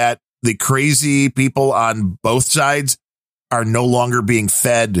 is that the crazy people on both sides are no longer being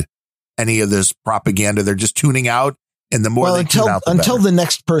fed any of this propaganda. They're just tuning out. And the more they tune out, until the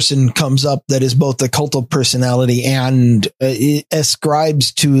next person comes up that is both the cult of personality and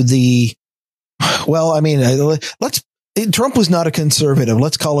ascribes to the, Trump was not a conservative.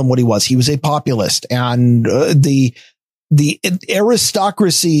 Let's call him what he was. He was a populist, and the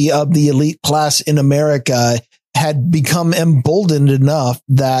aristocracy of the elite class in America had become emboldened enough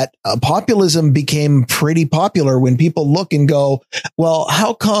that populism became pretty popular when people look and go, well,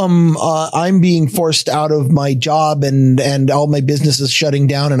 how come I'm being forced out of my job and all my business is shutting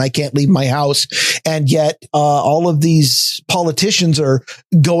down and I can't leave my house? And yet all of these politicians are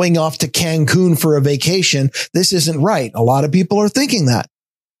going off to Cancun for a vacation. This isn't right. A lot of people are thinking that.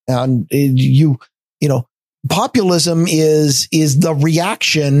 And populism is the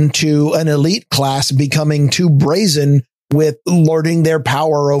reaction to an elite class becoming too brazen with lording their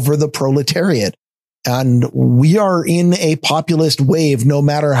power over the proletariat. And we are in a populist wave, no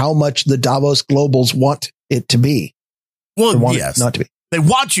matter how much the Davos Globals want it to be. Well, yes, not to be. They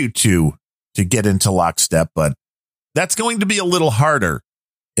want you to get into lockstep, but that's going to be a little harder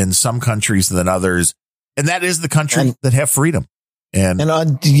in some countries than others. And that is the country that have freedom. And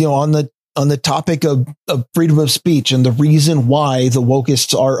on the topic of freedom of speech, and the reason why the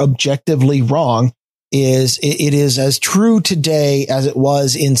wokists are objectively wrong is it is as true today as it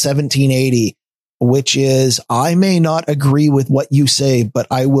was in 1780, which is, I may not agree with what you say, but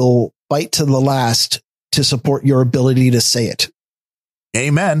I will fight to the last to support your ability to say it.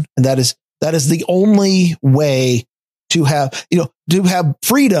 Amen. And that is the only way to have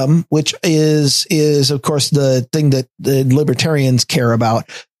freedom, which is of course the thing that the libertarians care about.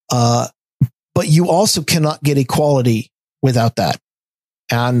 But you also cannot get equality without that.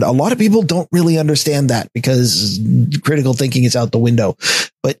 And a lot of people don't really understand that, because critical thinking is out the window.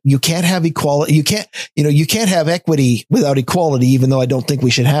 But you can't have equality. You can't have equity without equality, even though I don't think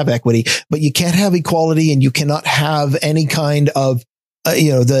we should have equity. But you can't have equality, and you cannot have any kind of,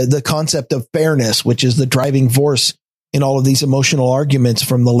 the concept of fairness, which is the driving force in all of these emotional arguments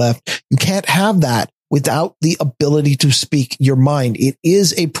from the left. You can't have that without the ability to speak your mind. It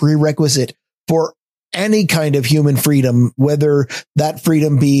is a prerequisite for any kind of human freedom, whether that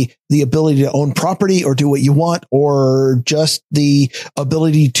freedom be the ability to own property or do what you want, or just the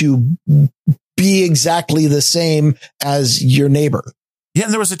ability to be exactly the same as your neighbor. Yeah,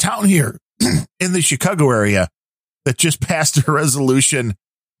 and there was a town here in the Chicago area that just passed a resolution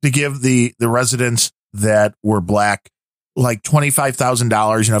to give the residents that were black like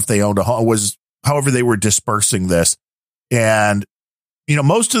 $25,000, if they owned a home, was however they were dispersing this. And,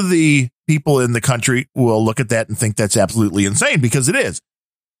 most of the people in the country will look at that and think that's absolutely insane, because it is.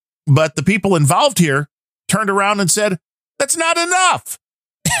 But the people involved here turned around and said, that's not enough.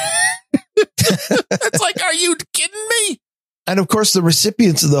 It's like, are you kidding me? And of course, the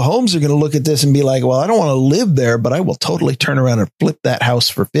recipients of the homes are going to look at this and be like, well, I don't want to live there, but I will totally turn around and flip that house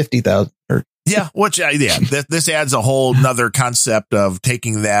for $50,000. Yeah. This adds a whole nother concept of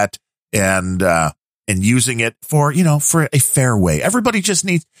taking that and using it for a fair way. Everybody just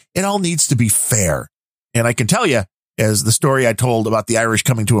it all needs to be fair. And I can tell you, as the story I told about the Irish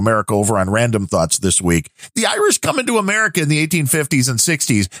coming to America over on Random Thoughts this week, the Irish coming to America in the 1850s and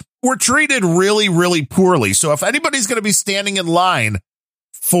 60s were treated really, really poorly. So if anybody's going to be standing in line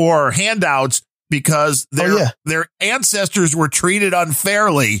for handouts because their ancestors were treated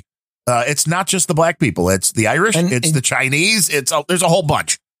unfairly, it's not just the black people. It's the Irish. It's the Chinese. There's a whole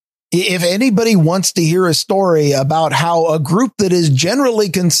bunch. If anybody wants to hear a story about how a group that is generally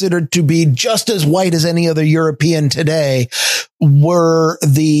considered to be just as white as any other European today were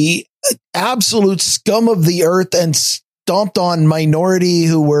the absolute scum of the earth and stomped on minority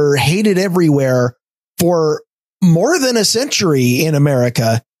who were hated everywhere for more than a century in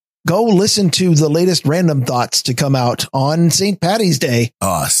America. Go listen to the latest Random Thoughts to come out on St. Patty's Day.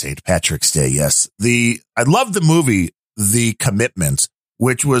 Oh, St. Patrick's Day. Yes. I love the movie, The Commitments,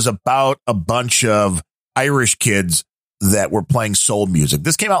 which was about a bunch of Irish kids that were playing soul music.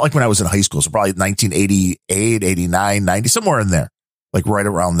 This came out like when I was in high school. So probably 1988, 89, 90, somewhere in there, like right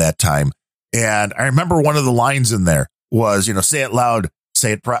around that time. And I remember one of the lines in there was, say it loud,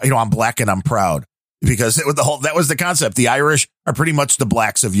 say it proud. I'm black and I'm proud, because that was the concept. The Irish are pretty much the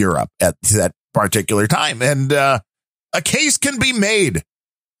blacks of Europe at that particular time. And a case can be made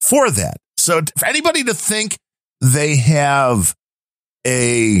for that. So for anybody to think they have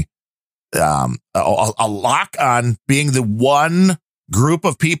a lock on being the one group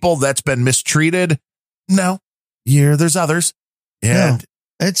of people that's been mistreated, no, there's others. And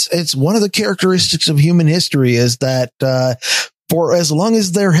it's one of the characteristics of human history is that for as long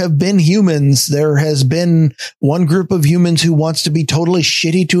as there have been humans, there has been one group of humans who wants to be totally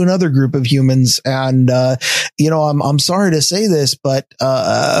shitty to another group of humans. And, I'm sorry to say this, but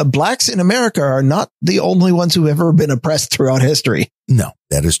blacks in America are not the only ones who've ever been oppressed throughout history. No,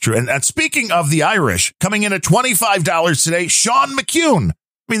 that is true. And speaking of the Irish, coming in at $25 today, Sean McCune.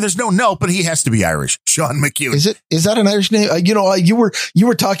 I mean, there's no note, but he has to be Irish. Sean McCune. Is that an Irish name? You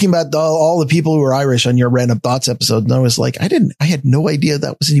were talking about all the people who were Irish on your Random Thoughts episode. And I was like, I had no idea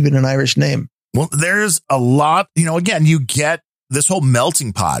that was even an Irish name. Well, there's a lot, again, you get this whole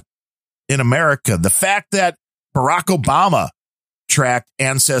melting pot in America. The fact that Barack Obama tracked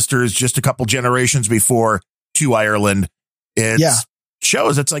ancestors just a couple generations before to Ireland.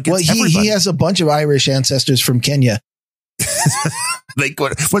 Shows it's like, he has a bunch of Irish ancestors from Kenya.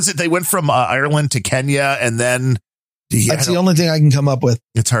 They went from Ireland to Kenya, and then that's the only thing I can come up with.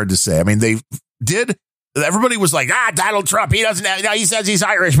 It's hard to say. I mean, they did. Everybody was like, Donald Trump. He doesn't have, he says he's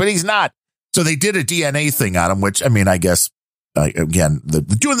Irish, but he's not. So they did a DNA thing on him, which, I mean, I guess, again,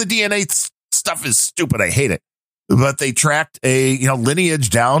 doing the DNA stuff is stupid. I hate it. But they tracked a, lineage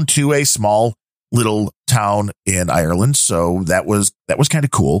down to a small little town in Ireland. So that was kind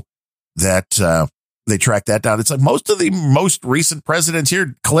of cool that, they tracked that down. It's like most of the most recent presidents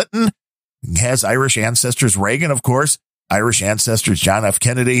here. Clinton has Irish ancestors. Reagan, of course, Irish ancestors. John F.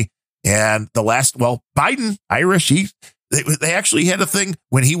 Kennedy. And Biden, Irish. They actually had a thing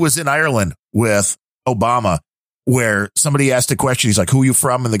when he was in Ireland with Obama where somebody asked a question. He's like, who are you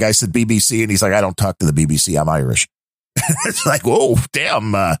from? And the guy said BBC. And he's like, I don't talk to the BBC. I'm Irish. It's like, whoa,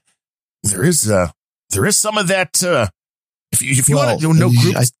 damn. There is some of that. If you want to know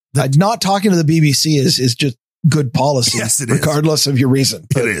groups. Not talking to the BBC is just good policy. Yes, it regardless of your reason.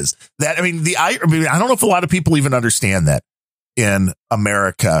 It is that. I mean, I don't know if a lot of people even understand that in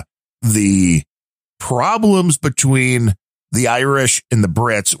America, the problems between the Irish and the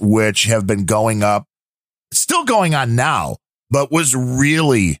Brits, which have been going up, still going on now, but was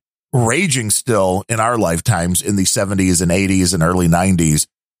really raging still in our lifetimes in the 70s and 80s and early 90s,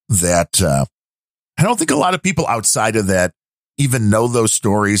 that I don't think a lot of people outside of that even know those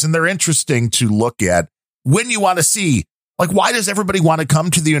stories. And they're interesting to look at when you want to see, like, why does everybody want to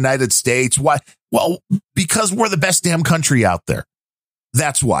come to the United States? Why? Well, because we're the best damn country out there.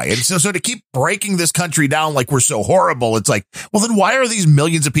 That's why. And so to keep breaking this country down like we're so horrible, it's like, well, then why are these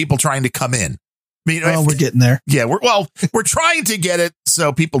millions of people trying to come in? I mean, we're getting there. Yeah, we're trying to get it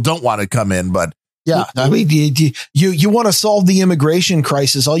so people don't want to come in, but yeah, I mean, you want to solve the immigration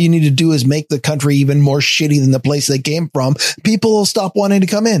crisis. All you need to do is make the country even more shitty than the place they came from. People will stop wanting to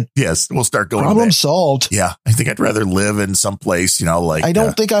come in. Yes, we'll start going. Problem solved. Yeah, I think I'd rather live in some place, like. I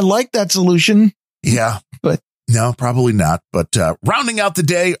don't think I like that solution. Yeah, but no, probably not. But rounding out the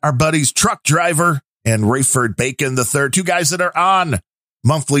day, our buddies Truck Driver and Rayford Bacon III, two guys that are on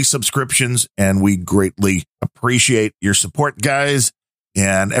monthly subscriptions, and we greatly appreciate your support, guys.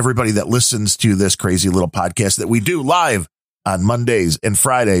 And everybody that listens to this crazy little podcast that we do live on Mondays and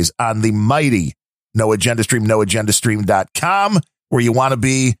Fridays on the mighty No Agenda Stream, noagendastream.com, where you want to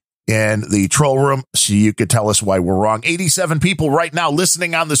be in the troll room so you could tell us why we're wrong. 87 people right now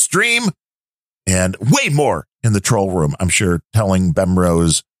listening on the stream and way more in the troll room. I'm sure telling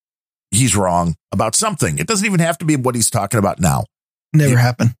Bemrose he's wrong about something. It doesn't even have to be what he's talking about now. Never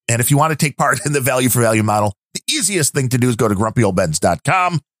happened. And if you want to take part in the value for value model, the easiest thing to do is go to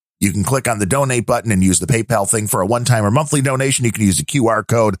grumpyoldbens.com. You can click on the donate button and use the PayPal thing for a one-time or monthly donation. You can use the QR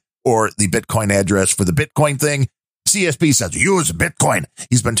code or the Bitcoin address for the Bitcoin thing. CSP says use Bitcoin.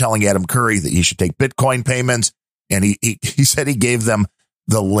 He's been telling Adam Curry that he should take Bitcoin payments. And he said he gave them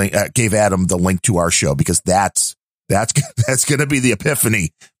the link, gave Adam the link to our show, because that's going to be the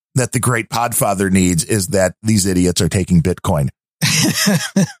epiphany that the great Podfather needs is that these idiots are taking Bitcoin.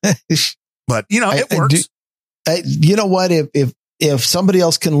 But, it works. You know what? If somebody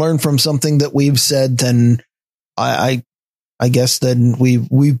else can learn from something that we've said, then I guess then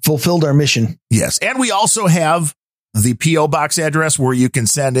we've fulfilled our mission. Yes. And we also have the P.O. box address where you can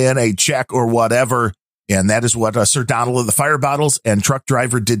send in a check or whatever. And that is what Sir Donald of the Fire Bottles and Truck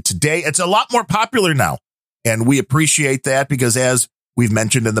Driver did today. It's a lot more popular now. And we appreciate that because, as we've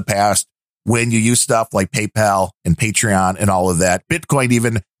mentioned in the past, when you use stuff like PayPal and Patreon and all of that, Bitcoin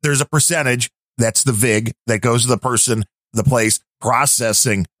even, there's a percentage, that's the VIG, that goes to the person, the place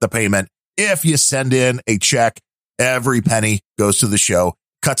processing the payment. If you send in a check, every penny goes to the show,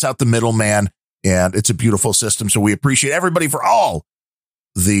 cuts out the middleman, and it's a beautiful system. So we appreciate everybody for all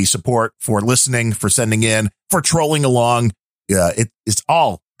the support, for listening, for sending in, for trolling along. It's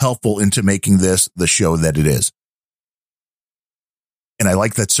all helpful into making this the show that it is. And I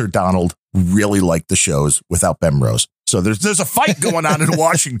like that Sir Donald really liked the shows without Bemrose. So there's a fight going on in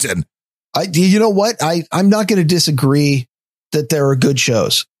Washington. You know what? I'm not going to disagree that there are good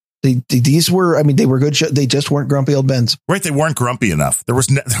shows. These were, they were good shows. They just weren't Grumpy Old Bens. Right. They weren't grumpy enough. There was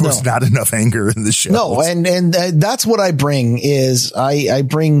not enough anger in the show. No. And that's what I bring is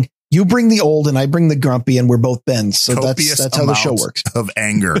you bring the old and I bring the grumpy and we're both Bens. So that's how the show works. Of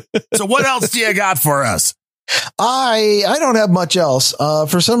anger. So what else do you got for us? I don't have much else.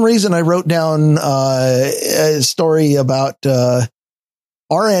 For some reason I wrote down a story about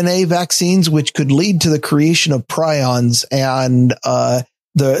RNA vaccines, which could lead to the creation of prions. And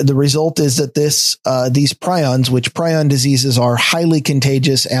the result is that these prions, which prion diseases are highly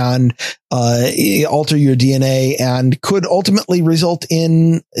contagious and alter your DNA and could ultimately result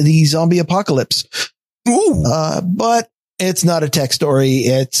in the zombie apocalypse. Ooh. But it's not a tech story.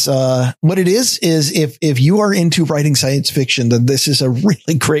 It's what it is if you are into writing science fiction, then this is a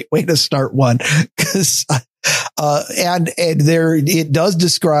really great way to start one because and there it does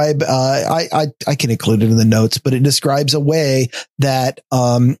describe I can include it in the notes, but it describes a way that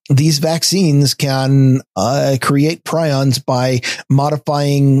these vaccines can create prions by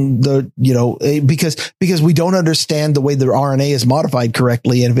modifying because we don't understand the way the RNA is modified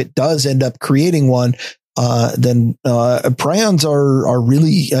correctly, and if it does end up creating one, then prions are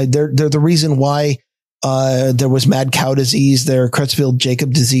really they're the reason why there was mad cow disease,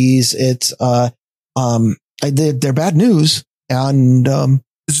 Creutzfeldt-Jakob disease. It's they're bad news. And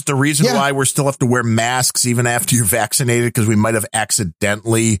is it the reason why we still have to wear masks even after you're vaccinated? Because we might have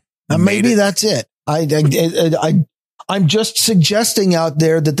accidentally maybe that's it. I'm just suggesting out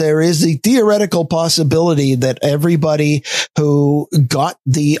there that there is the theoretical possibility that everybody who got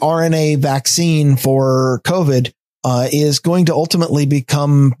the RNA vaccine for COVID is going to ultimately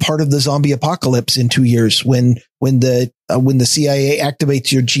become part of the zombie apocalypse in 2 years when the CIA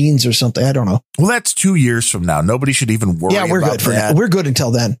activates your genes or something. I don't know. Well, that's 2 years from now. Nobody should even worry. Yeah, we're about good for that. now. We're good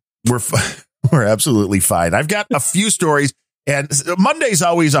until then. We're absolutely fine. I've got a few stories, and Monday's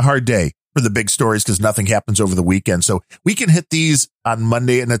always a hard day for the big stories because nothing happens over the weekend. So we can hit these on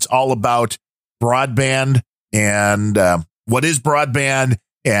Monday, and it's all about broadband and what is broadband,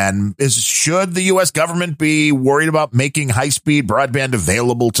 and should the U.S. government be worried about making high-speed broadband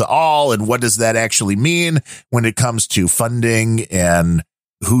available to all, and what does that actually mean when it comes to funding and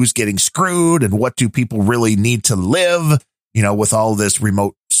who's getting screwed, and what do people really need to live, with all this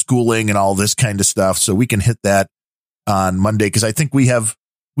remote schooling and all this kind of stuff. So we can hit that on Monday because I think we have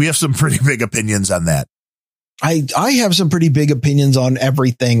some pretty big opinions on that. I have some pretty big opinions on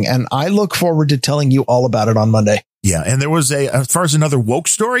everything, and I look forward to telling you all about it on Monday. Yeah. And there was as far as another woke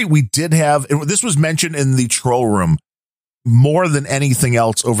story, we did have, this was mentioned in the troll room more than anything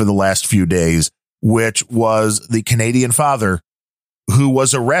else over the last few days, which was the Canadian father who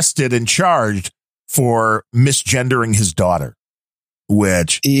was arrested and charged for misgendering his daughter,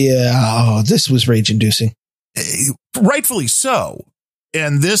 which. Yeah. This was rage inducing. Rightfully so.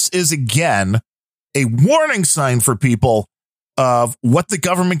 And this is, again, a warning sign for people of what the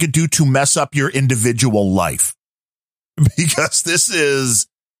government could do to mess up your individual life. Because this is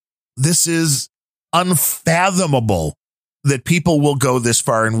unfathomable that people will go this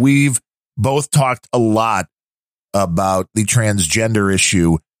far. And we've both talked a lot about the transgender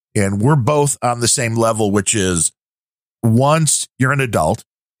issue, and we're both on the same level, which is once you're an adult,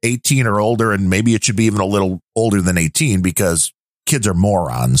 18 or older, and maybe it should be even a little older than 18 because kids are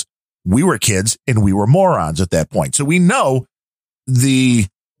morons. We were kids and we were morons at that point. So we know the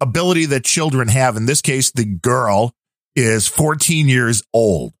ability that children have. In this case, the girl is 14 years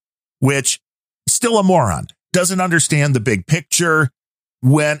old, which still a moron, doesn't understand the big picture.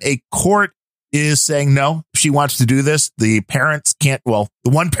 When a court is saying, no, she wants to do this, the parents can't, well, the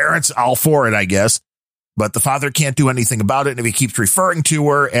one parent's all for it, I guess, but the father can't do anything about it. And if he keeps referring to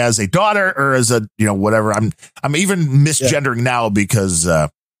her as a daughter or as a, whatever, I'm even misgendering now because,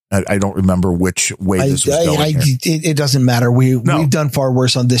 I don't remember which way this was going. It doesn't matter. We've done far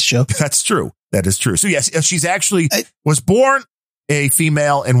worse on this show. That's true. That is true. So yes, she's actually was born a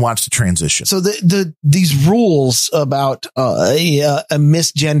female and wants to transition. So these rules about a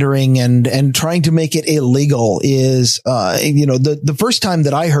misgendering and trying to make it illegal is the first time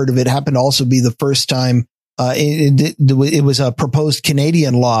that I heard of it happened to also be the first time it was a proposed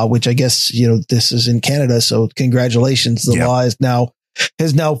Canadian law, which I guess this is in Canada. So congratulations, the law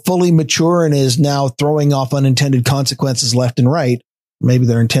has now fully mature and is now throwing off unintended consequences left and right. Maybe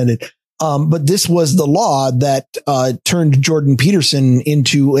they're intended. But this was the law that turned Jordan Peterson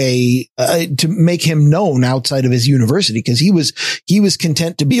into to make him known outside of his university, because he was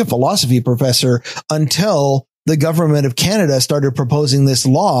content to be a philosophy professor until the government of Canada started proposing this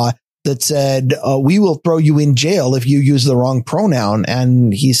law that said, we will throw you in jail if you use the wrong pronoun.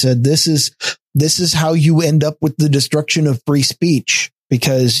 And he said, this is how you end up with the destruction of free speech,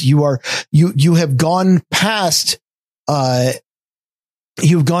 because you have gone past,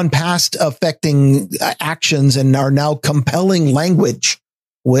 you've gone past affecting actions and are now compelling language,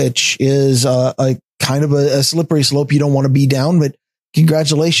 which is a kind of a slippery slope you don't want to be down. But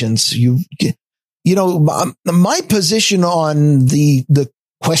congratulations. My position on the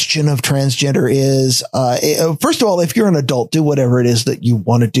question of transgender is, first of all, if you're an adult, do whatever it is that you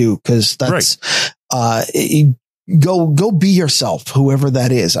want to do, because that's go be yourself, whoever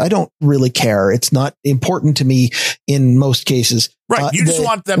that is. I don't really care. It's not important to me in most cases. Right. You just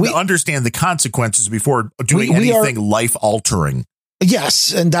want them to understand the consequences before doing anything life altering.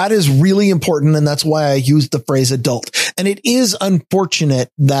 Yes. And that is really important. And that's why I use the phrase adult. And it is unfortunate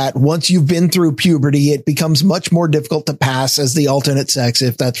that once you've been through puberty, it becomes much more difficult to pass as the alternate sex,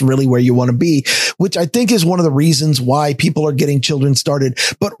 if that's really where you want to be, which I think is one of the reasons why people are getting children started.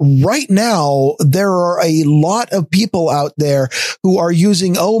 But right now, there are a lot of people out there who are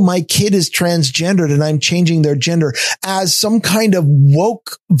using, my kid is transgendered and I'm changing their gender, as some kind of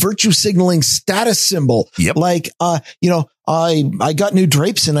woke virtue signaling status symbol. Yep. Like, I got new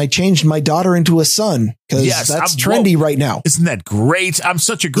drapes and I changed my daughter into a son, because that's trendy right now. Isn't that great? I'm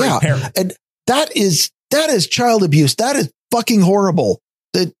such a great parent. And that is child abuse. That is fucking horrible.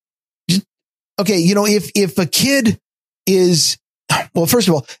 If a kid is, well, first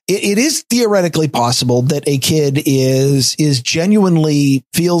of all, it is theoretically possible that a kid is genuinely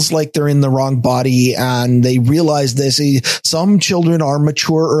feels like they're in the wrong body and they realize this. Some children are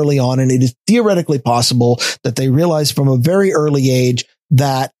mature early on, and it is theoretically possible that they realize from a very early age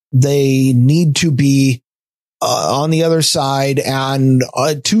that they need to be on the other side, and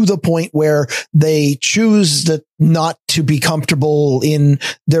to the point where they choose not to be comfortable in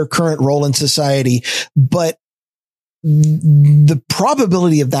their current role in society. But the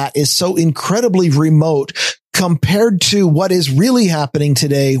probability of that is so incredibly remote compared to what is really happening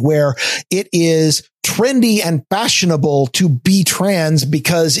today, where it is trendy and fashionable to be trans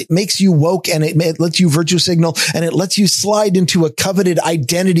because it makes you woke and it lets you virtue signal and it lets you slide into a coveted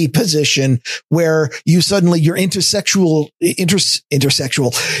identity position where you suddenly your intersectional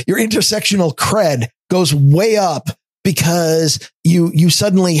cred goes way up because you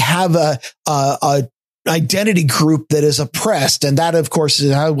suddenly have a identity group that is oppressed. And that, of course,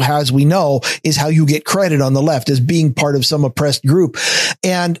 is how, as we know, is how you get credit on the left, as being part of some oppressed group.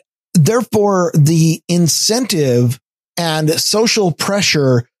 And therefore, the incentive and social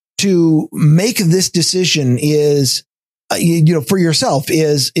pressure to make this decision is, for yourself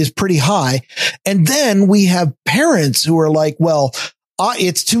is pretty high. And then we have parents who are like, well,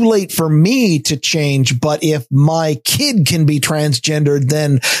 it's too late for me to change, but if my kid can be transgendered,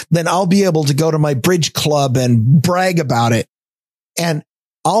 then I'll be able to go to my bridge club and brag about it. And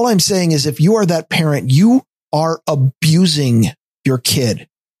all I'm saying is, if you are that parent, you are abusing your kid.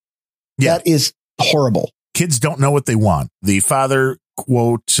 Yeah. That is horrible. Kids don't know what they want. The father,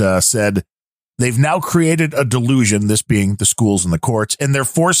 quote, said, they've now created a delusion, this being the schools and the courts, and they're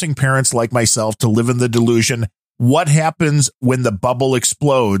forcing parents like myself to live in the delusion. What happens when the bubble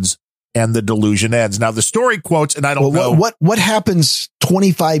explodes and the delusion ends? Now, the story quotes, and I don't know what happens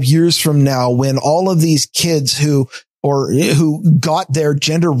 25 years from now when all of these kids who got their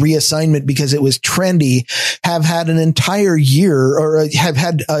gender reassignment because it was trendy have had an entire year or have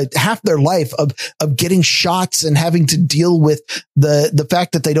had half their life of getting shots and having to deal with the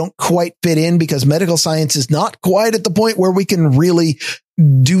fact that they don't quite fit in because medical science is not quite at the point where we can really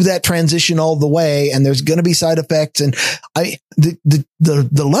do that transition all the way, and there's going to be side effects. And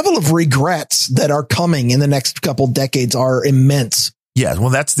the level of regrets that are coming in the next couple decades are immense. Yeah. Well,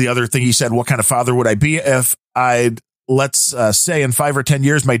 that's the other thing he said. What kind of father would I be if let's say in 5 or 10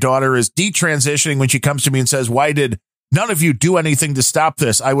 years, my daughter is detransitioning when she comes to me and says, why did none of you do anything to stop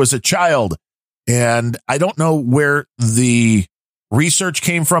this? I was a child. And I don't know where the research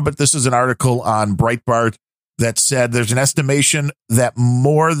came from, but this is an article on Breitbart that said there's an estimation that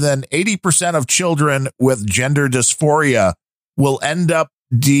more than 80% of children with gender dysphoria will end up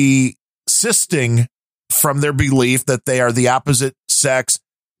desisting from their belief that they are the opposite sex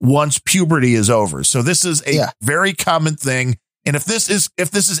once puberty is over. So this is a very common thing. And if this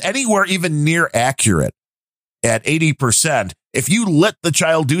is anywhere even near accurate at 80%, if you let the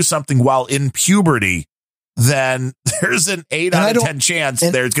child do something while in puberty, then there's an 8 out of 10 chance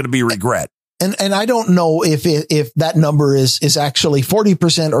there's going to be regret. And I don't know if that number is actually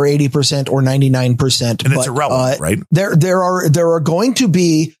 40% or 80% or 99%. And it's irrelevant, right? There are going to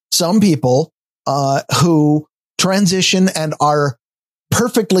be some people who transition and are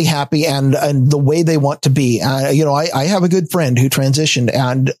perfectly happy and the way they want to be. I have a good friend who transitioned,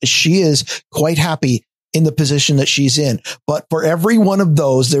 and she is quite happy in the position that she's in. But for every one of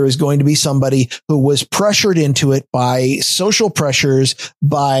those, there is going to be somebody who was pressured into it by social pressures,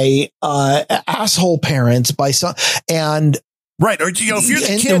 by asshole parents, by some, and right. Or, if you're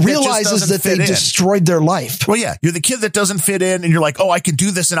the kid realizes that they destroyed their life. Well, yeah, you're the kid that doesn't fit in, and you're like, oh, I can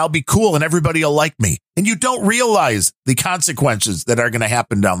do this and I'll be cool and everybody will like me. And you don't realize the consequences that are going to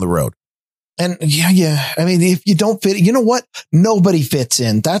happen down the road. And yeah. I mean, if you don't fit, you know what? Nobody fits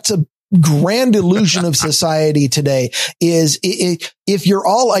in. That's a grand illusion of society today. Is if you're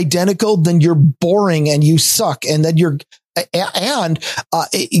all identical, then you're boring and you suck. And then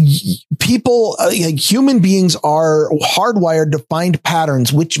people, human beings are hardwired to find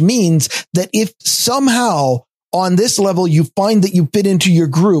patterns, which means that if somehow on this level you find that you fit into your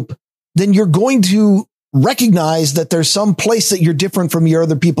group, then you're going to recognize that there's some place that you're different from your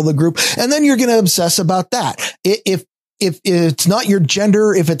other people in the group. And then you're going to obsess about that. If it's not your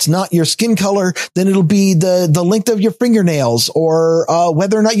gender, if it's not your skin color, then it'll be the length of your fingernails, or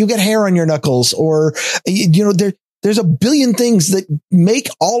whether or not you get hair on your knuckles, or there's a billion things that make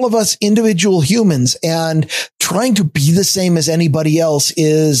all of us individual humans, and trying to be the same as anybody else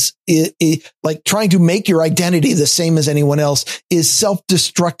is like trying to make your identity the same as anyone else is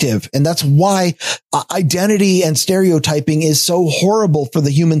self-destructive. And that's why identity and stereotyping is so horrible for the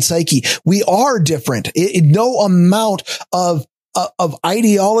human psyche. We are different. No amount of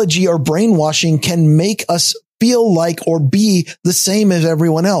ideology or brainwashing can make us feel like or be the same as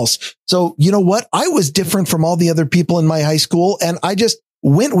everyone else. So, you know what? I was different from all the other people in my high school, and I just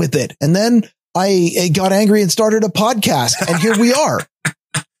went with it. And then I got angry and started a podcast, and here we are.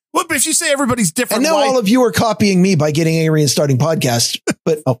 Well, but if you say everybody's different, and now all of you are copying me by getting angry and starting podcasts.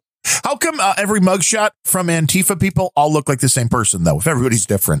 But how come every mugshot from Antifa people all look like the same person, though, if everybody's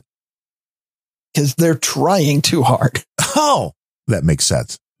different? Because they're trying too hard. Oh, that makes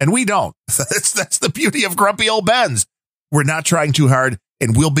sense. And we don't. That's the beauty of Grumpy Old Ben's. We're not trying too hard,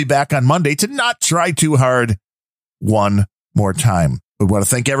 and we'll be back on Monday to not try too hard one more time. We want to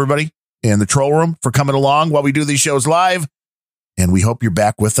thank everybody in the troll room for coming along while we do these shows live, and we hope you're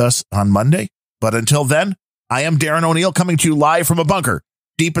back with us on Monday. But until then, I am Darren O'Neill, coming to you live from a bunker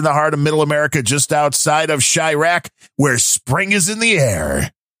deep in the heart of Middle America, just outside of Chirac, where spring is in the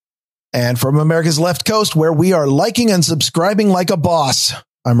air. And from America's left coast, where we are liking and subscribing like a boss.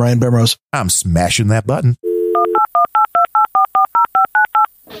 I'm Ryan Bemrose. I'm smashing that button.